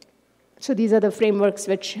 faster. So these are the frameworks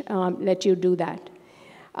which let you do that.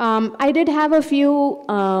 I did have a few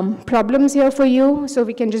problems here for you, so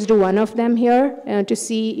we can just do one of them here to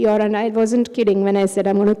see your, and I wasn't kidding when I said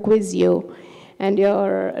I'm going to quiz you, and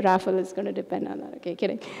your raffle is going to depend on that. Okay,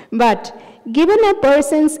 kidding. But given a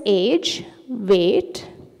person's age, weight,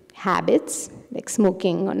 habits, like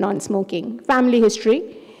smoking or non-smoking, family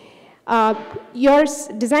history,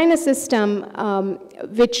 design a system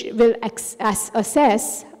which will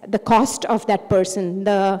assess the cost of that person,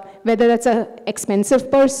 whether that's an expensive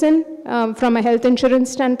person from a health insurance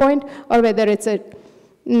standpoint, or whether it's a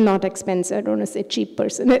not expensive, I don't want to say cheap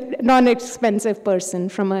person, non-expensive person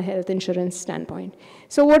from a health insurance standpoint.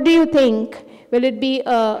 So what do you think? Will it be,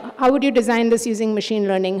 how would you design this using machine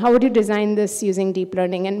learning? How would you design this using deep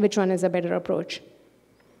learning? And which one is a better approach?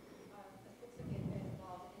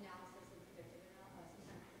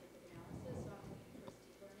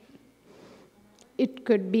 It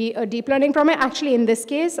could be a deep learning problem. Actually, in this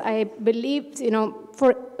case, I believe,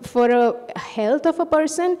 for a health of a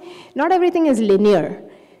person, not everything is linear.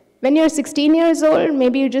 When you're 16 years old,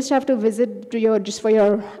 maybe you just have to visit just for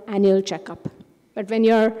your annual checkup. But when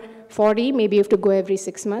you're 40, maybe you have to go every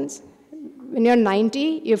 6 months. When you're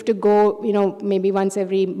 90, you have to go, maybe once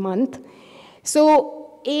every month.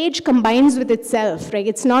 So age combines with itself, right?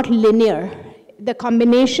 It's not linear. The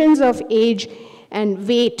combinations of age and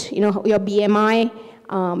weight, your BMI,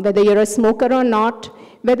 whether you're a smoker or not.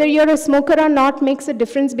 Whether you're a smoker or not makes a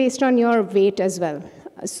difference based on your weight as well.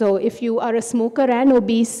 So if you are a smoker and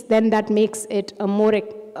obese, then that makes it a more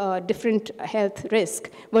different health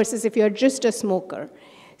risk versus if you're just a smoker.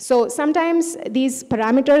 So sometimes these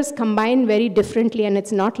parameters combine very differently and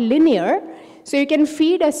it's not linear. So you can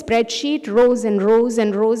feed a spreadsheet rows and rows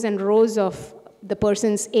and rows and rows of the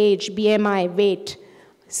person's age, BMI, weight,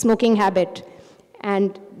 smoking habit,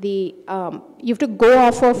 and you have to go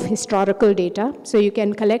off of historical data. So you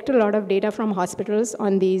can collect a lot of data from hospitals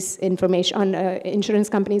on these information, on insurance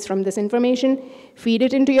companies from this information, feed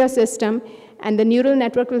it into your system, and the neural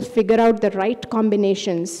network will figure out the right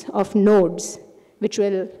combinations of nodes, which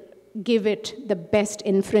will give it the best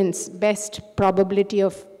inference, best probability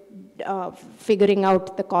of figuring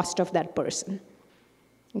out the cost of that person.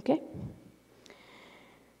 Okay?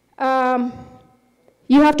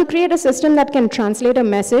 You have to create a system that can translate a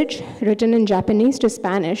message written in Japanese to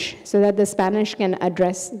Spanish so that the Spanish can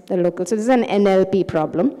address the local. So this is an NLP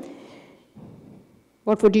problem.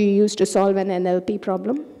 What would you use to solve an NLP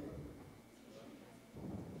problem?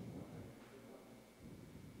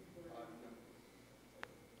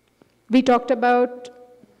 We talked about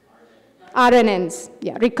RNNs,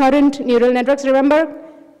 yeah, recurrent neural networks. Remember?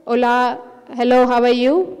 Hola, hello, how are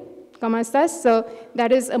you? ¿Cómo estás? So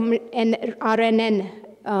that is an RNN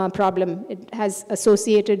problem. It has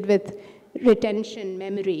associated with retention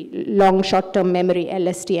memory, long short-term memory,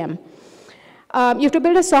 LSTM. You have to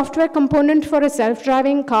build a software component for a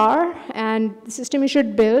self-driving car, and the system you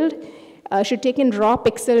should build should take in raw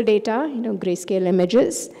pixel data, grayscale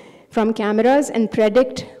images from cameras and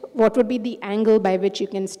predict what would be the angle by which you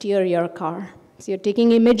can steer your car. So you're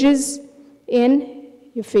taking images in,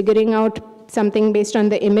 you're figuring out something based on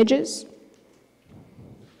the images.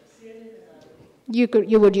 You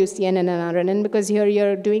would use CNN and RNN because here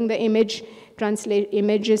you're doing the image, translate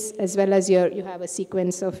images, as well as you have a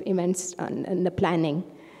sequence of events in the planning.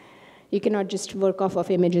 You cannot just work off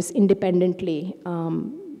of images independently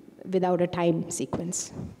without a time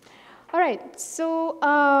sequence. All right, so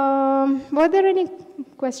were there any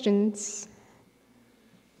questions?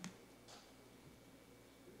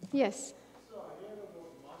 Yes? So I heard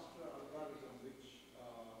about master algorithm which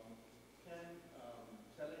can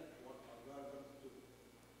select what algorithms to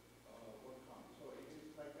work on. So it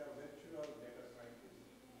is like a virtual data scientist.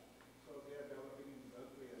 So they are developing in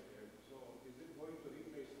Berkeley here. So is it going to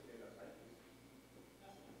replace data scientists?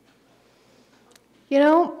 You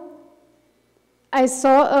know, I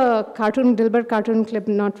saw a Dilbert cartoon clip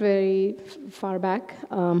not very far back.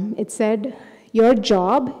 It said, your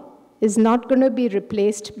job is not going to be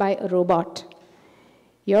replaced by a robot.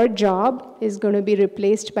 Your job is going to be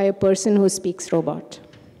replaced by a person who speaks robot.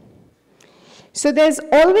 So there's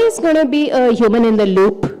always going to be a human in the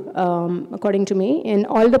loop, according to me. In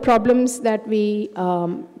all the problems that we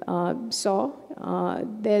saw,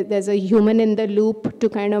 there's a human in the loop to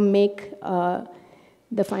kind of make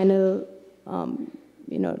the final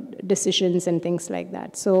decisions and things like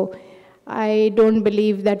that. So I don't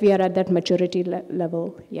believe that we are at that maturity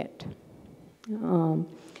level yet.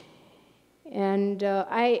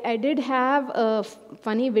 I did have a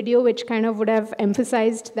funny video which kind of would have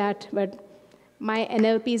emphasized that, but my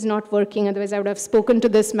NLP is not working, otherwise I would have spoken to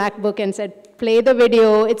this MacBook and said, play the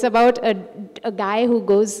video. It's about a guy who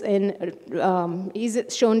goes in, he's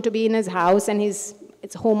shown to be in his house, and it's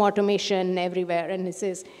home automation everywhere, and he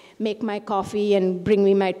says, make my coffee and bring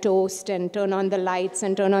me my toast and turn on the lights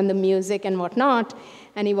and turn on the music and whatnot.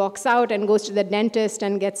 And he walks out and goes to the dentist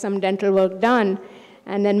and gets some dental work done.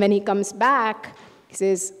 And then when he comes back, he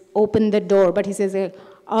says, open the door. But he says,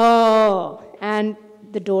 oh, and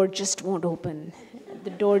the door just won't open.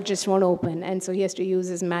 The door just won't open. And so he has to use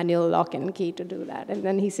his manual lock and key to do that. And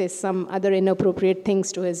then he says some other inappropriate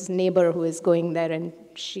things to his neighbor who is going there, and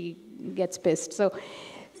she gets pissed. So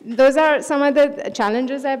those are some of the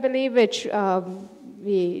challenges, I believe, which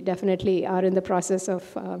we definitely are in the process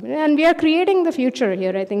of. And we are creating the future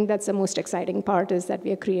here. I think that's the most exciting part, is that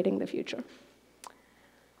we are creating the future.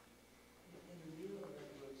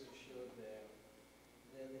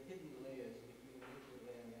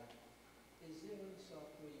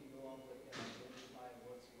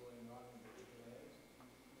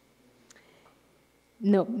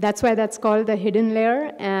 No, that's why that's called the hidden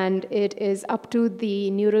layer, and it is up to the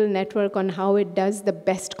neural network on how it does the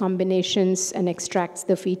best combinations and extracts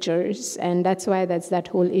the features. And that's why that's that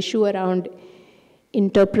whole issue around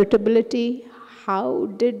interpretability. How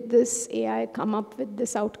did this AI come up with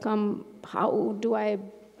this outcome? How do I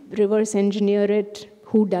reverse engineer it?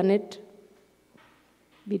 Who done it?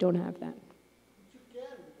 We don't have that.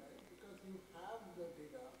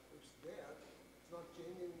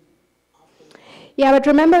 Yeah, but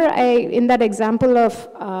remember, in that example of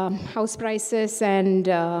house prices and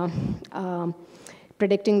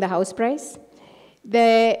predicting the house price,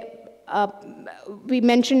 we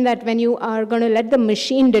mentioned that when you are going to let the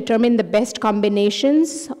machine determine the best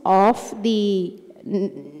combinations of the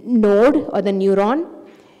node or the neuron,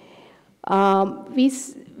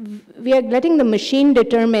 we are letting the machine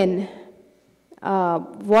determine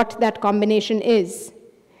what that combination is.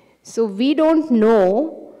 So we don't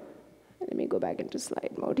know. Let me go back into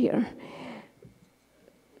slide mode here.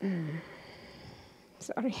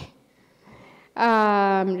 Sorry.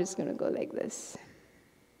 I'm just going to go like this.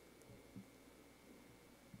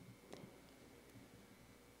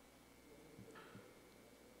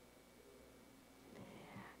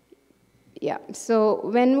 Yeah, so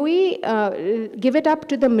when we give it up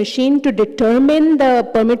to the machine to determine the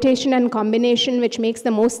permutation and combination which makes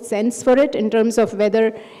the most sense for it in terms of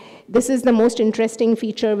whether this is the most interesting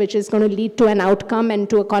feature which is going to lead to an outcome and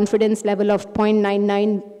to a confidence level of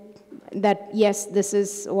 0.99 that, yes, this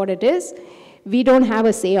is what it is, we don't have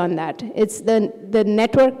a say on that. It's the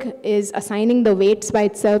network is assigning the weights by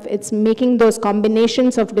itself. It's making those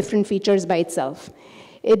combinations of different features by itself.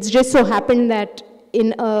 It's just so happened that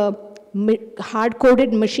in a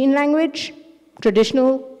hard-coded machine language,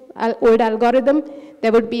 traditional old algorithm,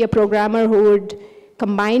 there would be a programmer who would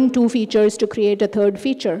combine two features to create a third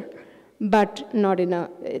feature. But not in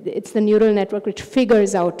it's the neural network which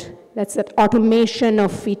figures out, that's that automation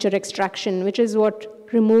of feature extraction, which is what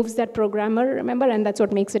removes that programmer, remember, and that's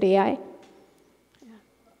what makes it AI.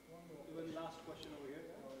 Last question over here.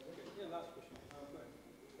 Yeah, last question.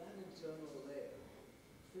 That internal layer,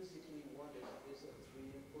 physically what is it? Is it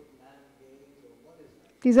 3-input NAND gate, or what is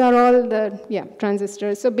that? These are all the,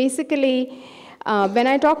 transistors. So basically, when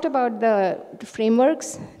I talked about the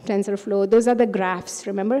frameworks, TensorFlow, those are the graphs,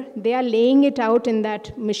 remember? They are laying it out in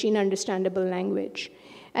that machine understandable language.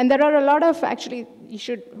 And there are a lot of, actually, you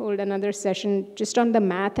should hold another session just on the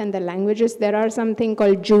math and the languages. There are something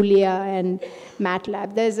called Julia and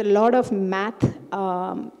MATLAB. There's a lot of math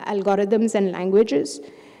algorithms and languages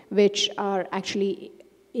which are actually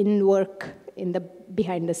in work in the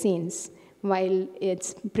behind the scenes while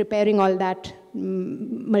it's preparing all that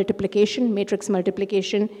multiplication, matrix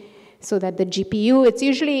multiplication, so that the GPU, it's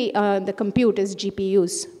usually the compute is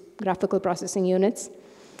GPUs, graphical processing units,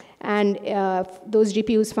 and those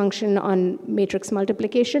GPUs function on matrix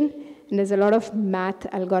multiplication, And there's a lot of math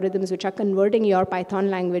algorithms which are converting your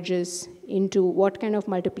Python languages into what kind of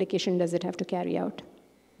multiplication does it have to carry out.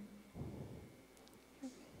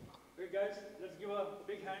 Okay, guys, let's give a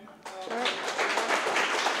big hand.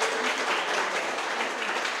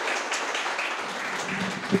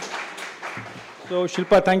 So,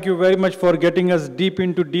 Shilpa, thank you very much for getting us deep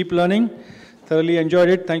into deep learning. Thoroughly enjoyed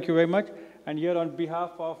it. Thank you very much. And here on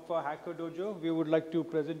behalf of Hacker Dojo, we would like to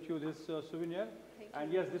present you this souvenir.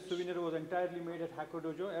 And yes, this souvenir was entirely made at Hacker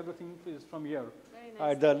Dojo. Everything is from here. Very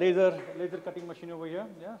nice. The laser cutting machine over here.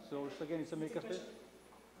 Yeah. So it's, again, it's a makerspace.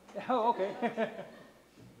 Oh, okay. 1, 2,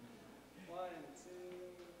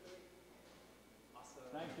 3. Awesome.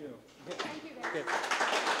 Thank you. Thank you, guys. Okay.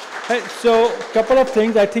 Hey, so a couple of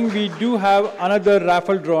things. I think we do have another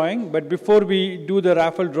raffle drawing. But before we do the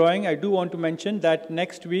raffle drawing, I do want to mention that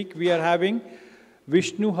next week we are having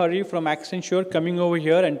Vishnu Hari from Accenture coming over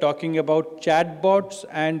here and talking about chatbots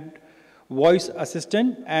and voice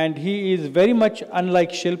assistant. And he is very much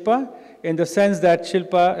unlike Shilpa in the sense that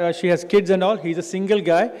Shilpa, she has kids and all. He's a single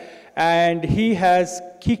guy. And he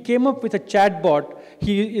came up with a chatbot.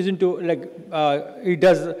 He is into, like, I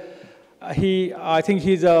think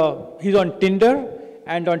he's on Tinder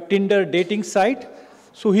and on Tinder dating site.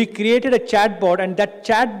 So he created a chatbot, and that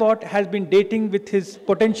chatbot has been dating with his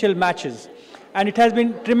potential matches. And it has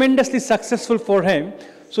been tremendously successful for him.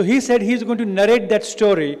 So he said he's going to narrate that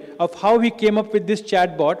story of how he came up with this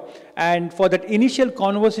chatbot. And for that initial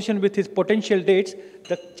conversation with his potential dates,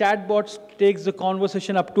 the chatbot takes the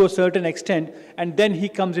conversation up to a certain extent, and then he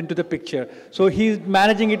comes into the picture. So he's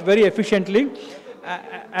managing it very efficiently.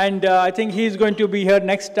 And I think he's going to be here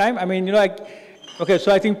next time. I mean, you know, okay,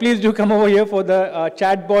 so I think please do come over here for the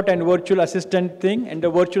chatbot and virtual assistant thing. And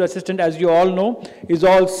the virtual assistant, as you all know, is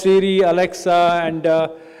all Siri, Alexa, and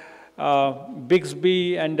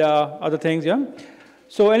Bixby, and other things, yeah?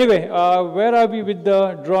 So anyway, where are we with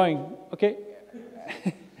the drawing? Okay.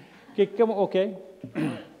 Okay, come, okay.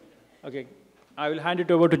 Okay, I will hand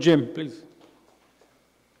it over to Jim, please.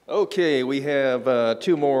 Okay, we have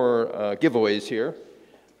 2 more giveaways here.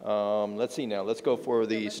 Let's see now. Let's go for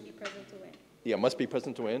these. Yeah, must be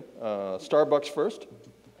present to win. Starbucks first.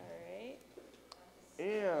 All right.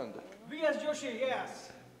 And V.S. Joshi,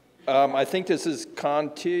 yes. I think this is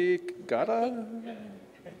Conti-Gata.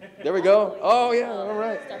 There we go. Oh, yeah, all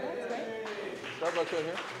right. Starbucks, right? Starbucks right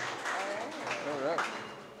here. All right.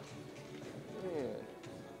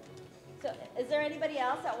 So is there anybody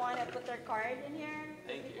else that want to put their card in here?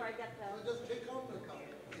 Thank you. Before I get the... Just take out the card.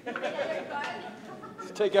 Take out your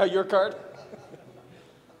card? Take out your card.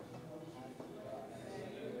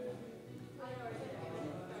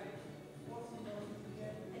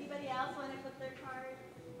 Anybody else want to put their card?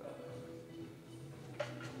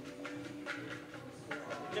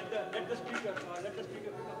 Let the speaker pick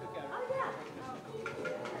up the camera. Oh, yeah.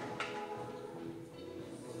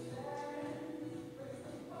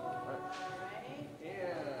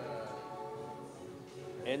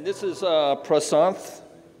 And this is Prasanth.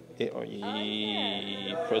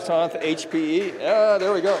 Prasanth HPE. Ah,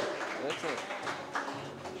 there we go. Excellent.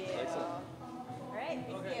 Excellent. All right,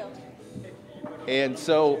 thank you. And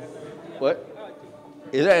so, what?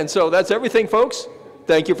 And so that's everything, folks.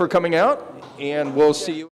 Thank you for coming out, and we'll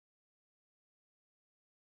see you.